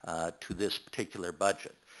to this particular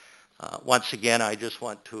budget. Once again, I just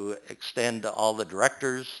want to extend to all the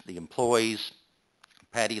directors, the employees,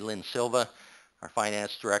 Patty Lynn Silva, our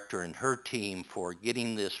finance director, and her team for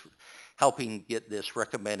getting this, helping get this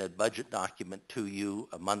recommended budget document to you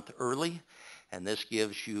a month early. And this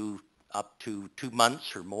gives you up to 2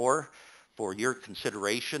 months or more for your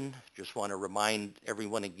consideration. Just want to remind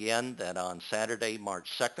everyone again that on Saturday,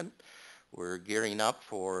 March 2nd, we're gearing up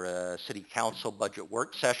for a City Council budget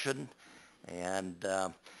work session. And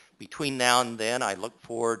between now and then, I look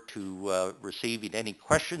forward to receiving any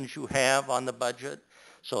questions you have on the budget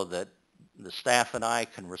so that the staff and I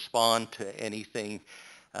can respond to anything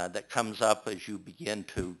that comes up as you begin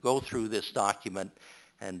to go through this document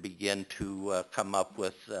and begin to come up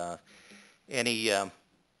with any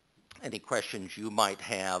questions you might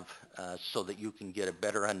have so that you can get a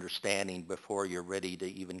better understanding before you're ready to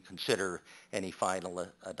even consider any final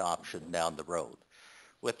adoption down the road.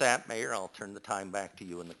 With that, Mayor, I'll turn the time back to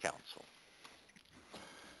you and the council.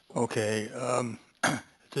 Okay. At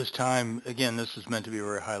this time, again, this is meant to be a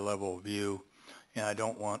very high-level view, and I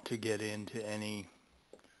don't want to get into any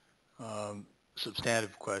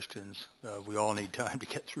substantive questions. We all need time to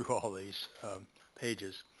get through all these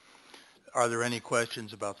pages. Are there any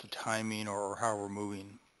questions about the timing or how we're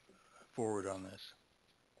moving forward on this?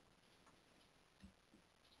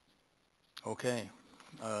 Okay.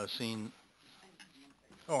 Seeing...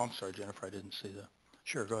 Oh, I'm sorry, Jennifer, I didn't see that.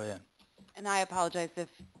 Sure, go ahead. And I apologize if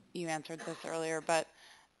you answered this earlier, but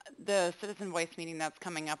the citizen voice meeting that's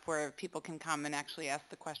coming up where people can come and actually ask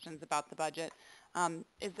the questions about the budget,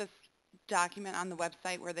 is this document on the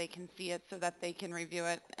website where they can see it so that they can review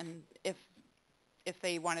it? And if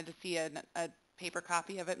they wanted to see a paper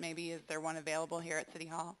copy of it maybe? Is there one available here at City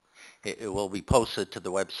Hall? It will be posted to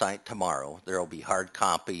the website tomorrow. There will be hard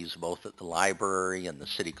copies both at the library and the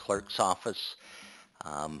city clerk's office.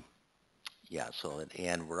 Yeah, so,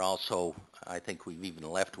 and we're also, I think we've even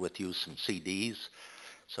left with you some CDs,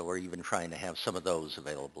 so we're even trying to have some of those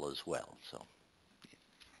available as well, so.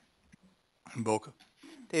 Boca?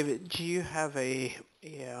 David, do you have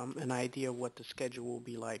an idea what the schedule will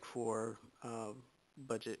be like for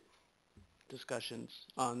budget discussions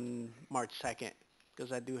on March 2nd?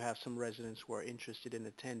 Because I do have some residents who are interested in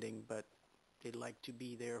attending, but they'd like to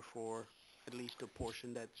be there for at least a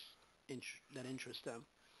portion that interests them.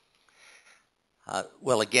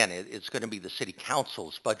 Well, again, it's going to be the City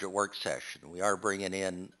Council's budget work session. We are bringing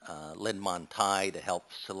in Lynn Montai to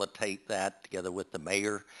help facilitate that together with the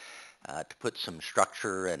mayor to put some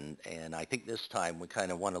structure, and I think this time we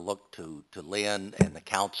kind of want to look to Lynn and the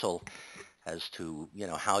council as to, you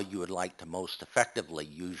know, how you would like to most effectively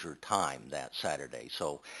use your time that Saturday.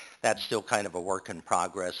 So that's still kind of a work in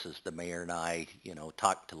progress as the mayor and I, you know,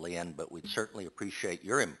 talk to Lynn, but we'd certainly appreciate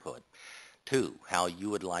your input too, how you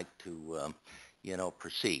would like to, you know,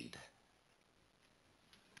 proceed.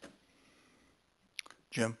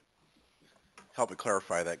 Jim? Help me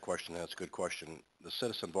clarify that question. That's a good question. The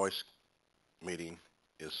Citizen Voice meeting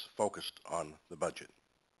is focused on the budget.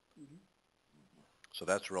 Mm-hmm. So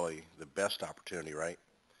that's really the best opportunity, right,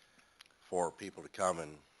 for people to come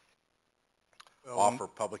and offer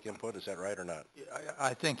public input. Is that right or not?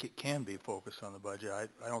 I think it can be focused on the budget.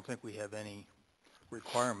 I don't think we have any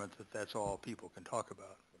requirement that that's all people can talk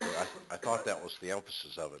about. Okay, I thought that was the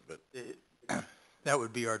emphasis of it, but That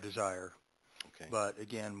would be our desire. okay. But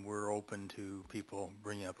again, we're open to people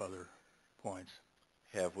bringing up other points.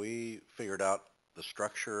 Have we figured out the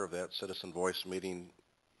structure of that Citizen Voice meeting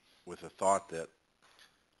with the thought that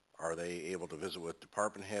are they able to visit with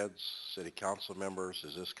department heads, city council members?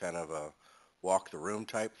 Is this kind of a walk the room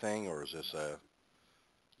type thing, or is this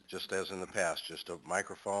just as in the past, just a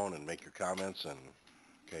microphone and make your comments and,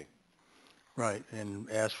 okay? Right,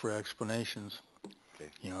 and ask for explanations.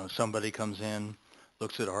 Okay. You know, if somebody comes in,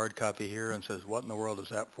 looks at a hard copy here and says, what in the world is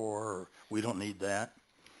that for? Or we don't need that.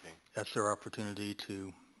 Okay. That's their opportunity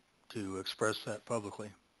to express that publicly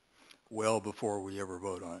well before we ever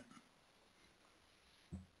vote on it.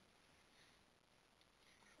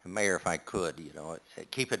 Mayor, if I could, you know,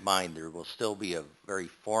 keep in mind there will still be a very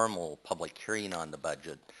formal public hearing on the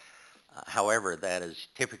budget. However, that is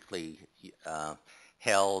typically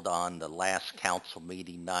held on the last council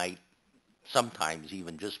meeting night, sometimes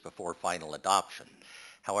even just before final adoption.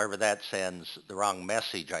 However, that sends the wrong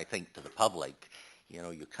message, I think, to the public. You know,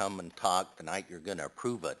 you come and talk the night you're going to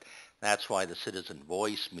approve it. That's why the Citizen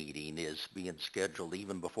Voice meeting is being scheduled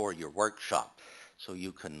even before your workshop, so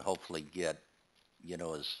you can hopefully get, you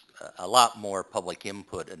know, a lot more public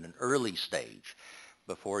input in an early stage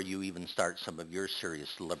before you even start some of your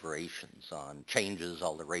serious deliberations on changes,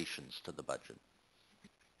 alterations to the budget.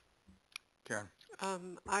 Karen?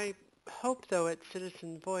 I hope, though, at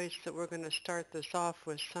Citizen Voice that we're going to start this off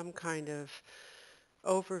with some kind of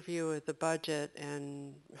overview of the budget,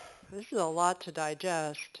 and this is a lot to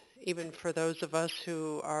digest, even for those of us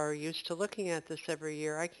who are used to looking at this every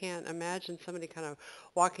year. I can't imagine somebody kind of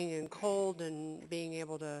walking in cold and being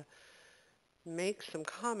able to make some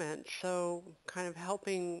comments, so kind of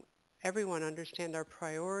helping everyone understand our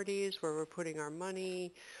priorities, where we're putting our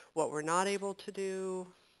money, what we're not able to do,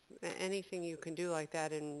 anything you can do like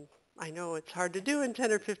that. And I know it's hard to do in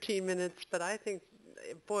 10 or 15 minutes, but I think,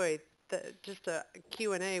 boy, just a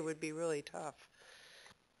Q&A would be really tough.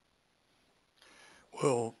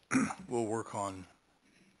 We'll work on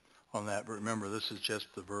that. But remember, this is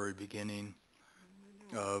just the very beginning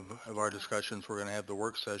of our discussions. We're going to have the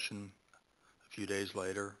work session a few days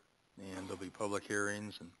later, and there'll be public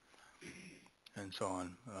hearings and so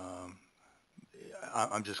on.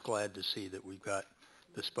 I'm just glad to see that we've got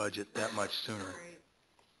this budget that much sooner,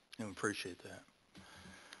 and we appreciate that.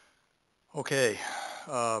 Okay,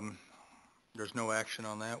 there's no action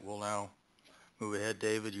on that. We'll now move ahead.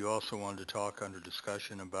 David, you also wanted to talk under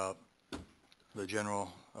discussion about the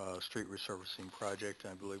general street resurfacing project.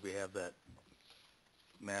 I believe we have that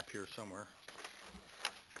map here somewhere.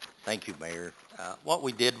 Thank you, Mayor. What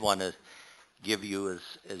we did want to give you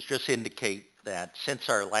is just indicate that since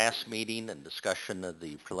our last meeting and discussion of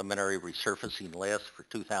the preliminary resurfacing list for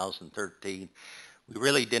 2013, we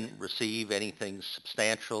really didn't receive anything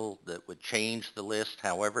substantial that would change the list.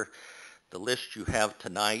 However, the list you have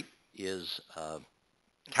tonight is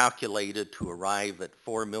calculated to arrive at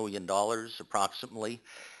 $4 million approximately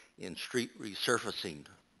in street resurfacing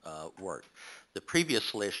work. The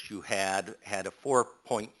previous list you had a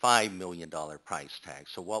 $4.5 million price tag.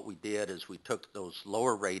 So what we did is we took those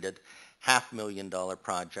lower rated $500,000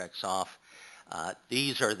 projects off.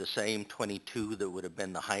 These are the same 22 that would have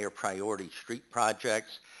been the higher priority street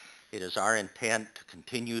projects. It is our intent to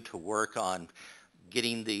continue to work on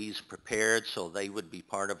getting these prepared so they would be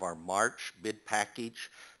part of our March bid package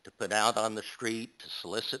to put out on the street, to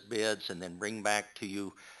solicit bids, and then bring back to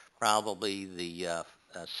you probably the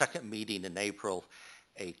second meeting in April,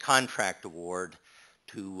 a contract award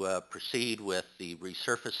to proceed with the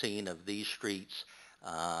resurfacing of these streets,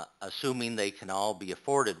 assuming they can all be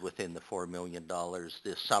afforded within the $4 million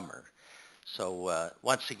this summer. So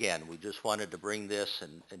once again, we just wanted to bring this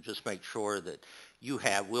and just make sure that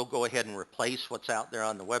we'll go ahead and replace what's out there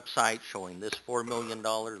on the website showing this $4 million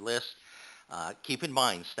list. Keep in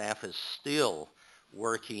mind, staff is still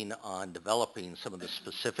working on developing some of the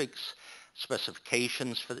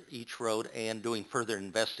specifications for each road and doing further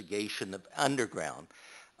investigation of underground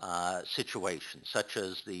situations, such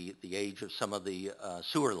as the age of some of the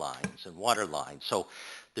sewer lines and water lines. So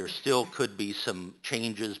there still could be some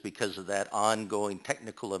changes because of that ongoing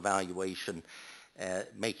technical evaluation,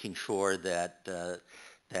 making sure that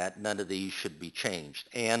none of these should be changed.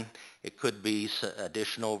 And it could be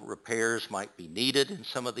additional repairs might be needed in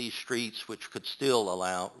some of these streets, which could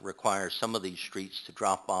still require some of these streets to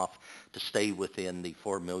drop off to stay within the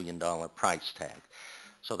 $4 million price tag.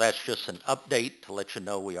 So that's just an update to let you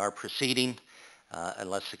know we are proceeding,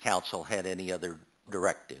 unless the council had any other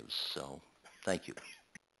directives. So thank you.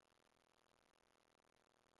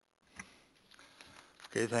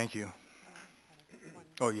 Okay, thank you.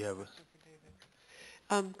 Oh, you have a...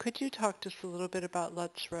 Could you talk to us a little bit about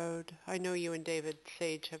Lutz Road? I know you and David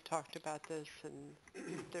Sage have talked about this, and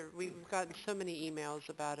we've gotten so many emails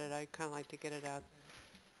about it. I'd kind of like to get it out.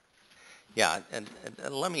 Yeah, and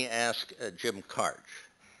let me ask Jim Karch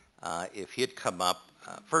if he'd come up.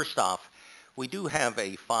 First off, we do have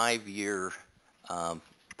a 5-year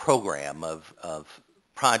program of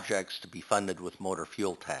projects to be funded with motor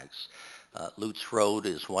fuel tax. Lutz Road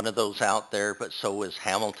is one of those out there, but so is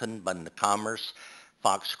Hamilton, Bund of Commerce,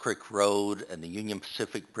 Fox Creek Road, and the Union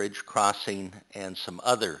Pacific Bridge Crossing, and some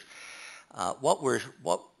other. What we're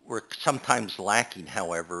sometimes lacking,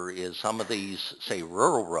 however, is some of these, say,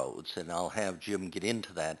 rural roads, and I'll have Jim get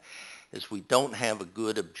into that, is we don't have a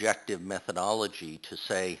good objective methodology to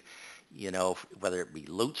say, you know, whether it be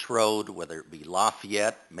Lutz Road, whether it be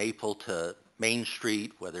Lafayette, Maple to Main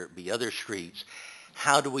Street, whether it be other streets,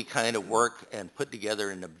 how do we kind of work and put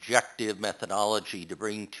together an objective methodology to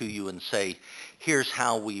bring to you and say, here's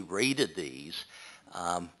how we rated these,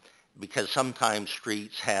 because sometimes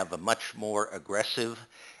streets have a much more aggressive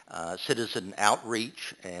citizen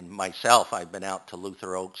outreach, and myself, I've been out to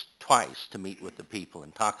Luther Oaks twice to meet with the people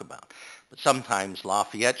and talk about. But sometimes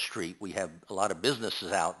Lafayette Street, we have a lot of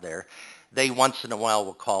businesses out there. They once in a while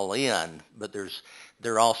will call in, but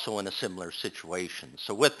they're also in a similar situation.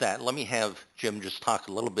 So with that, let me have Jim just talk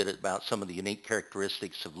a little bit about some of the unique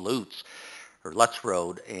characteristics of Lutz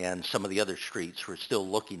Road and some of the other streets we're still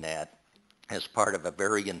looking at as part of a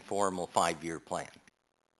very informal 5-year plan.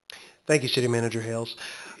 Thank you, City Manager Hales.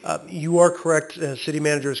 You are correct, City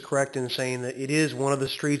Manager is correct in saying that it is one of the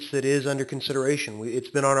streets that is under consideration. It's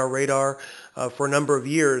been on our radar for a number of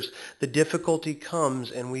years. The difficulty comes,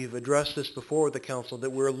 and we've addressed this before with the council, that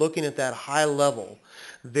we're looking at that high level,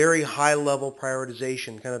 very high level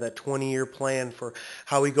prioritization, kind of that 20-year plan for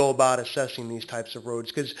how we go about assessing these types of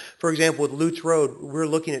roads. Because, for example, with Lutz Road, we're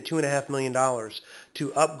looking at $2.5 million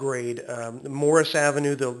to upgrade Morris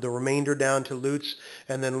Avenue, the remainder down to Lutz,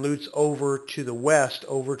 and then Lutz over to the west,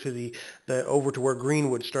 over to over to where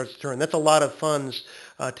Greenwood starts to turn. That's a lot of funds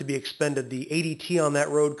to be expended. The ADT on that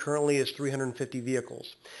road currently is 350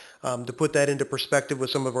 vehicles. To put that into perspective with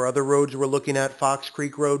some of our other roads we're looking at, Fox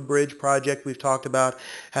Creek Road Bridge project we've talked about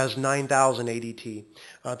has 9,000 ADT.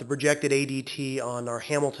 The projected ADT on our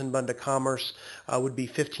Hamilton Bund of Commerce would be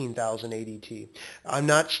 15,000 ADT. I'm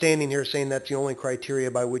not standing here saying that's the only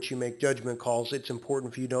criteria by which you make judgment calls. It's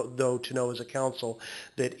important for you, though, to know as a council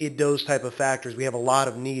that those type of factors, we have a lot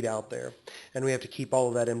of need out there, and we have to keep all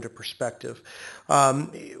of that into perspective.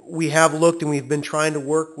 We have looked and we've been trying to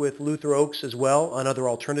work with Luther Oaks as well on other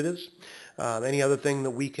alternatives. Any other thing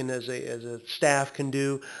that we can, as a staff, can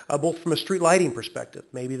do, both from a street lighting perspective,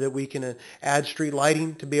 maybe that we can add street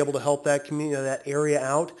lighting to be able to help that community, that area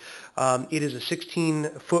out. It is a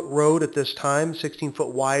 16-foot road at this time, 16-foot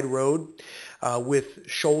wide road. with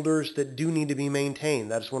shoulders that do need to be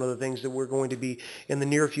maintained. That's one of the things that we're going to be in the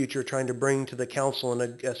near future trying to bring to the council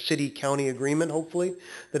in a city-county agreement, hopefully,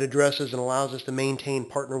 that addresses and allows us to maintain,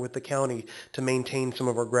 partner with the county to maintain some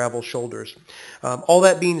of our gravel shoulders. All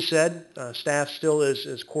that being said, staff still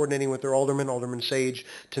is coordinating with their Alderman Sage,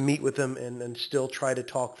 to meet with them and still try to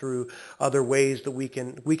talk through other ways that we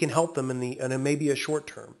can help them in maybe a short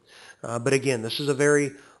term. But again, this is a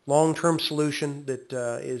very long-term solution that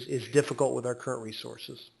is difficult with our current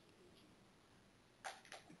resources.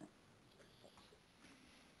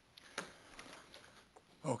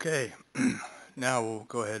 Okay, now we'll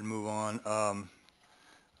go ahead and move on.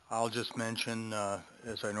 I'll just mention,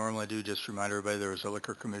 as I normally do, just remind everybody there's a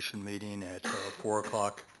Liquor Commission meeting at 4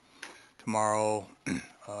 o'clock tomorrow.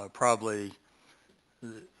 Probably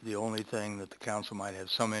the only thing that the council might have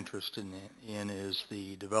some interest in is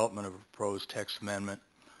the development of a proposed text amendment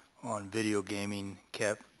on video gaming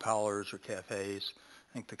parlors or cafes.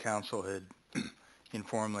 I think the council had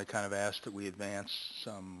informally kind of asked that we advance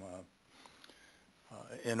some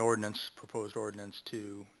proposed ordinance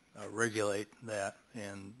to regulate that,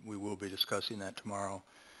 and we will be discussing that tomorrow,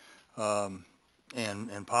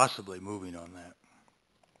 and possibly moving on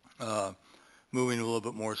that. Moving a little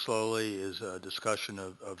bit more slowly is a discussion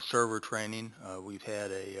of server training. We've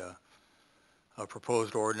had a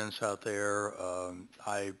proposed ordinance out there.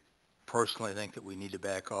 I personally think that we need to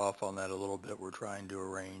back off on that a little bit. We're trying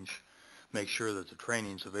to make sure that the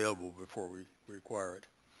training's available before we require it.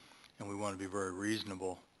 And we want to be very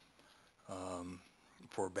reasonable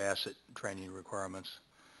for Bassett training requirements.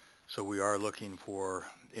 So we are looking for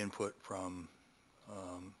input from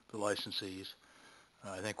the licensees.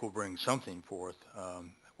 I think we'll bring something forth.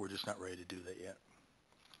 We're just not ready to do that yet.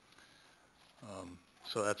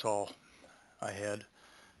 So that's all I had.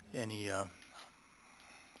 Any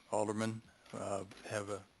aldermen have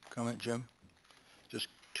a comment? Jim? Just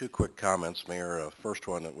two quick comments, Mayor. First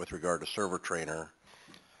one with regard to server trainer.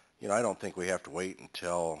 You know, I don't think we have to wait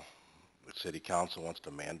until the city council wants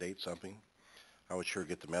to mandate something. I would sure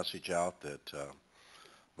get the message out that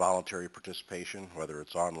voluntary participation, whether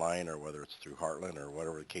it's online or whether it's through Heartland or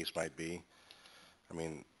whatever the case might be. I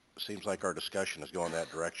mean, it seems like our discussion is going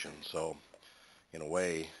that direction. So in a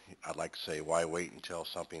way, I'd like to say, why wait until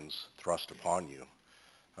something's thrust upon you?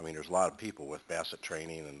 I mean, there's a lot of people with Bassett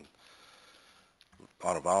training and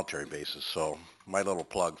on a voluntary basis. So my little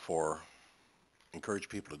plug for encourage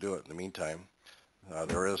people to do it in the meantime.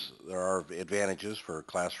 There are advantages for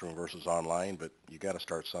classroom versus online, but you got to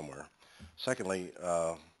start somewhere. Secondly,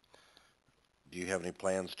 do you have any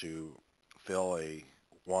plans to fill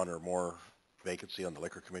one or more vacancy on the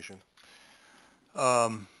Liquor Commission?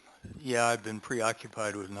 Yeah, I've been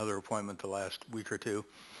preoccupied with another appointment the last week or two,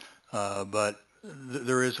 but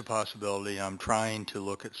there is a possibility. I'm trying to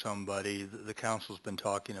look at somebody. The council's been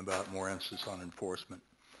talking about more emphasis on enforcement,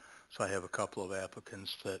 so I have a couple of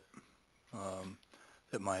applicants that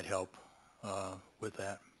might help with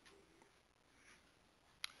that.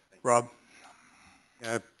 Rob?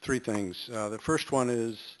 I have three things. The first one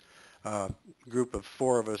is a group of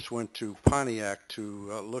four of us went to Pontiac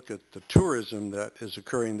to look at the tourism that is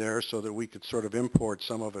occurring there so that we could sort of import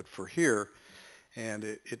some of it for here. And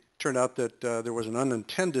it turned out that there was an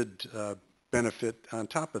unintended benefit on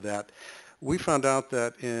top of that. We found out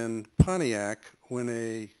that in Pontiac, when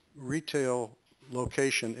a retail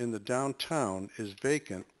location in the downtown is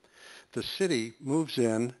vacant, the city moves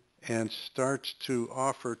in and starts to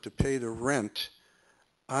offer to pay the rent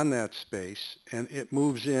on that space, and it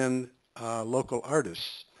moves in local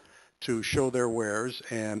artists to show their wares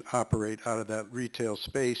and operate out of that retail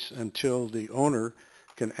space until the owner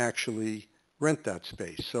can actually rent that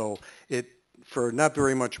space. So for not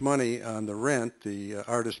very much money on the rent, the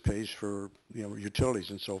artist pays for utilities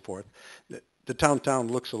and so forth. The downtown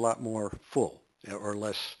looks a lot more full or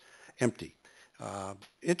less empty.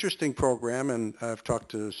 Interesting program, and I've talked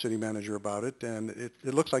to the city manager about it, and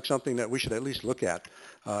it looks like something that we should at least look at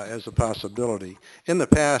as a possibility. In the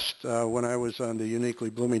past, when I was on the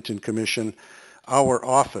Uniquely Bloomington Commission, our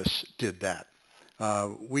office did that.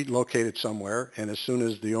 We located somewhere, and as soon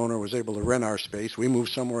as the owner was able to rent our space, we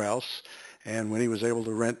moved somewhere else. And when he was able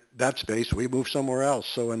to rent that space, we moved somewhere else.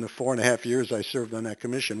 So in the 4.5 years I served on that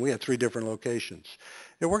commission, we had 3 different locations.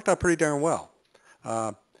 It worked out pretty darn well.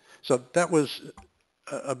 So that was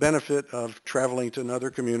a benefit of traveling to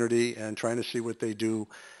another community and trying to see what they do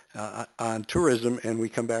on tourism, and we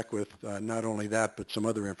come back with not only that, but some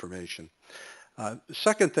other information. The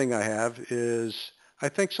second thing I have is I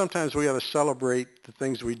think sometimes we ought to celebrate the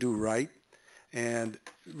things we do right. And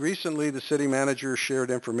recently the city manager shared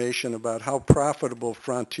information about how profitable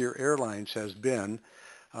Frontier Airlines has been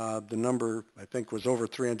The number, I think, was over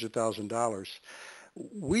 $300,000.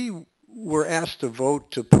 We were asked to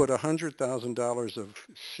vote to put $100,000 of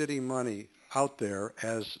city money out there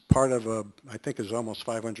as part of a, I think is almost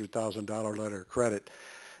 $500,000 letter of credit,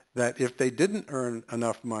 that if they didn't earn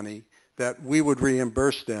enough money, that we would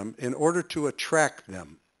reimburse them in order to attract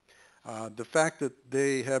them. The fact that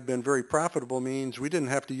they have been very profitable means we didn't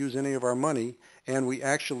have to use any of our money, and we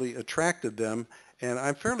actually attracted them, and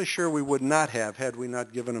I'm fairly sure we would not have had we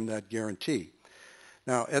not given them that guarantee.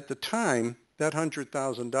 Now, at the time, that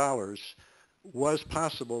 $100,000 was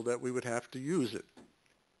possible that we would have to use it.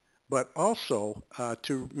 But also,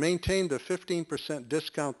 to maintain the 15%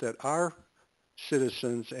 discount that our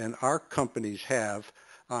citizens and our companies have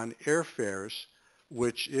on airfares,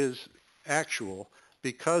 which is actual,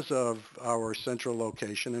 because of our central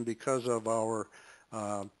location and because of our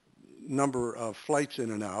number of flights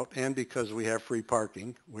in and out, and because we have free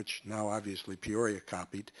parking, which now obviously Peoria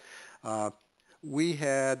copied, we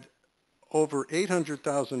had over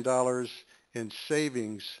 $800,000 in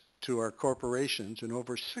savings to our corporations and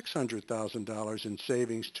over $600,000 in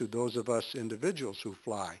savings to those of us individuals who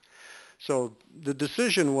fly. So the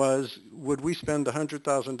decision was, would we spend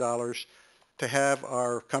 $100,000 to have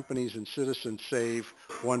our companies and citizens save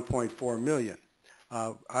 $1.4 million?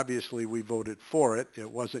 Obviously, we voted for it. It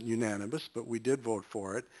wasn't unanimous, but we did vote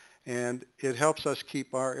for it. And it helps us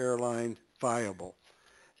keep our airline viable.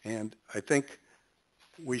 And I think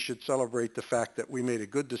we should celebrate the fact that we made a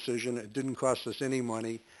good decision. It didn't cost us any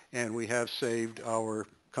money, and we have saved our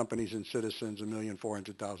companies and citizens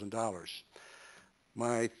 $1,400,000.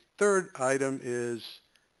 My third item is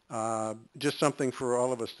just something for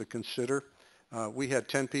all of us to consider. We had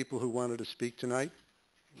 10 people who wanted to speak tonight.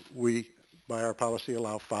 We, by our policy,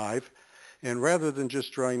 allow 5. And rather than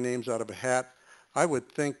just drawing names out of a hat, I would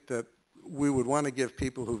think that we would want to give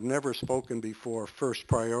people who've never spoken before first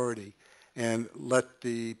priority and let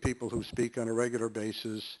the people who speak on a regular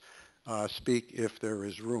basis speak if there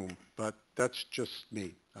is room. But that's just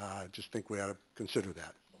me. I just think we ought to consider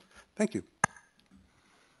that. Thank you.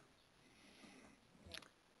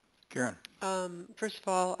 Karen. First of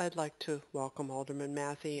all, I'd like to welcome Alderman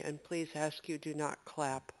Matthey, and please ask you do not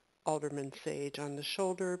clap Alderman Sage on the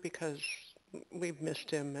shoulder because we've missed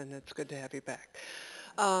him and it's good to have you back.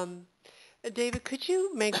 David, could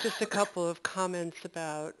you make just a couple of comments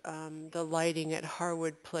about the lighting at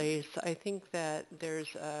Harwood Place? I think that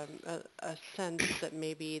there's a sense that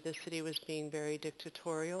maybe the city was being very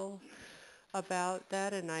dictatorial about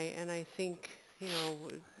that, and I think, you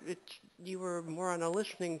know, you were more on a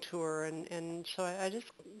listening tour, and so I just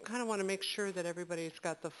kind of want to make sure that everybody's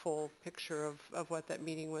got the full picture of what that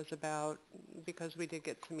meeting was about, because we did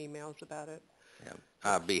get some emails about it. Yeah,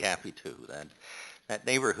 I'd be happy to. That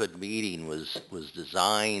neighborhood meeting was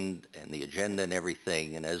designed, and the agenda and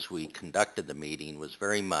everything, and as we conducted the meeting, was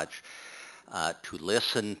very much to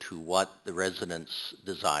listen to what the residents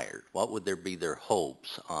desired. What would be their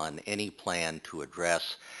hopes on any plan to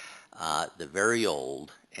address the very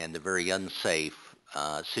old and the very unsafe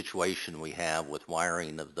situation we have with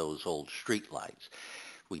wiring of those old street lights.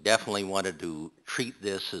 We definitely wanted to treat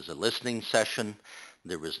this as a listening session.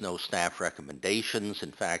 There was no staff recommendations.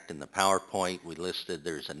 In fact, in the PowerPoint, we listed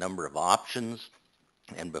there's a number of options.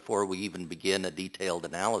 And before we even begin a detailed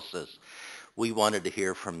analysis, we wanted to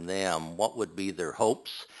hear from them what would be their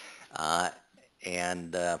hopes.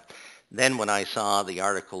 Then when I saw the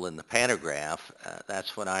article in the Panagraph,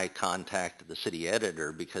 that's when I contacted the city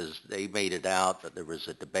editor, because they made it out that there was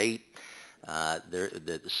a debate, that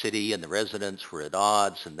the city and the residents were at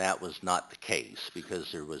odds, and that was not the case,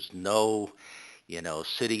 because there was no,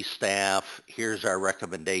 city staff, here's our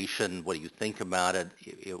recommendation, what do you think about it?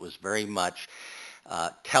 It was very much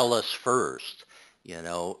tell us first, in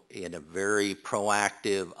a very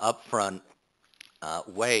proactive, upfront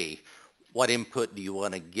way. What input do you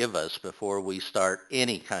want to give us before we start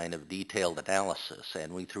any kind of detailed analysis?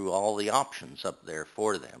 And we threw all the options up there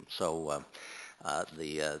for them. So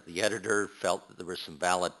the editor felt that there were some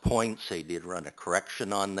valid points. They did run a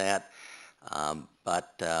correction on that.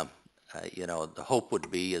 But the hope would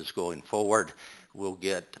be is going forward, we'll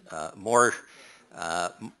get more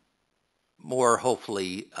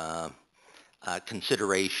hopefully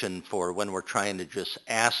consideration for when we're trying to just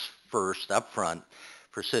ask first up front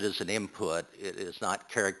for citizen input. It is not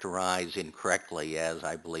characterized incorrectly, as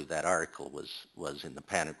I believe that article was in the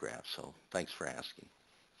Panagraph. So thanks for asking.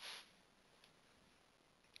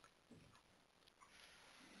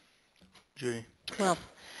 Judy. Well,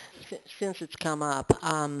 since it's come up,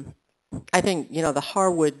 I think, the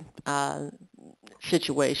Harwood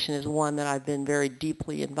situation is one that I've been very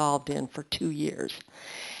deeply involved in for 2 years.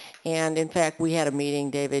 And in fact, we had a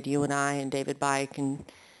meeting, David, you and I, and David Bike, and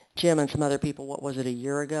Jim and some other people, what was it, a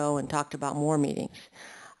year ago, and talked about more meetings.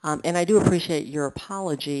 And I do appreciate your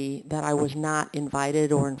apology that I was not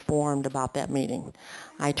invited or informed about that meeting.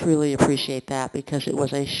 I truly appreciate that because it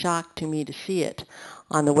was a shock to me to see it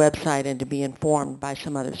on the website and to be informed by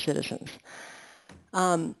some other citizens.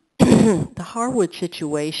 The Harwood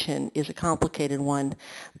situation is a complicated one,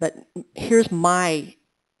 but here's my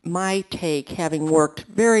take, having worked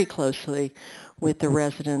very closely with the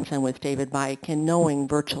residents and with David Bike and knowing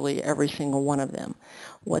virtually every single one of them.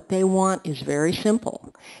 What they want is very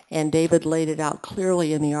simple, and David laid it out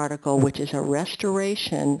clearly in the article, which is a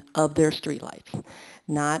restoration of their streetlights,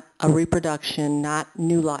 not a reproduction, not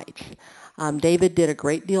new lights. David did a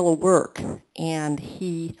great deal of work, and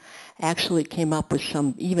he actually came up with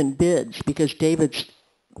some even bids because David's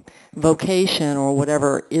vocation or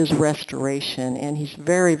whatever is restoration, and he's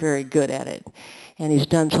very, very good at it. And he's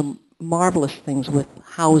done some marvelous things with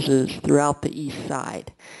houses throughout the east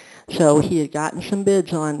side. So he had gotten some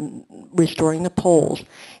bids on restoring the poles,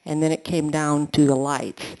 and then it came down to the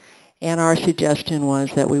lights. And our suggestion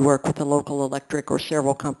was that we work with the local electric or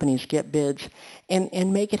several companies, get bids,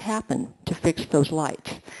 and make it happen to fix those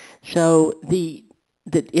lights. So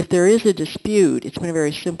if there is a dispute, it's been a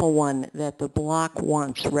very simple one, that the block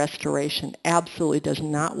wants restoration, absolutely does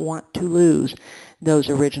not want to lose those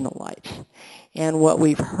original lights. And what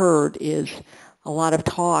we've heard is a lot of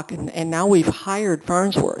talk, and now we've hired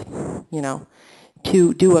Farnsworth,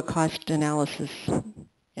 to do a cost analysis,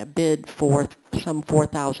 a bid for some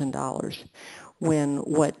 $4,000, when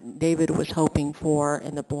what David was hoping for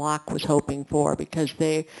and the block was hoping for, because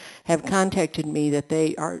they have contacted me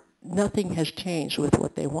that nothing has changed with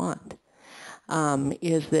what they want.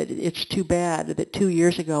 Is that it's too bad that 2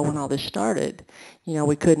 years ago when all this started,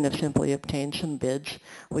 we couldn't have simply obtained some bids.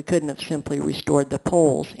 We couldn't have simply restored the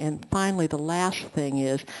poles. And finally, the last thing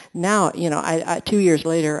is, now, 2 years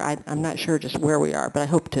later, I'm not sure just where we are, but I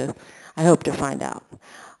hope to find out.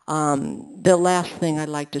 The last thing I'd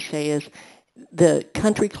like to say is the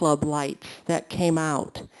country club lights that came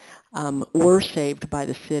out were saved by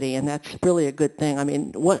the city, and that's really a good thing. I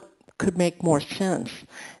mean, what could make more sense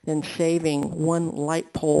than saving one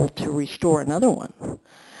light pole to restore another one?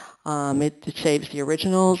 It saves the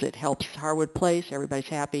originals, it helps Harwood Place, everybody's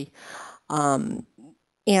happy. And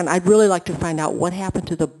I'd really like to find out what happened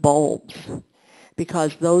to the bulbs,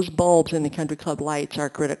 because those bulbs in the country club lights are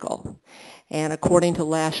critical. And according to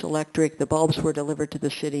Lash Electric, the bulbs were delivered to the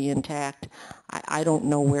city intact. I don't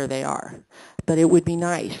know where they are. But it would be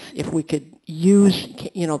nice if we could use,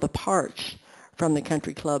 the parts from the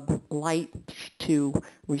country club lights to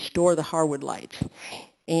restore the Harwood lights.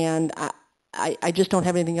 And I just don't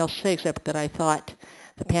have anything else to say except that I thought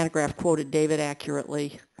the Pantograph quoted David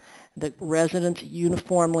accurately. The residents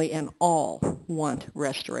uniformly and all want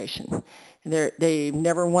restoration. They've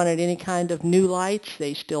never wanted any kind of new lights.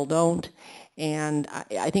 They still don't. And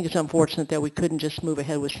I think it's unfortunate that we couldn't just move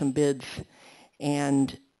ahead with some bids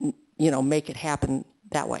and, make it happen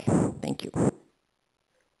that way. Thank you.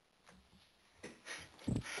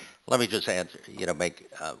 Let me just answer,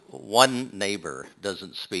 one neighbor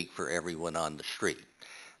doesn't speak for everyone on the street.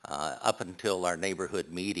 Up until our neighborhood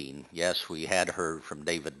meeting, yes, we had heard from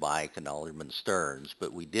David Bike and Alderman Stearns,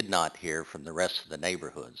 but we did not hear from the rest of the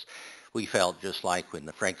neighborhoods. We felt just like in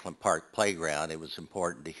the Franklin Park Playground, it was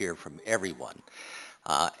important to hear from everyone.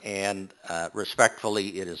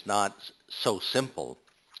 Respectfully, it is not so simple.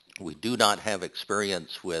 We do not have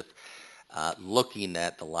experience with looking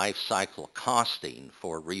at the life cycle costing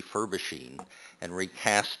for refurbishing and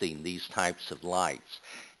recasting these types of lights.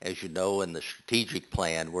 As you know, in the strategic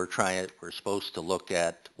plan, we're supposed to look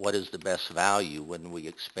at what is the best value when we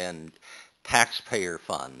expend taxpayer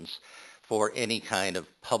funds for any kind of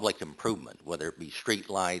public improvement, whether it be street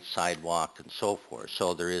lights, sidewalk, and so forth.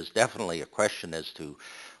 So there is definitely a question as to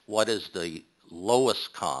what is the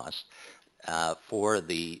lowest cost for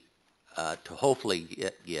to hopefully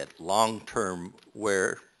get long-term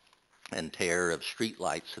wear and tear of street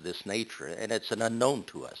lights of this nature, and it's an unknown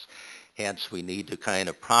to us. Hence, we need to kind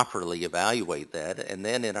of properly evaluate that, and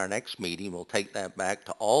then in our next meeting, we'll take that back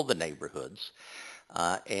to all the neighborhoods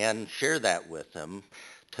and share that with them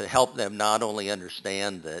to help them not only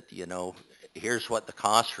understand that, here's what the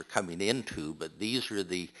costs are coming into, but these are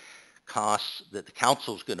the costs that the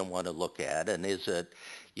council's going to want to look at, and is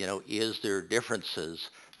there differences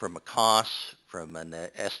from a cost, from an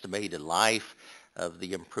estimated life of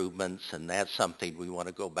the improvements, and that's something we want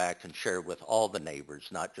to go back and share with all the neighbors,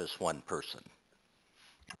 not just one person.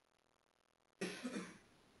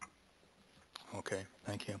 Okay,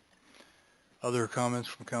 thank you. Other comments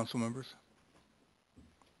from council members?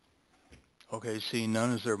 Okay, seeing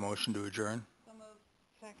none, is there a motion to adjourn?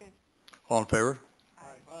 Second. All in favor?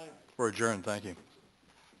 Aye. We're adjourned, thank you.